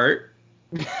like a heart."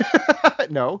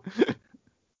 No.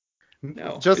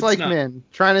 No. Just like not. men,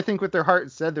 trying to think with their heart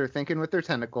instead, they're thinking with their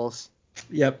tentacles.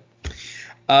 Yep.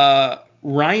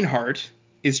 Reinhardt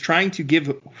is trying to give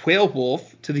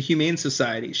Whalewolf to the Humane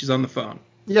Society. She's on the phone.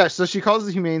 Yeah, so she calls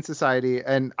the Humane Society,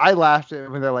 and I laughed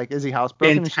when they're like, "Is he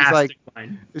housebroken?" Fantastic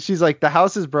and line. she's like, "The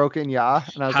house is broken, yeah."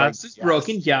 And I was House like, is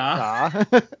broken, yeah.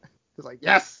 I was like,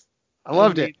 yes, I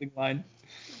loved Amazing line.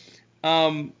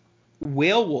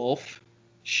 Whalewolf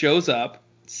shows up,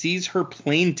 sees her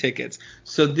plane tickets.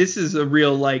 So this is a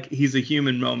real like he's a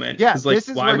human moment. Yeah, like, this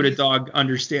is why where would a dog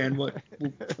understand what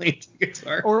plane tickets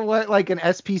are? Or what, like an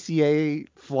SPCA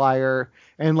flyer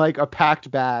and like a packed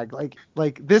bag. Like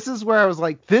this is where I was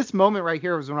like, this moment right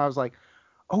here was when I was like,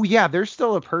 oh yeah, there's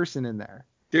still a person in there.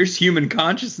 There's human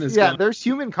consciousness. Yeah, there's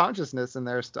human consciousness in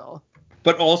there still.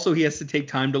 But also he has to take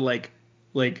time to like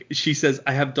she says,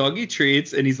 I have doggy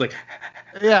treats, and he's like,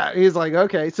 yeah, he's like,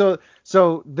 okay, so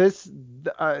this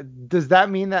does that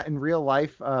mean that in real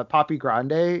life Papi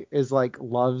Grande is like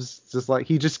loves just like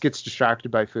he just gets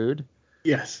distracted by food?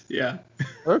 Yes, yeah.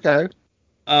 Okay.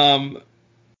 Whalewolf,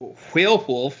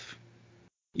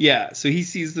 yeah, so he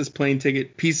sees this plane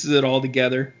ticket, pieces it all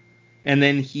together, and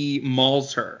then he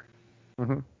mauls her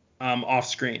off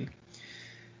screen.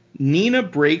 Nina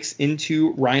breaks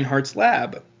into Reinhardt's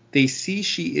lab. They see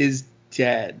she is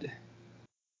dead.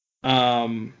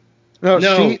 She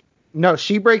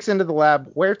breaks into the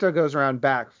lab. Huerta goes around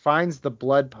back, finds the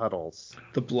blood puddles.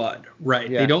 The blood, right.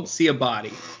 Yeah. They don't see a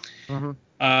body.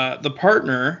 The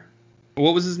partner,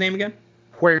 what was his name again?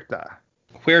 Huerta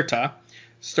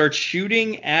starts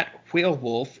shooting at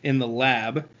Whalewolf in the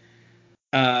lab,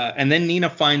 and then Nina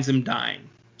finds him dying.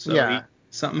 So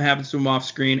something happens to him off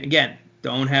screen. Again,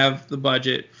 don't have the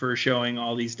budget for showing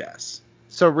all these deaths.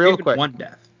 So real quick. One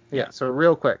death. Yeah, so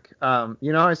real quick. You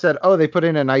know, I said, they put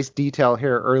in a nice detail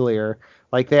here earlier.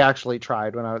 Like they actually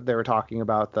tried when they were talking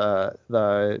about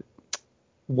the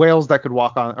whales that could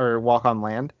walk on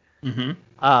land.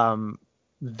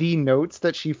 The notes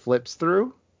that she flips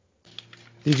through.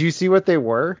 Did you see what they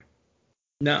were?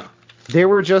 No. They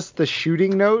were just the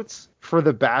shooting notes for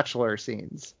the Bachelor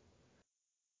scenes.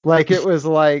 Like it was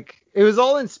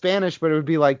all in Spanish, but it would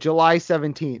be like July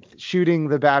 17th shooting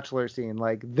the Bachelor scene.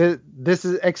 Like this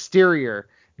is exterior,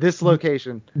 this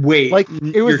location. Wait, like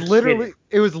it was literally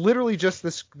kidding. Just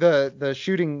this the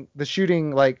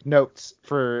shooting like notes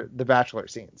for the Bachelor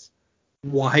scenes.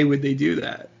 Why would they do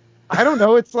that? I don't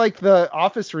know. It's like the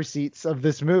office receipts of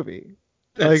this movie.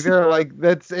 Like they're like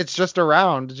it's just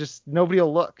around, just nobody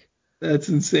will look. That's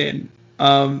insane.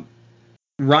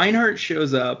 Reinhardt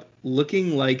shows up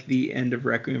looking like the end of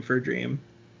Requiem for a Dream.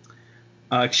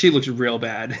 She looks real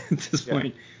bad at this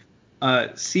point.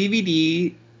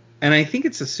 CVD, and I think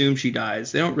it's assumed she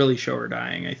dies. They don't really show her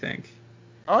dying, I think.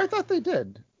 Oh, I thought they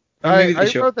did. I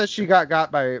wrote that she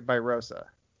got by Rosa.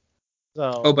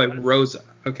 So. By Rosa.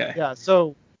 Okay. Yeah.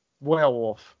 So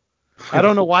Whalewolf. I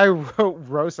don't know why I wrote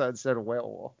Rosa instead of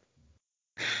Whalewolf.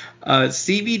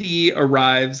 CVD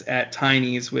arrives at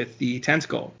Tiny's with the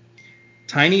tentacle.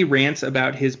 Tiny rants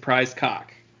about his prized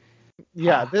cock.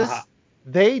 Yeah,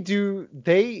 they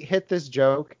hit this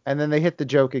joke, and then they hit the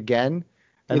joke again,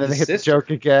 and then they hit the joke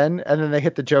again, and then they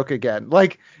hit the joke again.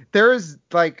 Like there is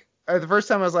like the first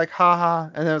time I was like, haha,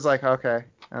 and then I was like, okay.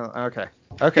 Oh, okay.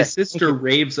 Okay. His sister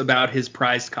raves about his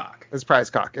prize cock. His prize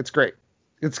cock. It's great.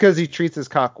 It's because he treats his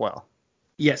cock well.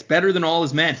 Yes, better than all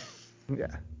his men.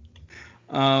 Yeah.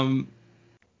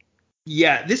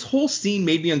 Yeah, this whole scene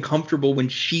made me uncomfortable when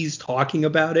she's talking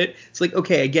about it. It's like,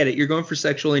 okay, I get it. You're going for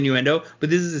sexual innuendo,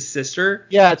 but this is his sister.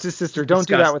 Yeah, it's his sister. Don't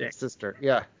do that with Disgusting. his sister.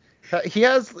 Yeah.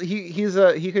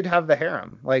 He could have the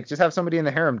harem. Like, just have somebody in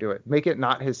the harem do it. Make it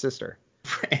not his sister.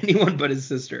 For anyone but his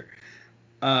sister.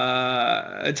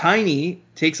 Tiny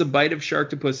takes a bite of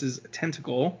Sharktopus's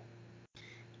tentacle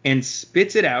and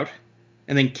spits it out,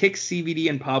 and then kicks CVD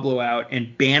and Pablo out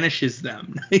and banishes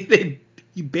them. He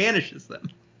banishes them.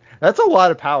 That's a lot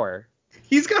of power.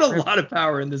 He's got a lot of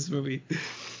power in this movie.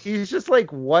 He's just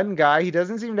like one guy. He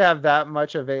doesn't seem to have that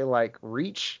much of a like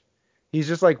reach. He's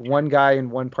just like one guy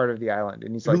in one part of the island,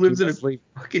 and he's like, who lives in a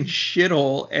fucking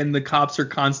shithole, and the cops are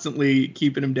constantly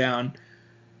keeping him down.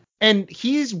 And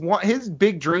his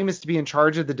big dream is to be in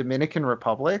charge of the Dominican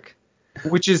Republic,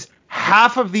 which is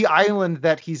half of the island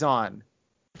that he's on.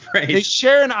 Right. They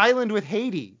share an island with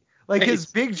Haiti. Like, right. His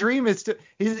big dream is to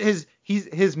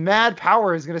his mad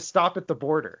power is going to stop at the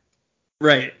border.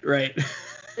 Right.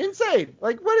 Insane.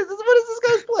 Like, what is this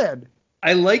guy's plan?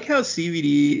 I like how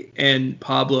CVD and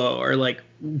Pablo are like,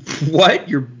 what?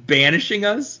 You're banishing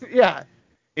us? Yeah. And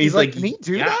he's like, can he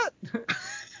do that?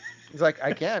 He's like,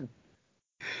 I can.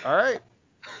 All right.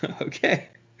 Okay.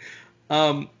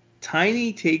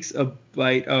 Tiny takes a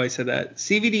bite. Oh, I said that.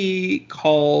 CVD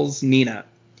calls Nina.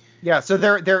 Yeah, so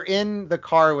they're in the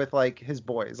car with like his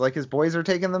boys. Like, his boys are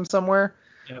taking them somewhere.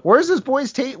 Yep.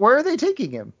 Where are they taking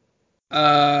him?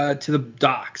 To the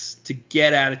docks to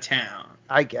get out of town,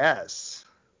 I guess.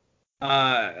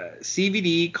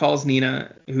 CVD calls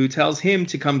Nina, who tells him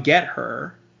to come get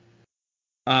her.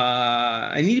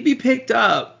 I need to be picked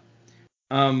up.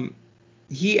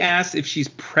 He asks if she's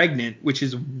pregnant, which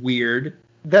is weird.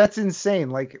 That's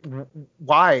insane. Like,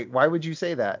 why? Why would you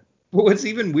say that? But what's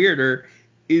even weirder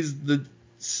is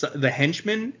the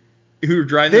henchmen who are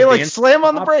driving. They like slam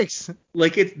on the brakes.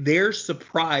 Like, it's their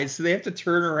surprise, so they have to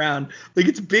turn around. Like,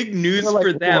 it's big news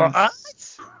for them.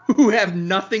 What? Who have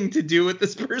nothing to do with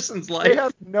this person's life. They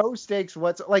have no stakes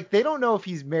whatsoever. Like, they don't know if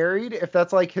he's married, if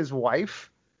that's like his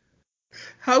wife.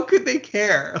 How could they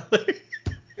care?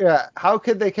 Yeah, how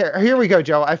could they care? Here we go,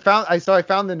 Joe. I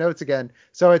found the notes again.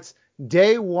 So it's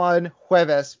day 1,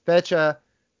 jueves, fecha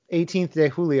 18th de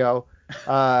julio.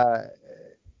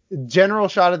 General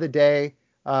shot of the day.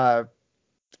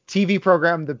 TV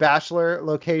program, The Bachelor.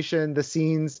 Location, the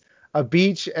scenes, a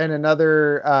beach and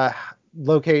another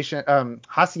location,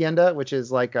 hacienda, which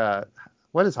is like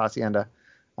what is hacienda?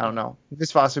 I don't know.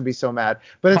 This Foss would be so mad.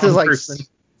 But it says like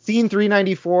scene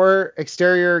 394,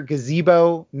 exterior,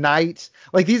 gazebo, night.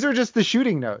 Like, these are just the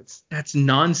shooting notes. That's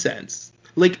nonsense.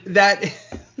 Like, that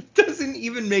doesn't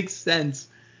even make sense.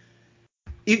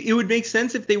 It would make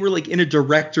sense if they were like in a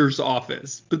director's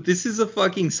office, but this is a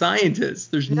fucking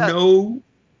scientist. There's no.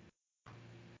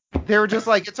 They were just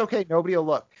like, it's okay, nobody will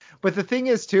look. But the thing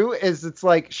is too, is it's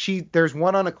like there's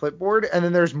one on a clipboard and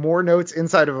then there's more notes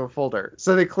inside of a folder.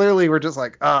 So they clearly were just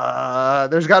like,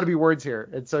 there's got to be words here,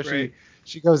 and so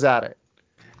she goes at it.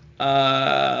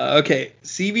 Okay,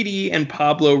 CVD and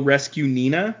Pablo rescue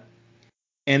Nina,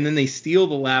 and then they steal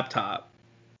the laptop.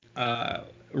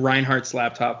 Reinhardt's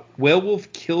laptop. Whalewolf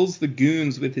kills the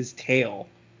goons with his tail.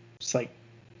 Just like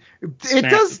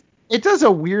it does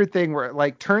a weird thing where it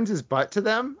like turns his butt to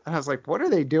them, and I was like, what are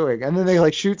they doing? And then they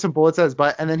like shoot some bullets at his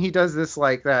butt, and then he does this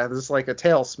like that, this like a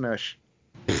tail smush.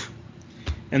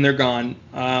 And they're gone.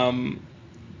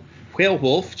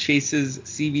 Whalewolf chases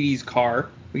CVD's car.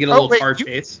 We get a little car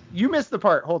chase. You missed the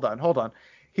part. Hold on.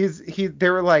 They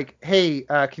were like, hey,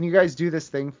 can you guys do this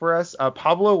thing for us?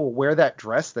 Pablo will wear that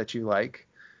dress that you like.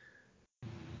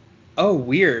 Oh,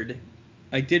 weird.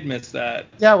 I did miss that.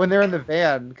 Yeah, when they're in the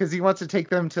van, because he wants to take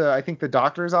them to, I think, the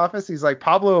doctor's office. He's like,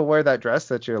 Pablo will wear that dress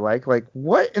that you like. Like,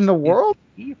 what in the world?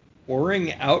 Is he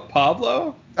whoring out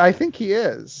Pablo? I think he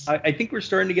is. I think we're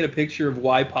starting to get a picture of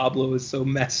why Pablo is so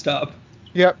messed up.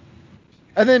 Yep.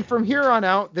 And then from here on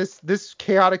out, this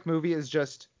chaotic movie is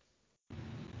just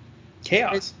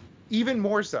chaos. Even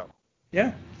more so.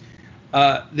 Yeah.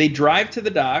 They drive to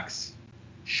the docks.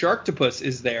 Sharktopus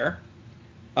is there.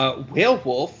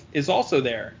 Whalewolf is also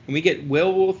there, and we get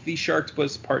Whalewolf v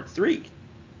Sharktopus Part 3.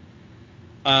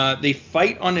 They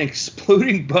fight on an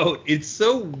exploding boat. It's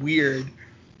so weird.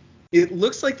 It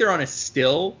looks like they're on a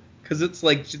still, because it's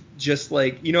like just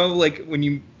like, you know, like when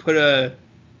you put a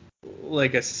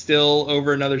still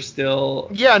over another still.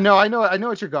 Yeah, no, I know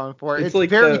what you're going for. It's like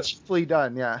very cheaply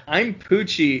done. Yeah. I'm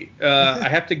Poochie. I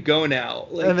have to go now.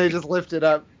 And they just lift it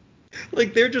up.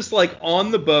 Like they're just like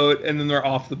on the boat and then they're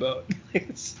off the boat.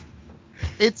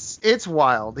 It's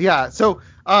wild. Yeah. So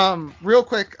real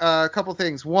quick, a couple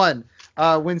things. One,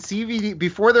 when CVD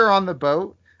before they're on the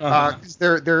boat, 'cause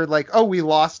they're like, oh, we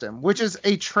lost him, which is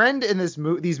a trend in these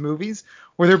movies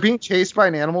where they're being chased by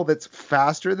an animal that's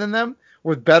faster than them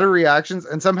with better reactions,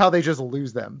 and somehow they just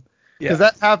lose them. Because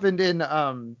that happened in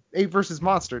Ape versus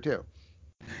Monster too.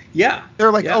 Yeah.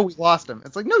 They're like, oh, we lost him.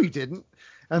 It's like, no, you didn't.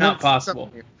 And not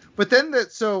possible. But then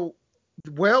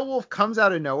Whalewolf comes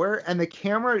out of nowhere, and the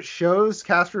camera shows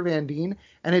Casper Van Dien,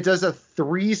 and it does a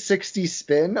 360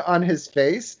 spin on his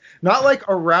face, not like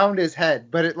around his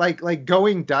head, but it like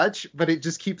going Dutch, but it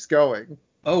just keeps going.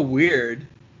 Oh, weird.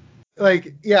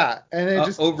 Like, yeah, and it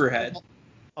just overhead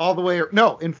all the way.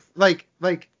 No, in like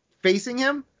facing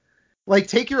him. Like,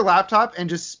 take your laptop and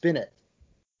just spin it.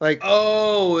 Like,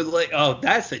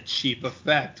 that's a cheap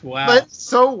effect. Wow. That's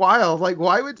so wild. Like,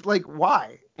 why?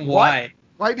 Why?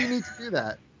 Why do you need to do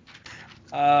that?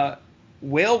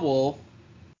 Whalewolf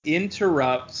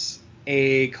interrupts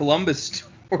a Columbus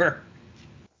tour.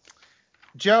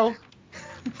 Joe,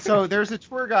 so there's a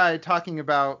tour guide talking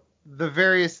about the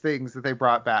various things that they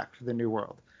brought back for the New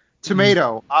World.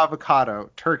 Tomato,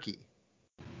 avocado, turkey.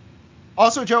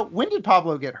 Also, Joe, when did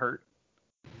Pablo get hurt?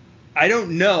 I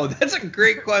don't know. That's a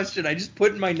great question. I just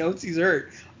put in my notes he's hurt.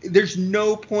 There's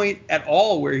no point at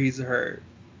all where he's hurt.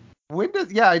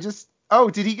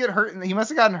 Did he get hurt? He must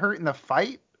have gotten hurt in the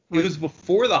fight. It was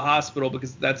before the hospital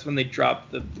because that's when they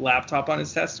dropped the laptop on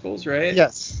his testicles, right?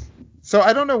 Yes. So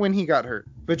I don't know when he got hurt.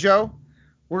 But Joe,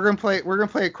 we're gonna play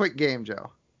a quick game, Joe.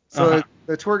 So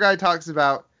the tour guide talks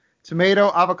about tomato,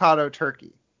 avocado,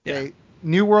 turkey. Okay? Yeah.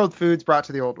 New World foods brought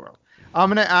to the Old World. I'm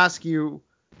gonna ask you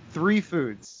 3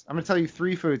 foods. I'm gonna tell you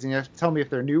 3 foods, and you have to tell me if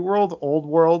they're New World, Old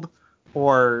World,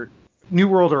 or New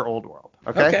World or Old World.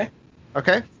 Okay.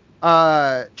 Okay.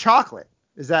 Chocolate.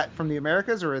 Is that from the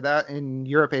Americas or is that in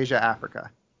Europe, Asia, Africa?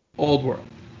 Old World.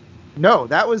 No,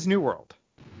 that was New World.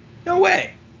 No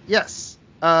way. Yes.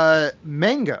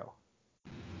 Mango.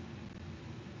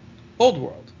 Old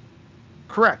World.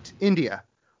 Correct. India.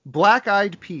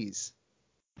 Black-eyed peas.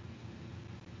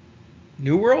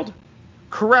 New World?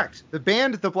 Correct. The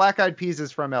band The Black-Eyed Peas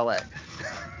is from LA.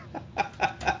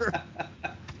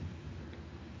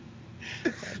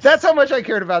 That's how much I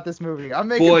cared about this movie. I'm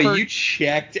making you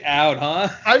checked out, huh?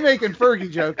 I'm making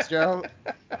Fergie jokes, Joe.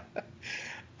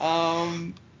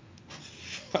 Fucking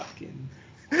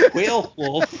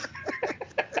Whalewolf.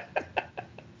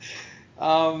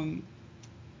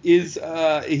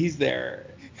 He's there.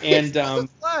 And the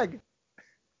flag.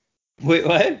 Wait,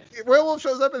 what? Whalewolf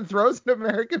shows up and throws an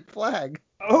American flag.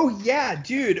 Oh yeah,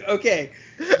 dude. Okay.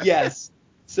 Yes.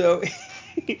 So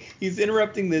he's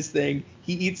interrupting this thing.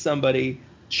 He eats somebody.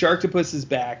 Sharktopus is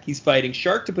back. He's fighting.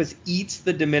 Sharktopus eats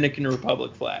the Dominican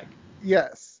Republic flag.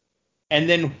 Yes. And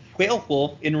then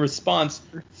Whalewolf, in response,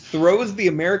 throws the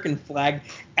American flag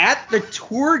at the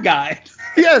tour guide.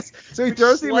 Yes. So he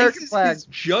throws the American flag. His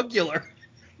jugular.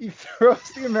 He throws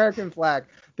the American flag.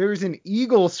 There's an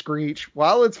eagle screech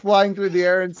while it's flying through the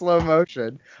air in slow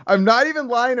motion. I'm not even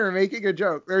lying or making a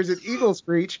joke. There's an eagle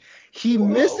screech. He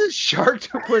misses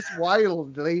Sharktopus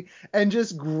wildly and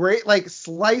just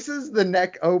slices the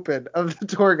neck open of the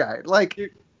tour guide. Like,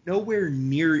 they're nowhere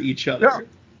near each other.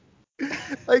 No.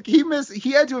 Like he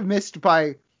had to have missed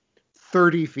by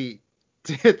 30 feet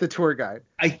to hit the tour guide.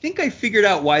 I think I figured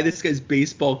out why this guy's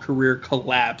baseball career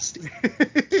collapsed.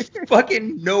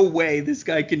 Fucking no way this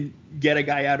guy can get a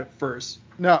guy out at first.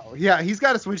 No, yeah, he's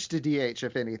got to switch to DH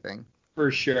if anything.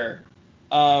 For sure.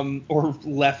 Or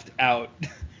left out.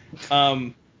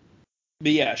 But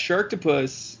yeah,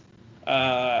 Sharktopus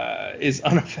is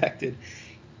unaffected.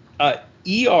 ER,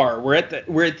 we're at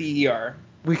the ER.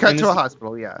 We cut to a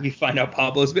hospital, yeah. We find out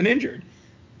Pablo's been injured.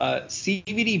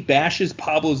 CVD bashes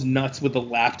Pablo's nuts with a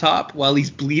laptop while he's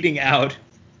bleeding out.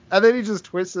 And then he just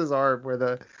twists his arm where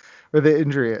the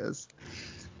injury is.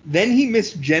 Then he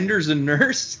misgenders a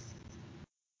nurse.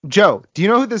 Joe, do you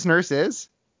know who this nurse is?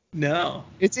 No.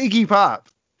 It's Iggy Pop.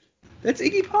 That's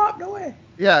Iggy Pop? No way.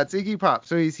 Yeah, it's Iggy Pop.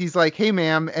 So he's like, hey,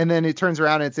 ma'am. And then it turns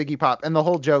around and it's Iggy Pop. And the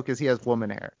whole joke is he has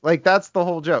woman hair. Like, that's the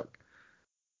whole joke.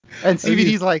 And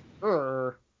CVD's like,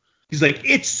 Urgh. He's like,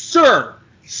 it's sir.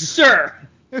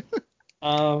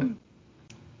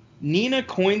 Nina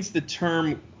coins the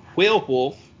term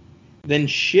Whalewolf, then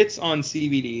shits on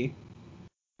CVD.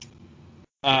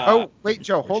 Wait,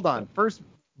 Joe, hold on. First,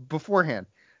 beforehand,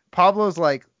 Pablo's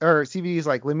like, or CVD's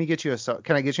like, let me get you a soda.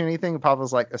 Can I get you anything? And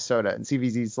Pablo's like, a soda. And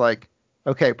CVD's like,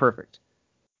 okay, perfect.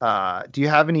 Do you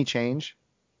have any change?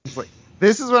 It's like,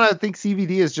 this is when I think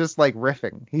CVD is just like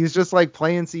riffing. He's just like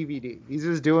playing CVD. He's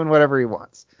just doing whatever he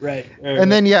wants. Right.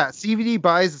 And then, yeah, CVD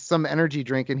buys some energy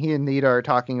drink, and he and Nita are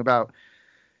talking about.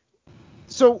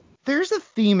 So there's a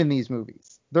theme in these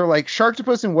movies. They're like,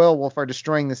 Sharktopus and Whalewolf are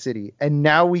destroying the city, and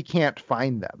now we can't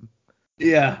find them.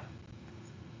 Yeah.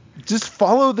 Just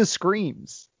follow the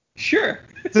screams. Sure.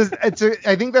 I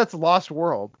think that's Lost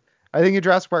World. I think in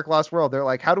Jurassic Park Lost World, they're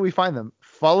like, how do we find them?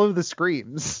 Follow the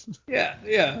screams. Yeah,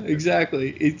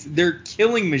 exactly. They're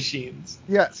killing machines.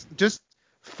 Yes, just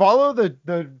follow the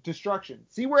destruction.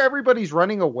 See where everybody's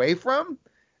running away from,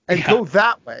 and go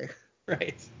that way.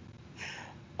 Right.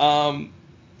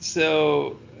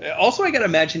 So also I gotta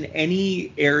imagine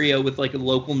any area with like a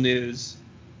local news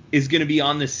is gonna be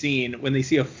on the scene when they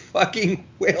see a fucking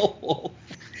whale wolf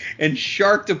and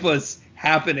Sharktopus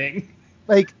happening.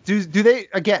 Like, do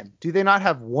they not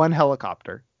have one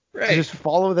helicopter? Right. To just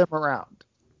follow them around.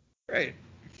 Right.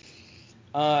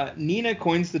 Nina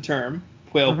coins the term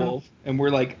whale wolf, and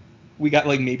we got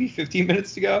like maybe 15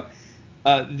 minutes to go.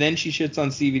 Then she shits on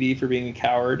CVD for being a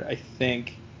coward, I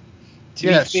think.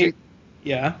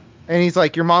 Yeah. And he's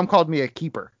like, your mom called me a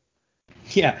keeper.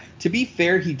 Yeah. To be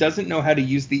fair, he doesn't know how to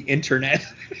use the internet.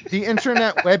 The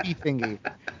internet webby thingy.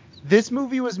 This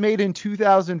movie was made in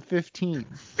 2015.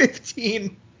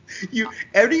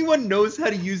 Everyone knows how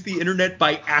to use the internet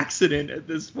by accident at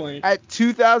this point. By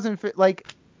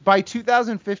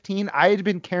 2015, I had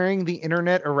been carrying the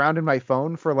internet around in my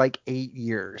phone for like 8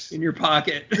 years. In your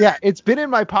pocket. Yeah, it's been in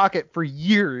my pocket for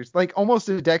years, like almost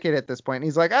a decade at this point. And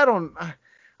he's like, I don't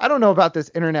know about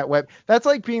this internet web. That's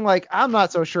like being like, I'm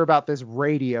not so sure about this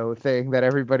radio thing that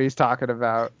everybody's talking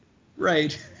about.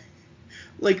 Right.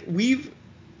 Like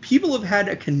people have had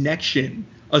a connection,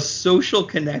 a social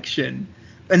connection,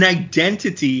 an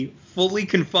identity fully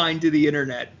confined to the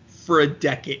internet for a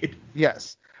decade.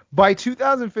 Yes. By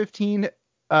 2015,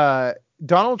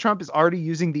 Donald Trump is already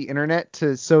using the internet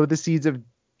to sow the seeds of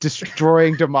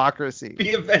destroying democracy.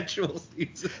 The eventual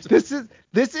seeds of democracy.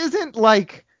 This isn't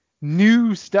like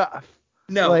new stuff.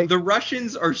 No, like, the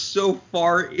Russians are so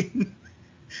far in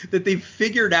that they've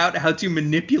figured out how to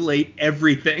manipulate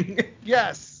everything.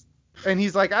 Yes. And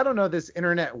he's like, I don't know this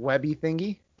internet webby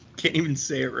thingy. Can't even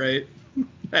say it right.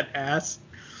 That ass.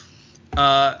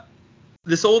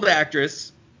 This old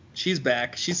actress, she's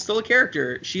back. She's still a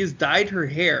character. She has dyed her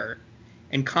hair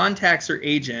and contacts her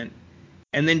agent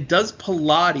and then does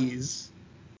Pilates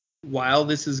while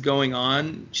this is going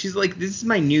on. She's like, this is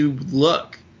my new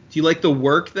look. Do you like the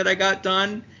work that I got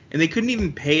done? And they couldn't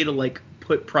even pay to like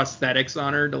put prosthetics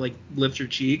on her to like lift her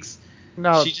cheeks.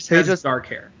 No, she just has dark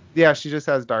hair. Yeah, she just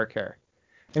has dark hair.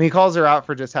 And he calls her out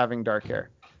for just having dark hair.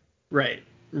 Right.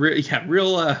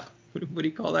 Real, what do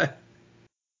you call that?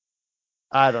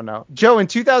 I don't know. Joe, in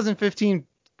 2015,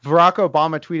 Barack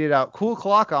Obama tweeted out, "Cool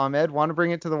clock, Ahmed. Want to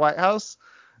bring it to the White House?"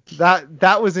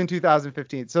 That was in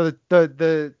 2015. So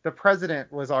the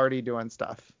president was already doing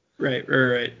stuff. Right.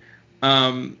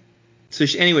 So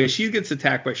she gets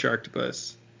attacked by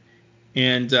Sharktopus.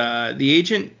 And the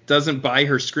agent doesn't buy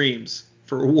her screams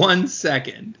for 1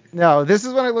 second. No, this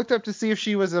is when I looked up to see if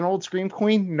she was an old scream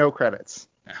queen. No credits.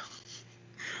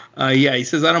 Yeah, he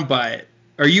says, I don't buy it.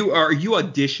 Are you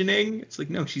auditioning? It's like,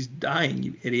 no, she's dying,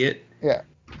 you idiot. Yeah.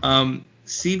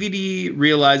 CVD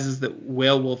realizes that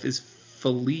Whalewolf is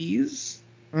Felix.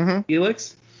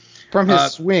 Felix? From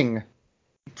his swing.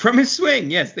 From his swing,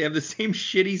 yes. They have the same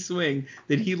shitty swing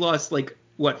that he lost, like,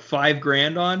 what,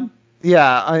 $5,000 on?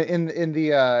 Yeah, in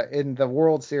the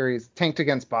World Series, tanked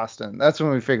against Boston. That's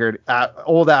when we figured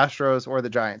old Astros or the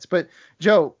Giants. But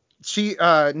Joe,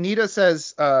 Nita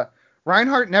says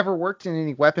Reinhardt never worked in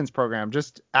any weapons program,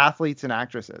 just athletes and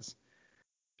actresses.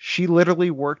 She literally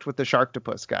worked with the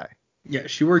Sharktopus guy. Yeah,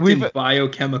 she worked in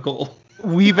biochemical.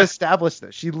 We've established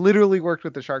this. She literally worked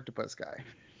with the Sharktopus guy.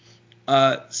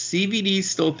 CVD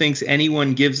still thinks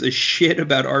anyone gives a shit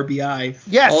about RBI.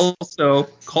 Yes. Also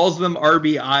calls them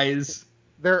RBIs.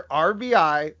 They're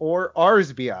RBI or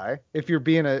RSBI if you're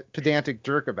being a pedantic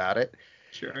jerk about it.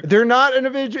 Sure. They're not an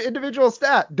individual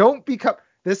stat. Don't become.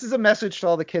 This is a message to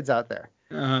all the kids out there.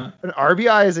 Uh-huh. An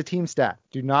RBI is a team stat.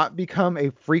 Do not become a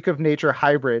freak of nature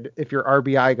hybrid if your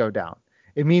RBI go down.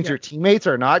 It means your teammates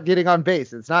are not getting on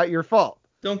base. It's not your fault.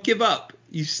 Don't give up.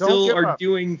 You still are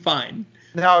doing fine.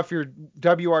 Now, if your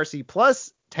WRC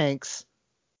plus tanks,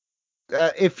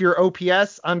 if your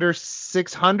OPS under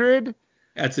 600,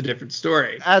 that's a different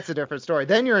story.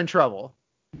 Then you're in trouble.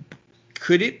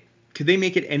 Could they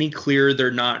make it any clearer they're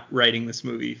not writing this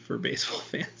movie for baseball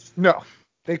fans? No,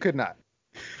 they could not.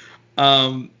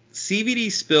 CVD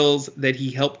spills that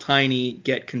he helped Tiny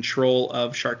get control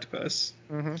of Sharktopus.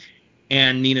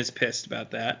 And Nina's pissed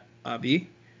about that, Abby.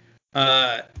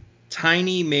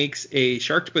 Tiny makes a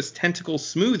Sharktopus tentacle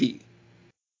smoothie,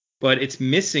 but it's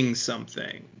missing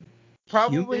something.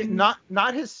 Probably Human?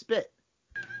 not his spit.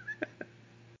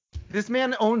 This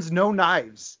man owns no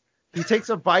knives. He takes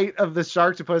a bite of the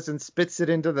Sharktopus and spits it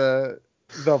into the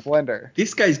blender.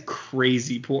 This guy's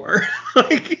crazy poor.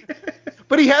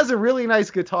 But he has a really nice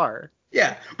guitar.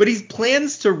 Yeah, but he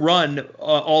plans to run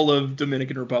all of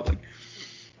Dominican Republic.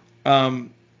 Tiny.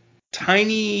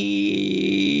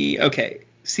 Okay,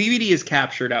 CBD is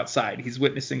captured outside. He's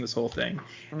witnessing this whole thing,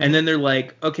 and then they're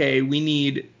like, okay,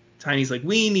 Tiny's like,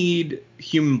 we need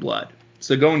human blood,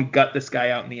 so go and gut this guy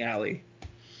out in the alley.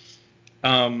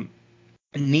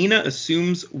 Nina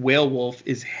assumes Whalewolf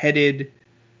is headed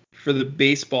for the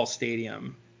baseball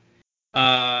stadium.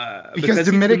 Because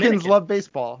Dominicans love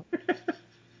baseball.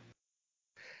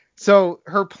 So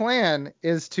her plan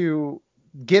is to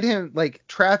get him, like,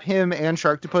 trap him and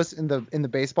Sharktopus in the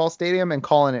baseball stadium and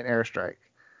call in an airstrike.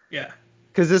 Yeah.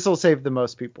 Because this will save the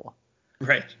most people.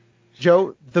 Right.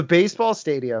 Joe, the baseball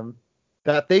stadium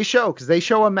that they show, because they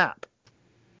show a map,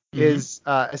 is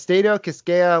Estadio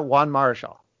Quisqueya Juan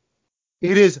Marichal.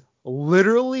 It is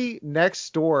literally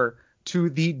next door to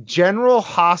the general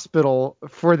hospital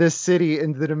for this city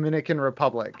in the Dominican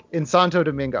Republic, in Santo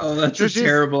Domingo. Oh, that's a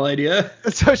terrible idea.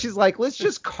 So she's like, let's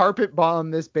just carpet bomb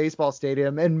this baseball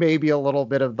stadium and maybe a little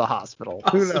bit of the hospital.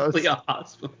 Possibly Who knows? a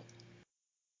hospital.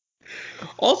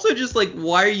 Also, just like,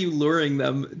 why are you luring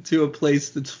them to a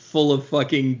place that's full of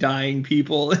fucking dying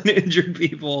people and injured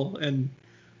people? And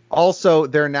also,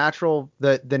 the natural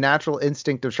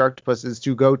instinct of Sharktopus is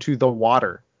to go to the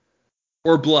water.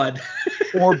 Or blood.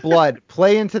 Or blood.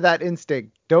 Play into that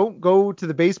instinct. Don't go to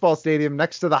the baseball stadium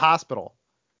next to the hospital.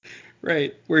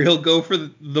 Right, where he'll go for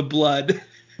the blood.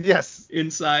 Yes.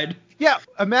 Inside. Yeah,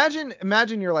 imagine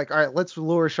you're like, all right, let's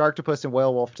lure Sharktopus and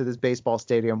Whalewolf to this baseball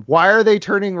stadium. Why are they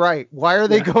turning right? Why are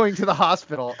they going to the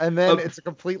hospital? And then it's a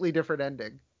completely different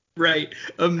ending. Right.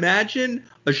 Imagine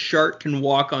a shark can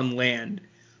walk on land.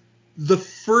 The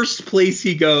first place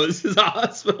he goes is a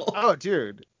hospital. Oh,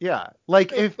 dude. Yeah.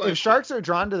 Like, if sharks are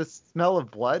drawn to the smell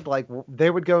of blood, like, they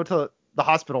would go to the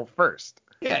hospital first.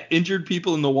 Yeah, injured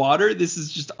people in the water, this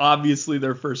is just obviously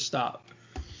their first stop.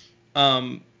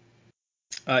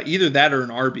 Either that or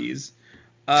an Arby's.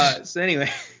 So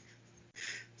anyway,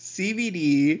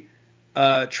 CVD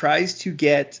tries to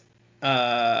get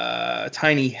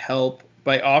Tiny help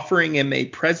by offering him a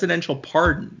presidential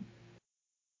pardon,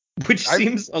 which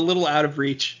seems a little out of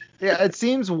reach. Yeah, it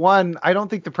seems, one, I don't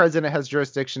think the president has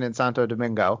jurisdiction in Santo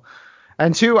Domingo.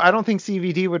 And two, I don't think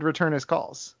CVD would return his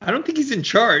calls. I don't think he's in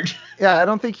charge. Yeah, I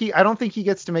don't think he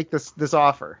gets to make this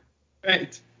offer.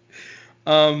 Right.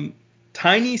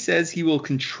 Tiny says he will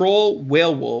control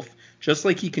Whalewolf just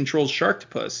like he controls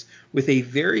Sharktopus with a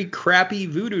very crappy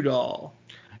voodoo doll.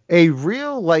 A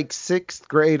real, like, 6th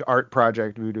grade art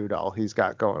project voodoo doll he's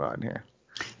got going on here.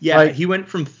 Yeah, like, he went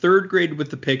from 3rd grade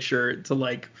with the picture to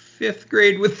like 5th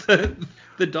grade with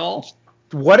the doll.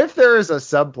 What if there is a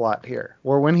subplot here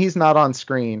where when he's not on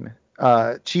screen,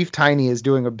 Chief Tiny is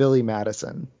doing a Billy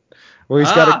Madison, where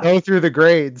he's got to go through the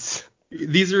grades.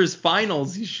 These are his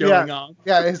finals he's showing off.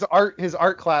 Yeah, his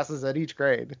art classes at each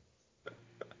grade.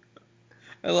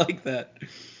 I like that.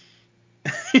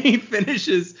 He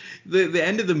finishes the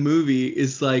end of the movie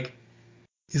is like,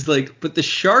 he's like, but the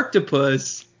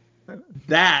Sharktopus,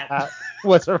 that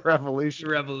was a revolution.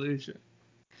 Revolution.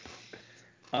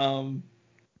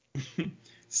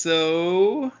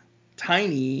 So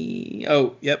Tiny,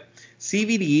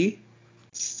 CVD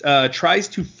tries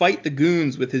to fight the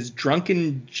goons with his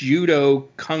drunken judo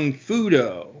kung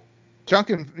fu-do.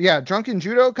 Drunken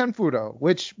judo kung fu-do,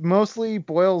 which mostly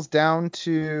boils down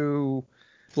to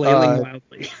flailing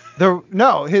wildly.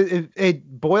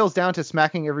 It boils down to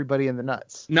smacking everybody in the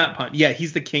nuts. Nut punch. Yeah,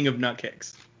 he's the king of nut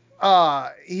kicks.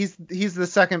 He's the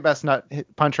second best nut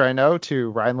puncher I know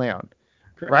to Ryan Leone.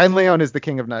 Correct. Ryan Leone is the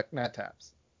king of nut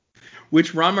taps.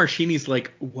 Which Ron Marchini's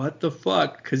like, what the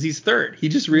fuck? Because he's 3rd. He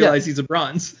just realized he's a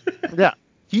bronze. Yeah,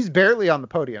 he's barely on the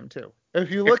podium too.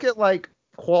 If you look at, like,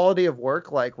 quality of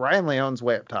work, like, Ryan Leone's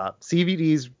way up top.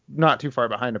 CVD's not too far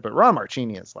behind it, but Ron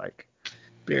Marchini is, like,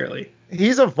 barely.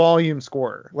 He's a volume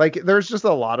scorer. Like, there's just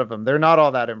a lot of them. They're not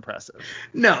all that impressive.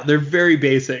 No, they're very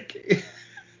basic.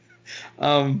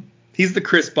 He's the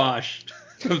Chris Bosh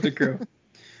of the crew.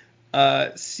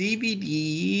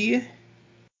 CVD.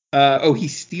 He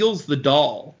steals the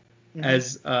doll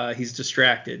as he's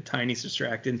distracted. Tiny's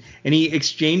distracted, and he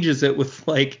exchanges it with,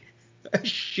 like, a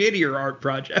shittier art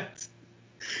project.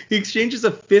 He exchanges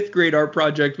a 5th grade art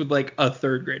project with, like, a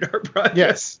 3rd grade art project.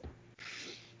 Yes.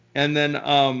 And then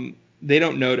they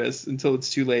don't notice until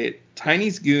it's too late.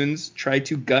 Tiny's goons try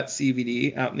to gut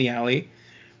CVD out in the alley,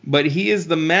 but he is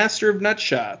the master of nut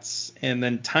shots. And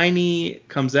then Tiny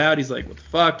comes out. He's like, "What the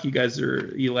fuck?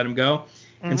 You let him go."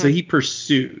 Mm-hmm. And so he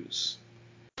pursues.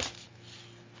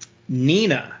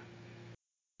 Nina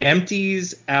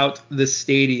empties out the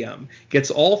stadium,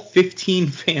 gets all 15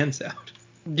 fans out.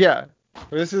 Yeah,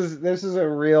 this is a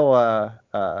real.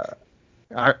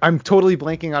 I'm totally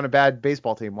blanking on a bad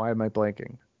baseball team. Why am I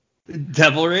blanking?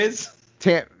 Devil Rays?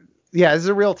 Yeah, this is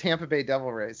a real Tampa Bay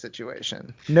Devil Rays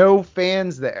situation. No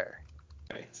fans there.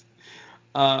 Right.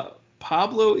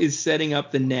 Pablo is setting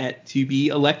up the net to be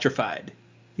electrified.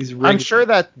 I'm sure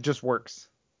that just works.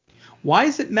 Why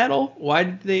is it metal? Why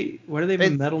do they have a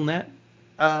metal net?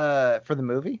 For the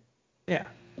movie? Yeah.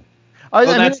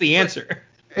 That's the answer.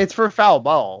 It's for foul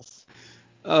balls.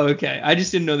 Oh, okay. I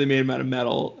just didn't know they made them out of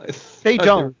metal. They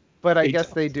don't, but I guess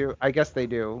they do. I guess they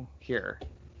do here.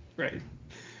 Right.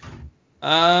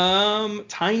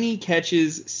 Tiny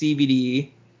catches CVD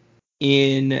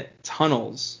in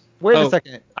tunnels. Wait a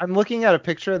second. I'm looking at a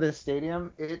picture of this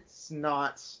stadium. It's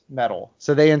not metal.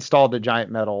 So they installed a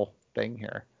giant metal thing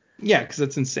here. Yeah, because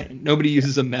that's insane. Nobody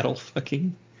uses a metal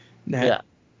fucking net.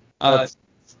 Yeah.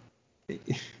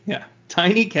 Yeah.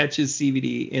 Tiny catches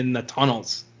CVD in the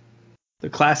tunnels. The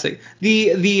classic,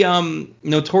 the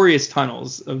notorious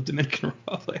tunnels of Dominican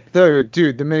Republic. Dude,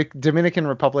 Dominican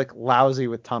Republic lousy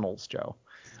with tunnels, Joe.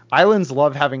 Islands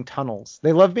love having tunnels.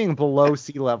 They love being below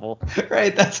sea level.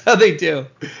 Right, that's how they do.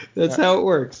 That's how it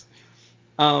works.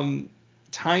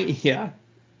 Tiny, yeah.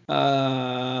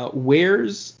 He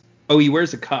wears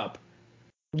a cup.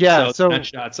 Yeah, so nut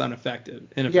shot's ineffective.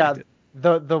 Yeah,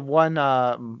 the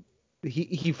one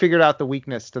he figured out the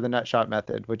weakness to the nut shot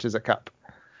method, which is a cup.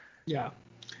 Yeah.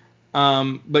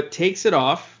 But takes it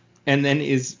off and then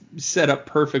is set up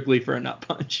perfectly for a nut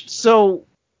punch. So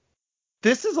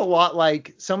this is a lot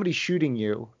like somebody shooting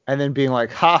you and then being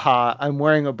like, haha, I'm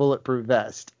wearing a bulletproof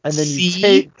vest. And then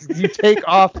you take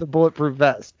off the bulletproof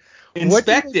vest.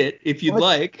 Inspect it if you'd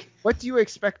like. What do you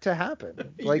expect to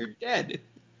happen? You're dead.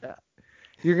 Yeah.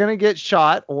 You're going to get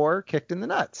shot or kicked in the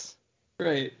nuts.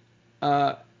 Right.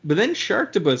 But then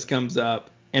Sharktopus comes up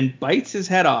and bites his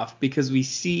head off because we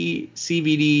see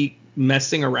CVD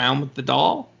messing around with the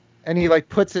doll. And he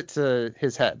puts it to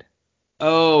his head.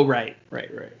 Oh, right.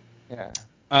 Yeah.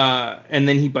 And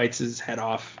then he bites his head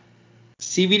off.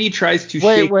 CVD tries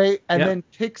to Wait, and then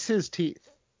picks his teeth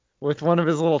with one of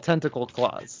his little tentacle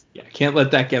claws. Yeah, can't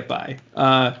let that get by.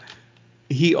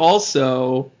 He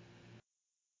also,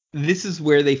 this is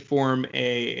where they form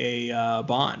a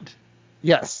bond.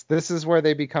 Yes, this is where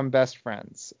they become best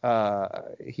friends.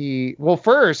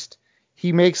 First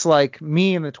he makes like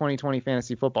me in the 2020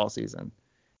 fantasy football season,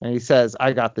 and he says,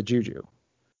 "I got the juju."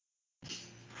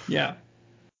 Yeah.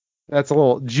 That's a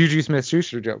little Juju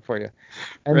Smith-Schuster joke for you.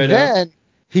 And right then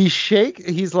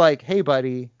he's like, "Hey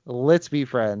buddy, let's be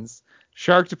friends."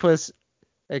 Sharktopus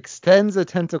extends a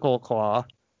tentacle claw.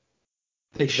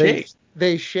 They shake.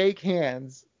 They shake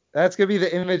hands. That's going to be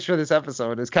the image for this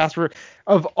episode, is Casper.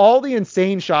 Of all the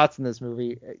insane shots in this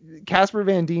movie, Casper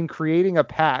Van Dien creating a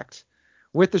pact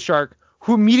with the shark,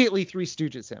 who immediately Three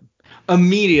Stooges him.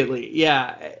 Immediately,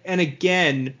 yeah. And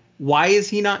again, why is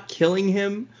he not killing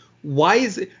him? Why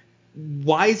is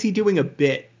he doing a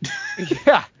bit?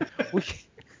 Yeah,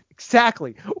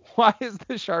 exactly. Why is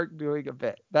the shark doing a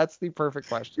bit? That's the perfect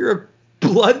question. You're a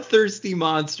bloodthirsty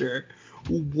monster.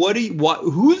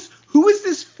 Who is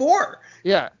this for?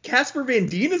 Yeah. Casper Van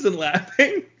Dien isn't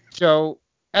laughing. So,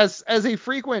 as a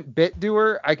frequent bit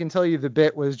doer, I can tell you the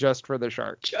bit was just for the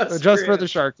shark. Just for the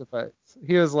shark to fight.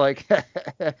 He was like,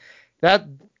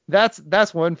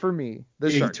 that's one for me.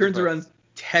 He turns around,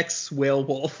 texts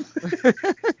Whalewolf.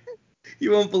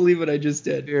 You won't believe what I just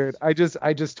did. Dude, I just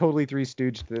totally Three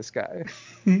Stooged this guy.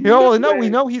 We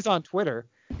know he's on Twitter,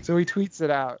 so he tweets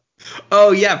it out.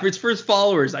 Oh yeah, it's for his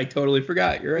followers. I totally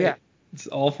forgot. You're right. Yeah. It's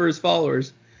all for his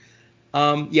followers.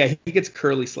 Yeah, he gets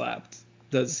curly slapped,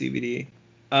 does CVD.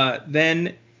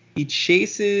 Then he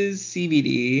chases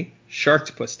CVD,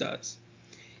 Sharktopus does,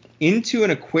 into an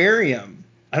aquarium.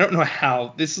 I don't know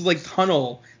how. This is like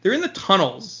tunnel. They're in the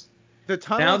tunnels.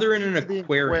 Now they're in an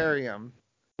aquarium.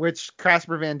 Which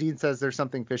Casper Van Dien says there's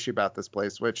something fishy about this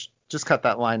place, which just cut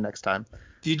that line next time.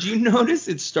 Did you notice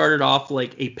it started off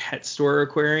like a pet store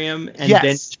aquarium and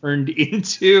then turned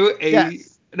into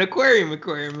an aquarium,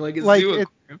 like a zoo aquarium?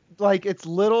 Like it's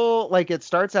little, like it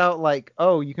starts out like,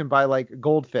 oh, you can buy like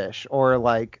goldfish or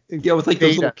like with like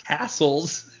those little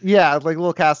castles. Yeah, like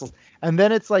little castles. And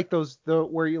then it's like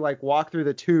where you like walk through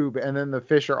the tube and then the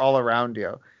fish are all around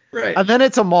you. Right. And then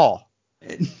it's a mall.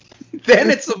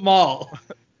 Then it's a mall.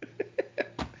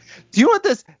 Do you know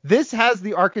what this has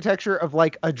the architecture of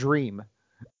like a dream?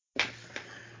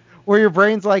 Where your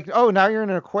brain's like, oh, now you're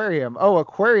in an aquarium. Oh,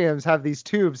 aquariums have these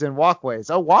tubes and walkways.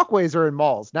 Oh, walkways are in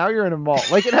malls. Now you're in a mall.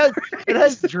 Like it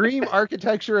has dream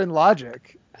architecture and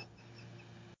logic.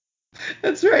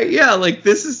 That's right. Yeah, like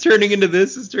this is turning into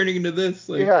this is turning into this.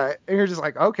 Like Yeah, and you're just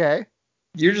like, okay.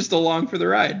 you're just along for the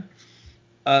ride.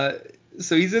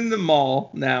 So he's in the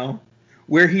mall now,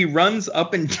 where he runs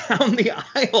up and down the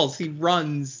aisles. He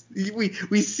runs. We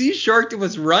see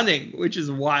Sharktopus running, which is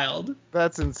wild.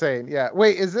 That's insane. Yeah.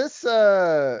 Wait, is this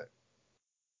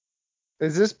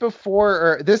before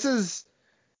or this is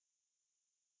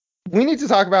we need to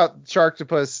talk about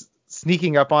Sharktopus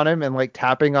sneaking up on him and like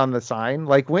tapping on the sign.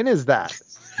 Like when is that?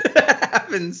 That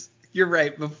happens. You're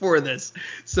right, before this.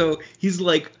 So he's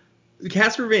like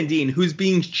Casper Van Dien, who's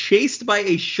being chased by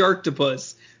a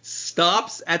Sharktopus,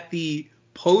 stops at the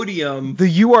podium. The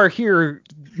 "You Are Here"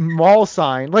 mall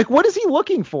sign. Like, what is he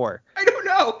looking for? I don't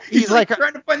know. He's like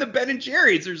trying to find the Ben and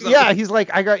Jerry's or something. Yeah, he's like,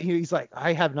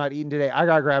 I have not eaten today. I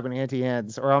gotta grab an Auntie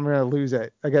Anne's or I'm gonna lose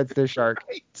it against this shark.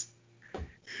 Right.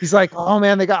 He's like, oh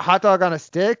man, they got hot dog on a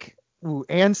stick. Ooh,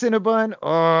 and Cinnabon.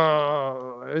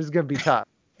 Oh, this is gonna be tough.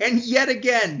 And yet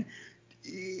again,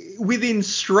 within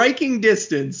striking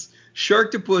distance,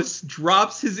 Sharktopus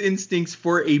drops his instincts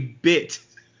for a bit.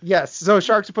 Yes, so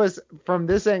Sharktopus from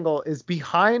this angle is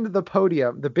behind the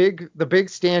podium, the big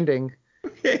standing.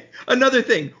 Okay, another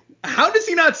thing. How does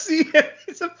he not see him?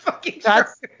 He's a fucking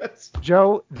Sharktopus.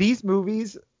 Joe, these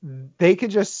movies, they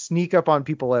can just sneak up on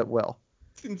people at will.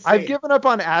 I've given up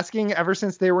on asking ever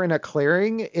since they were in a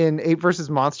clearing in Ape versus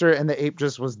Monster and the ape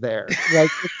just was there.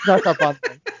 Like, it snuck up on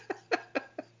them.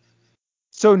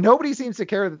 So nobody seems to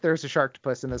care that there's a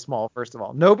Sharktopus in this mall, first of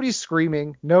all. Nobody's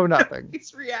screaming, no nothing.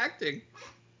 He's reacting.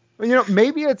 Well, you know,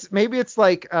 maybe it's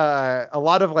like a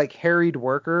lot of like harried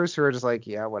workers who are just like,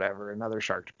 yeah, whatever, another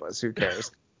Sharktopus, who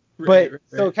cares? Right.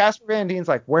 So Casper Van Dien's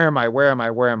like, where am I? Where am I?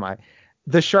 Where am I?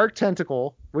 The shark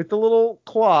tentacle with the little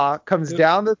claw comes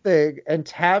down the thing and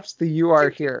taps the "You Are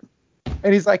Here."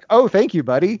 And he's like, oh, thank you,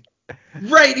 buddy.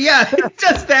 Right, yeah. It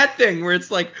does that thing where it's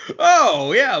like,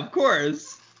 oh, yeah, of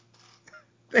course.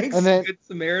 Thanks, Good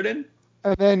Samaritan.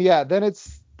 And then, yeah, then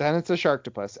it's a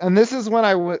Sharktopus. And this is when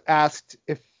I asked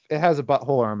if it has a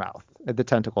butthole or a mouth at the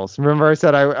tentacles. Remember I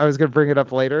said I was going to bring it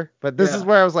up later? But this is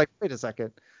where I was like, wait a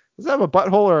second. Does it have a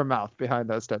butthole or a mouth behind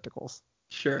those tentacles?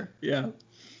 Sure, yeah.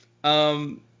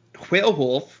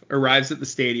 Whalewolf arrives at the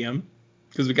stadium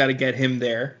because we got to get him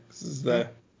there. This is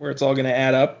where it's all going to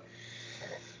add up.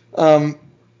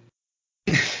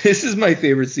 This is my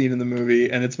favorite scene in the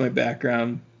movie, and it's my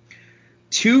background.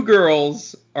 Two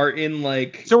girls are in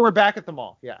like... So we're back at the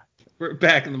mall, yeah. We're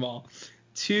back in the mall.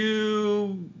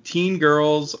 Two teen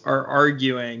girls are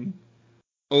arguing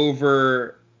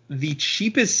over the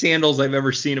cheapest sandals I've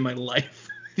ever seen in my life.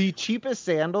 The cheapest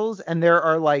sandals, and there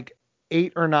are like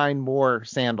 8 or 9 more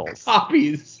sandals.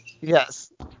 Copies.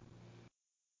 Yes.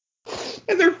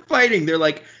 And they're fighting. They're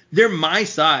like, they're my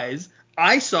size.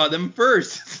 I saw them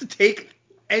first. Take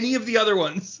any of the other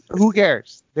ones. Who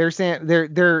cares? They're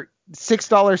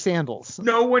 $6 sandals.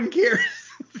 No one cares.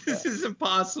 This is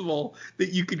impossible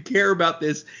that you could care about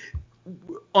this.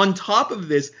 On top of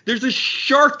this, there's a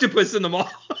Sharktopus in the mall.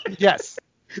 Yes.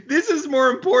 This is more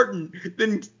important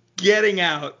than getting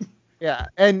out. Yeah,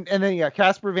 and then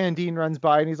Casper Van Dien runs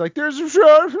by and he's like, "There's a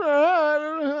shark,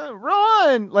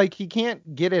 run!" Like he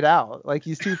can't get it out. Like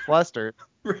he's too flustered.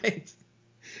 Right.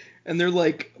 And they're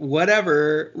like,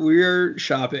 "Whatever, we're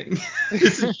shopping.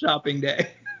 This is shopping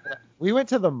day." We went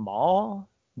to the mall.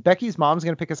 Becky's mom's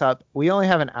gonna pick us up. We only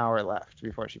have an hour left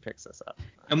before she picks us up.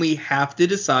 And we have to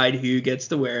decide who gets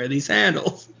to wear these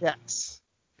sandals. Yes.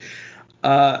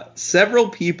 Several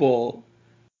people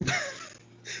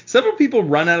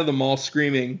run out of the mall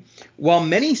screaming, while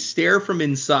many stare from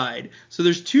inside. So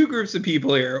there's two groups of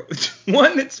people here.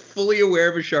 One that's fully aware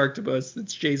of a Sharktopus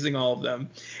that's chasing all of them.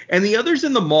 And the others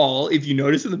in the mall, if you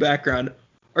notice in the background,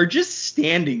 are just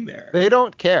standing there. They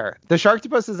don't care. The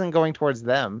Sharktopus isn't going towards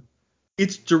them.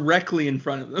 It's directly in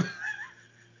front of them.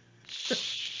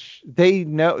 They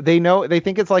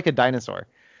think it's like a dinosaur.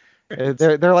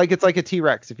 They're like, it's like a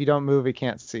T-Rex. If you don't move, it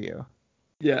can't see you.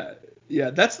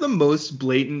 Yeah, that's the most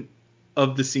blatant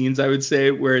of the scenes, I would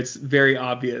say, where it's very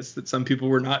obvious that some people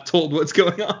were not told what's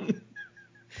going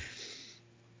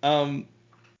on.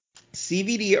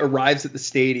 CVD arrives at the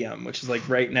stadium, which is like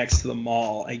right next to the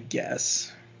mall, I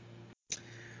guess.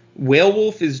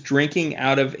 Whalewolf is drinking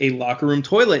out of a locker room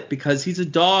toilet because he's a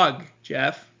dog,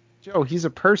 Jeff. Joe, he's a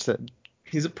person.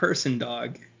 He's a person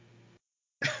dog.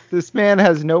 This man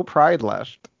has no pride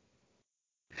left.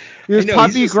 He was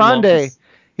Papi Grande.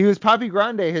 he was Papi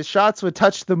Grande. His shots would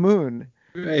touch the moon.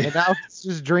 Right. And now he's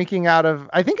just drinking out of,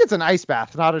 I think it's an ice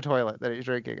bath, not a toilet that he's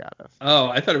drinking out of. Oh,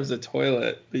 I thought it was a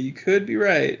toilet, but you could be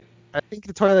right. I think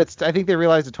they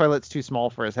realized the toilet's too small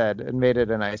for his head and made it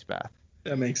an ice bath.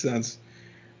 That makes sense.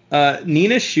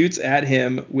 Nina shoots at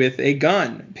him with a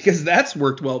gun because that's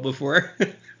worked well before.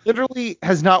 Literally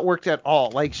has not worked at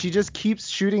all. Like, she just keeps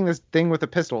shooting this thing with a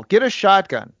pistol. Get a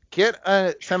shotgun. Get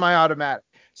a semi-automatic.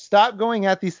 Stop going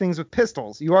at these things with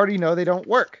pistols. You already know they don't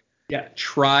work. Yeah,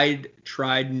 tried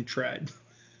and tried.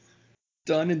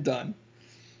 Done and done.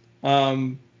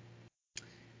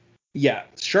 Yeah,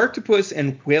 Sharktopus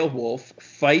and Whalewolf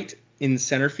fight in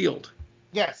center field.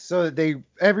 Yes, so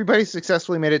everybody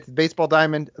successfully made it to the baseball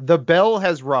diamond. The bell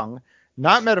has rung,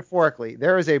 not metaphorically.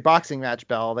 There is a boxing match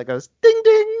bell that goes ding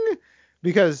ding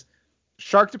because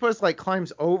Sharktopus like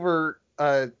climbs over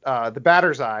the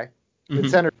batter's eye in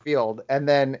center field, and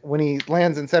then when he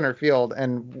lands in center field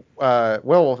and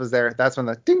Whalewolf is there, that's when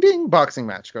the ding ding boxing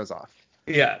match goes off.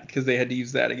 Yeah, because they had to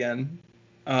use that again.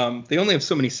 They only have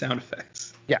so many sound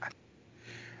effects. Yeah.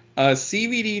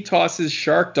 CVD tosses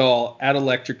Shark Doll at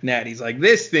Electric Net. He's like,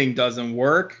 this thing doesn't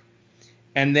work.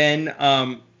 And then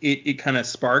it kind of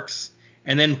sparks.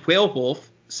 And then Whalewolf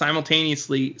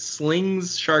simultaneously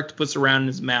slings Sharktopus around in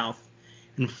his mouth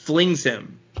and flings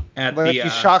him at like the... he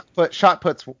shot puts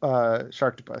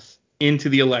Sharktopus. Into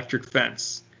the electric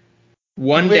fence.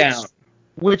 One down.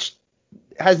 Which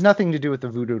has nothing to do with the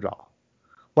voodoo doll.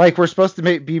 Like, we're supposed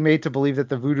to be made to believe that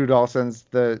the voodoo doll sends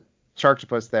the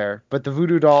Sharktopus there, but the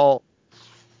voodoo doll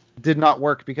did not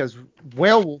work because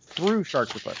Whalewolf threw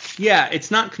Sharktopus. Yeah,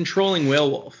 it's not controlling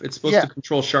Whalewolf. It's supposed to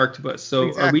control Sharktopus. So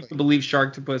exactly. Are we to believe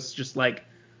Sharktopus just like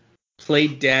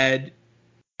played dead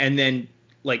and then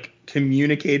like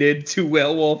communicated to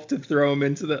Whalewolf to throw him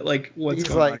into the like what's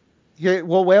going on? Yeah,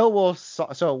 well, Whalewolf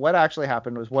saw, so what actually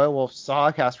happened was Whalewolf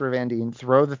saw Casper Van Dien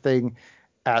throw the thing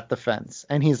at the fence,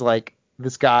 and he's like,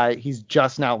 this guy, he's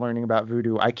just now learning about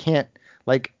voodoo. I can't,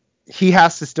 like, he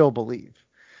has to still believe.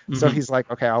 Mm-hmm. So he's like,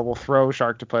 okay, I will throw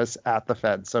Sharktopus at the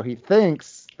fence. So he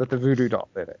thinks that the voodoo doll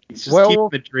did it. He's just keeping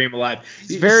the dream alive.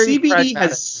 CBD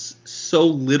has so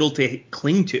little to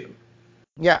cling to.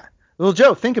 Yeah. Well,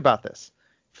 Joe, think about this.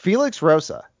 Felix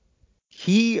Rosa,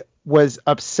 he was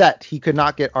upset he could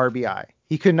not get RBI.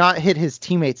 He could not hit his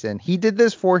teammates in. He did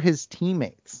this for his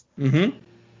teammates. Mm-hmm.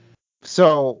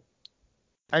 So,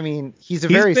 I mean, he's a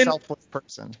very selfless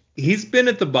person. He's been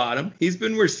at the bottom. He's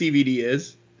been where CVD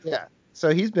is. Yeah.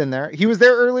 So he's been there. He was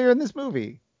there earlier in this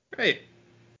movie. Right.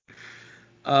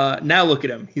 Now look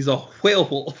at him. He's a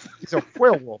Whalewolf. He's a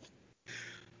Whalewolf.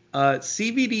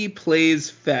 CVD plays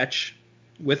fetch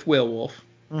with Whalewolf.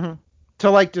 Mm-hmm. To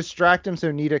like distract him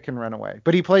so Nita can run away.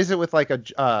 But he plays it with like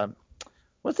a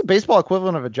what's the baseball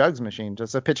equivalent of a jugs machine?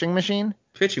 Just a pitching machine?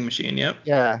 Pitching machine, yep.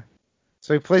 Yeah.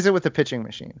 So he plays it with a pitching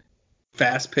machine.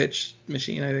 Fast pitch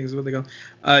machine, I think is what they call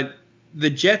it. The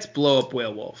Jets blow up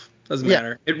Whalewolf. Doesn't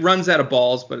matter. It runs out of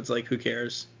balls, but it's like, who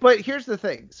cares? But here's the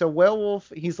thing. So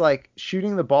Whalewolf, he's like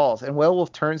shooting the balls, and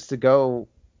Whalewolf turns to go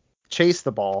chase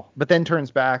the ball, but then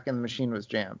turns back and the machine was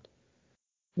jammed.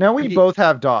 Now we both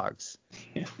have dogs.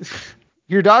 Yeah.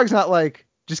 Your dog's not like,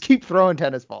 just keep throwing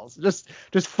tennis balls. Just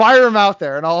fire them out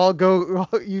there, and I'll go.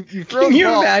 You throw. Can you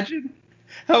imagine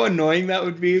how annoying that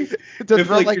would be if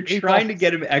like you're trying to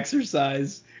get him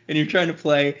exercise and you're trying to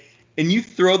play, and you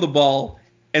throw the ball,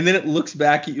 and then it looks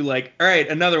back at you like, all right,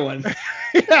 another one.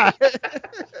 Yeah,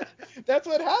 that's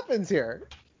what happens here.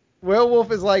 Whalewolf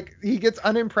is like, he gets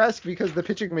unimpressed because the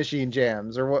pitching machine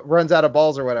jams or runs out of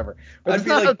balls or whatever. But that's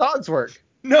not how dogs work.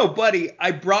 No, buddy,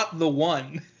 I brought the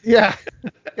one. Yeah.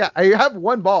 Yeah, I have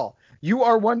one ball. You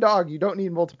are one dog. You don't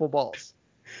need multiple balls.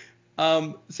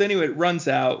 So anyway, it runs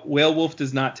out. Whalewolf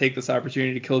does not take this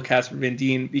opportunity to kill Casper Van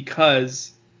Dien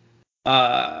because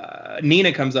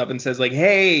Nina comes up and says, like,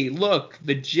 hey, look,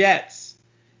 the Jets.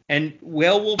 And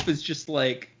Whalewolf is just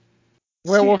like...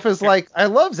 Whalewolf is like, I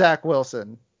love Zach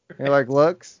Wilson. He like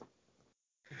looks.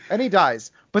 And he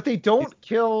dies. But they don't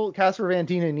kill Casper Van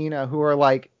Dien and Nina, who are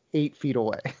like 8 feet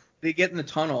away. They get in the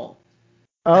tunnel.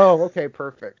 Oh, okay,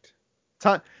 perfect.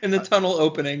 In the tunnel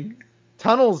opening.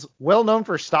 Tunnels well known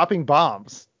for stopping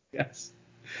bombs. Yes.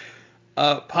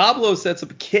 Pablo sets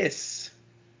up a kiss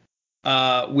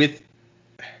with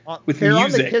they're music. They're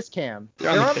on the kiss cam.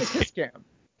 They're on the kiss cam.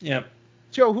 Yeah.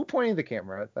 Joe, who pointed the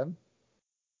camera at them?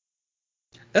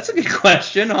 That's a good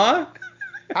question, huh?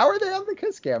 How are they on the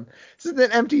kiss cam? This is an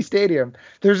empty stadium.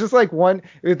 There's just like one.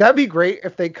 That'd be great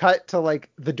if they cut to like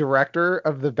the director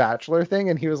of the Bachelor thing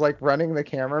and he was like running the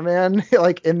cameraman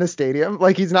like in the stadium.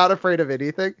 Like he's not afraid of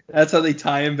anything. That's how they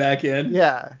tie him back in.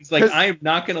 Yeah. He's like, I am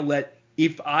not going to let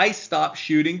if I stop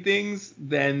shooting things,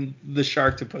 then the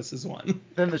Sharktopus is one.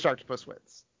 Then the Sharktopus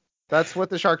wins. That's what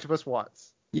the Sharktopus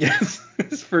wants. Yes,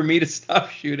 it's for me to stop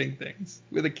shooting things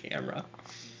with a camera.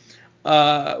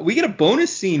 We get a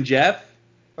bonus scene, Jeff.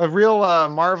 A real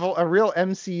a real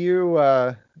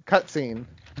MCU cutscene.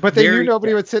 But they knew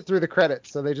nobody would sit through the credits,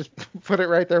 so they just put it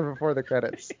right there before the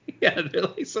credits. Yeah, they're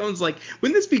like, someone's like,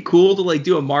 wouldn't this be cool to like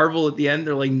do a Marvel at the end?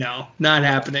 They're like, no, not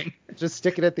happening. Just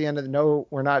stick it at the end of no,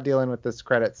 we're not dealing with this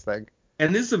credits thing.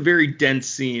 And this is a very dense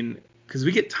scene because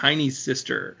we get Tiny's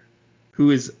sister,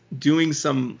 who is doing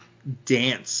some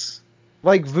dance.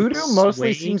 Like voodoo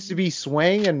mostly seems to be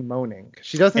swaying and moaning.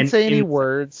 She doesn't say any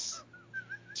words.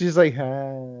 She's like, and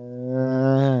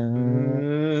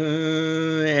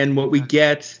what we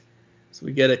get is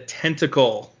we get a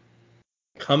tentacle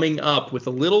coming up with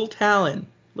a little talon,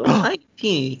 little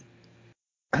tiny.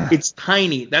 It's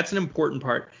tiny. That's an important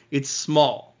part. It's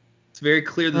small. It's very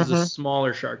clear there's a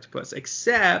smaller Sharktopus,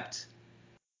 except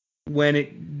when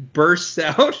it bursts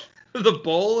out of the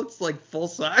bowl, it's like full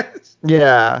size.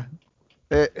 Yeah.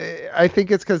 I think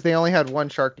it's because they only had one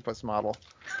Sharktopus model.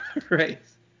 Right.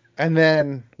 And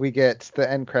then we get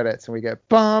the end credits, and we get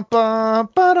bum bum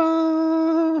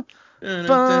ba-da,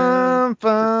 bum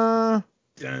bum.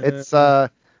 It's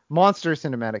Monster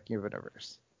Cinematic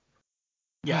Universe.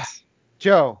 Yes.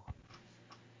 Joe,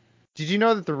 did you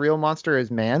know that the real monster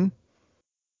is man?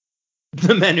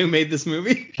 The men who made this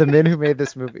movie? The men who made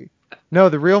this movie. No,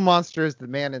 the real monster is the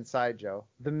man inside, Joe.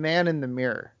 The man in the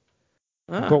mirror.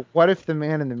 Ah. But what if the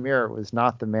man in the mirror was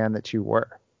not the man that you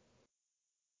were?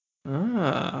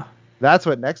 Ah. That's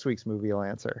what next week's movie will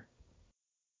answer.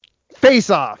 Face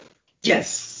Off.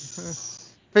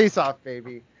 Yes. Face Off,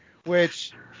 baby.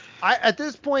 Which, at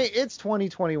this point, it's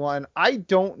 2021. I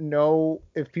don't know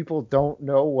if people don't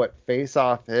know what Face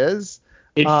Off is.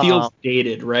 It feels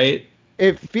dated, right?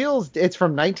 It's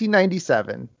from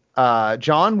 1997.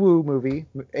 John Woo movie,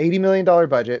 $80 million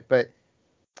budget, but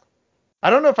I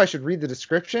don't know if I should read the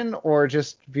description or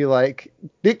just be like,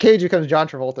 Nick Cage becomes John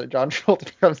Travolta. John Travolta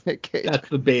becomes Nick Cage. That's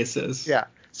the basis. Yeah.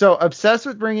 So, obsessed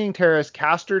with bringing terrorist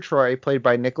Castor Troy, played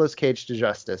by Nicolas Cage, to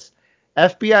justice,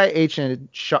 FBI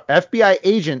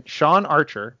agent Sean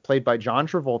Archer, played by John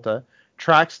Travolta,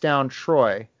 tracks down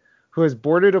Troy, who has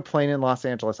boarded a plane in Los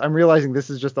Angeles. I'm realizing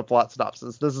this is just a plot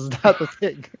synopsis. This is not the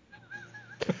thing.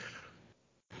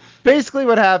 Basically,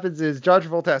 what happens is John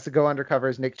Travolta has to go undercover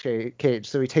as Nick Cage,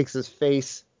 so he takes his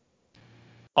face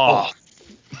off.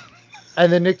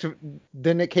 And then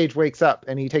Nick Cage wakes up,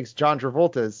 and he takes John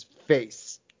Travolta's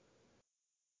face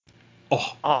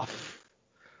off.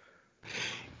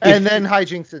 And then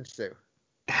hijinks ensue.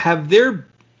 Has there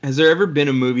ever been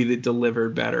a movie that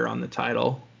delivered better on the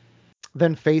title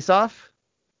than Face Off?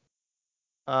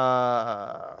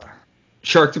 Sharktopus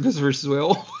versus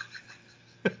Whalewolf.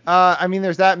 I mean,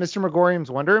 there's that Mr.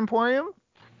 Megorium's Wonder Emporium.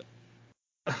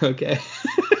 Okay.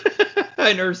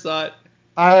 I never saw it.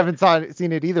 I haven't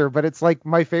seen it either, but it's like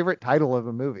my favorite title of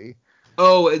a movie.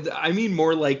 Oh, I mean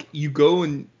more like you go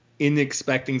in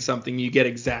expecting something, you get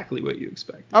exactly what you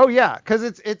expect. Oh yeah, because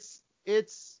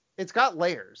it's got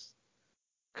layers.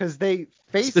 Because they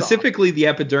face specifically off. The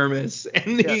epidermis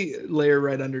and the layer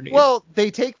right underneath. Well,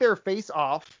 they take their face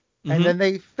off and then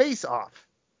they face off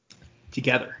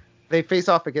together. They face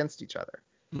off against each other.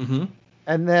 Mm-hmm.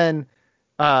 And then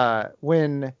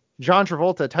when John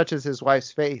Travolta touches his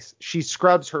wife's face, she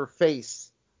scrubs her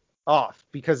face off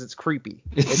because it's creepy.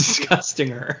 It's disgusting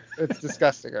her. It's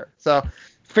disgusting her. So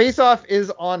Face Off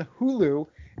is on Hulu,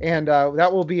 and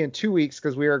that will be in 2 weeks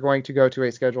because we are going to go to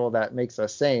a schedule that makes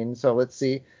us sane. So let's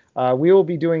see. We will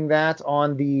be doing that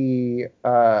on the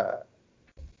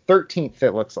 13th,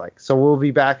 it looks like. So we'll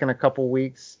be back in a couple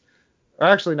weeks. Or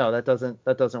actually, no, that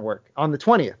doesn't work. On the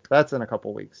 20th, that's in a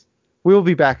couple weeks. We'll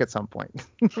be back at some point.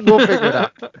 We'll figure it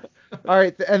out. All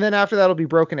right, and then after that will be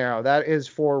Broken Arrow. That is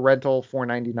for rental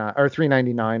 $4.99 or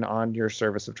 $3.99 on your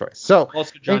service of choice. So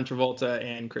also John Travolta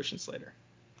and Christian Slater.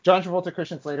 John Travolta,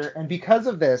 Christian Slater, and because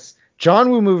of this,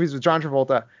 John Woo movies with John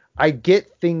Travolta, I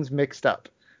get things mixed up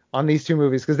on these two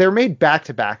movies because they're made back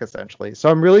to back essentially. So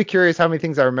I'm really curious how many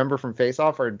things I remember from Face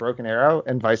Off are in Broken Arrow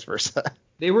and vice versa.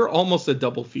 They were almost a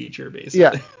double feature,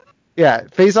 basically. Yeah.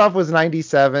 Face Off was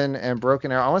 97 and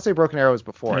Broken Arrow. I want to say Broken Arrow was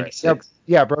before 96.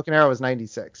 Yeah, Broken Arrow was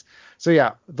 96. So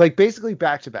yeah, like basically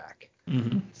back to back.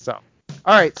 Mm-hmm. So,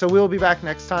 all right. So we'll be back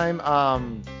next time.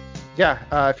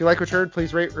 If you like what you heard,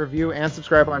 please rate, review, and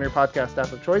subscribe on your podcast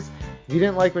app of choice. If you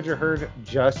didn't like what you heard,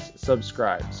 just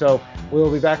subscribe. So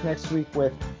we'll be back next week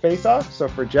with Face Off. So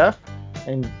for Jeff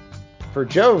and for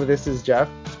Joe, this is Jeff.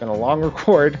 It's been a long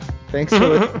record. Thanks for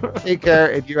listening. Take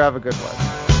care, and you have a good one.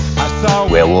 I saw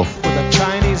Whalewolf with a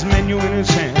Chinese his menu in his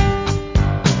hand,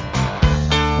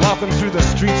 walking through the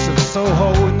streets of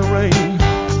Soho